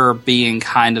her being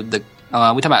kind of we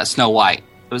talked about Snow White.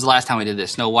 It was the last time we did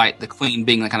this. Snow White, the queen,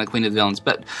 being the kind of queen of the villains.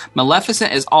 But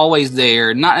Maleficent is always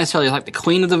there, not necessarily like the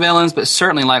queen of the villains, but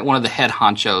certainly like one of the head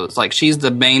honchos. She's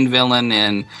the main villain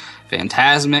in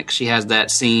Fantasmic. She has that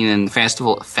scene in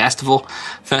Festival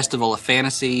of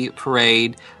Fantasy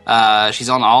Parade. She's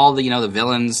on all the the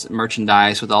villains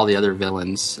merchandise with all the other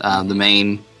villains. The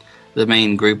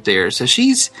main group there. So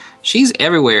she's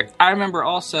everywhere. I remember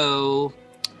also.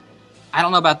 I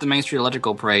don't know about the Main Street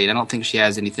Electrical Parade. I don't think she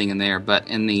has anything in there. But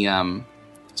in the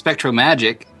Spectro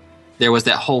Magic, there was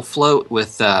that whole float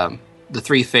with the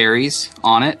three fairies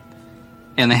on it.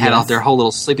 And they had their whole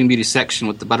little Sleeping Beauty section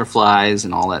with the butterflies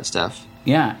and all that stuff.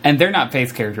 Yeah, and they're not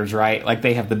face characters, right?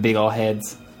 They have the big old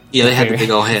heads. Yeah, they have the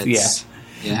big old heads.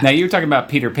 Yeah. Now, you were talking about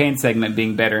Peter Pan segment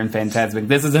being better in Fantasmic.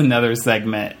 This is another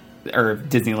segment, or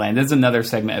Disneyland. This is another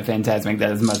segment of Fantasmic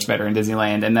that is much better in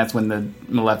Disneyland, and that's when the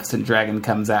Maleficent dragon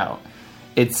comes out.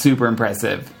 It's super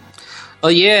impressive. Oh,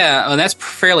 yeah. Oh, that's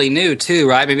fairly new, too,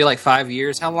 right? Maybe 5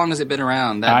 years? How long has it been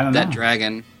around, that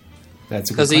dragon?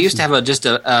 Because they used to have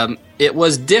it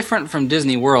was different from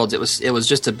Disney World. It was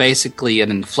just basically an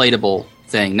inflatable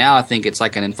thing. Now I think it's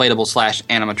like an inflatable /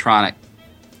 animatronic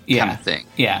kind of thing.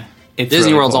 Yeah. Disney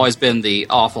really World's always been the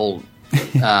awful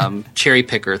cherry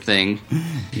picker thing.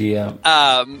 Yeah.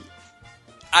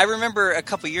 I remember a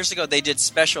couple years ago they did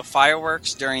special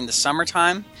fireworks during the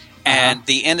summertime, and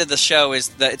the end of the show it's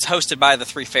hosted by the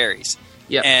three fairies.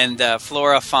 Yep. And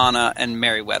Flora, Fauna, and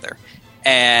Merryweather.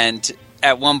 And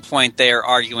at one point they are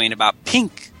arguing about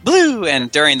pink, blue,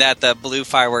 and during that the blue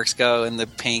fireworks go and the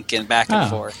pink and back and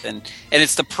forth, and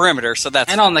it's the perimeter. So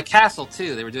that's and on the castle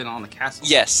too. They were doing it on the castle.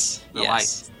 Yes, the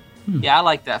lights. Yeah, I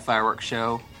like that fireworks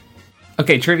show.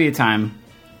 Okay, trivia time.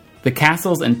 The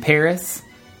castles in Paris,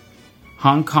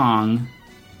 Hong Kong,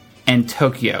 and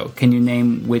Tokyo. Can you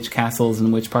name which castles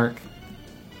in which park?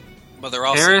 Well, they're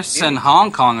all Paris and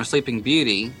Hong Kong are Sleeping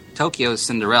Beauty. Tokyo is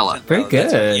Cinderella. Very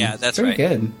good. That's very right.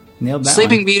 good. Nailed that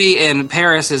Sleeping one. Beauty in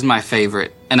Paris is my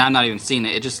favorite, and I've not even seen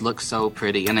it. It just looks so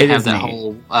pretty, and they have that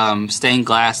whole stained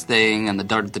glass thing and the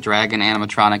dragon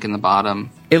animatronic in the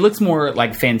bottom. It looks more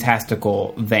like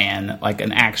fantastical than like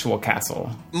an actual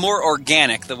castle. More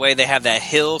organic, the way they have that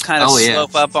hill kind of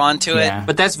slope up onto it.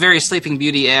 But that's very Sleeping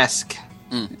Beauty-esque.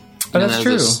 That's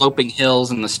true. The sloping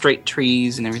hills and the straight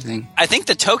trees and everything. I think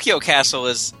the Tokyo castle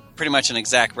is pretty much an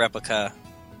exact replica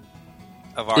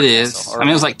of our castle. It is. Or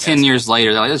it was like 10 years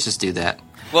later. They're like, let's just do that.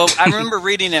 Well, I remember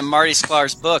reading in Marty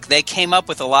Sklar's book, they came up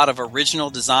with a lot of original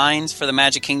designs for the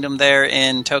Magic Kingdom there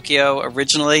in Tokyo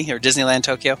originally, or Disneyland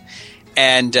Tokyo.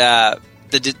 And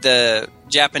the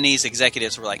Japanese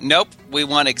executives were like, nope, we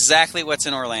want exactly what's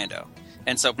in Orlando.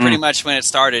 And so pretty much when it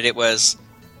started, it was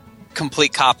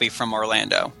complete copy from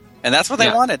Orlando. And that's what they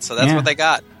wanted, so that's what they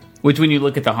got. Which, when you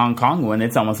look at the Hong Kong one,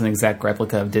 it's almost an exact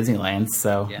replica of Disneyland.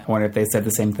 So I wonder if they said the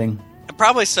same thing.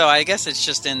 Probably so. I guess it's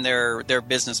just in their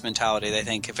business mentality. They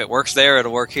think if it works there,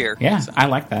 it'll work here. Yeah, so. I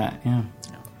like that. Yeah.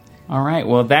 All right.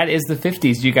 Well, that is the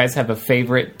 50s. Do you guys have a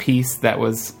favorite piece that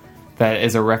is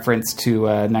a reference to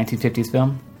a 1950s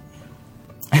film?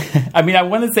 I mean, I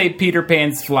want to say Peter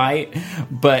Pan's flight,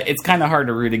 but it's kind of hard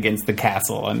to root against the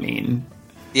castle. I mean,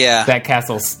 that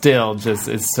castle still just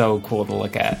is so cool to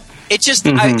look at. It just,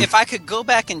 if I could go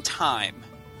back in time,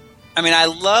 I mean, I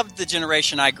loved the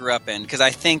generation I grew up in because I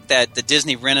think that the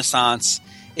Disney Renaissance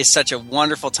is such a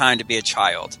wonderful time to be a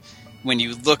child when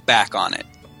you look back on it.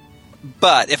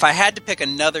 But if I had to pick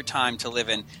another time to live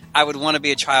in, I would want to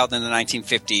be a child in the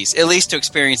 1950s, at least to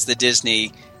experience the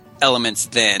Disney elements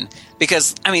then.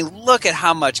 Because, I mean, look at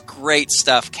how much great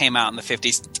stuff came out in the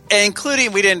 50s,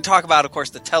 including, we didn't talk about, of course,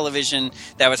 the television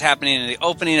that was happening in the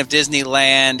opening of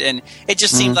Disneyland. And it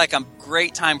just seemed like a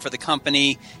great time for the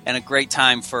company and a great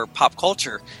time for pop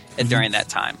culture during that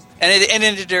time. And it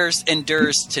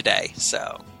endures today.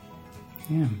 So,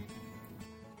 yeah.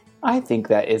 I think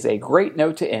that is a great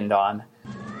note to end on.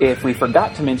 If we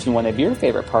forgot to mention one of your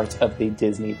favorite parts of the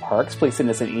Disney parks, please send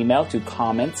us an email to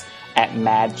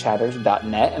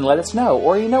comments@madchatters.net and let us know.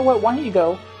 Or you know what? Why don't you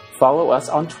go follow us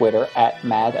on Twitter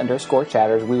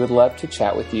 @mad_chatters. We would love to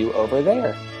chat with you over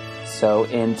there. So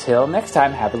until next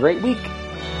time, have a great week.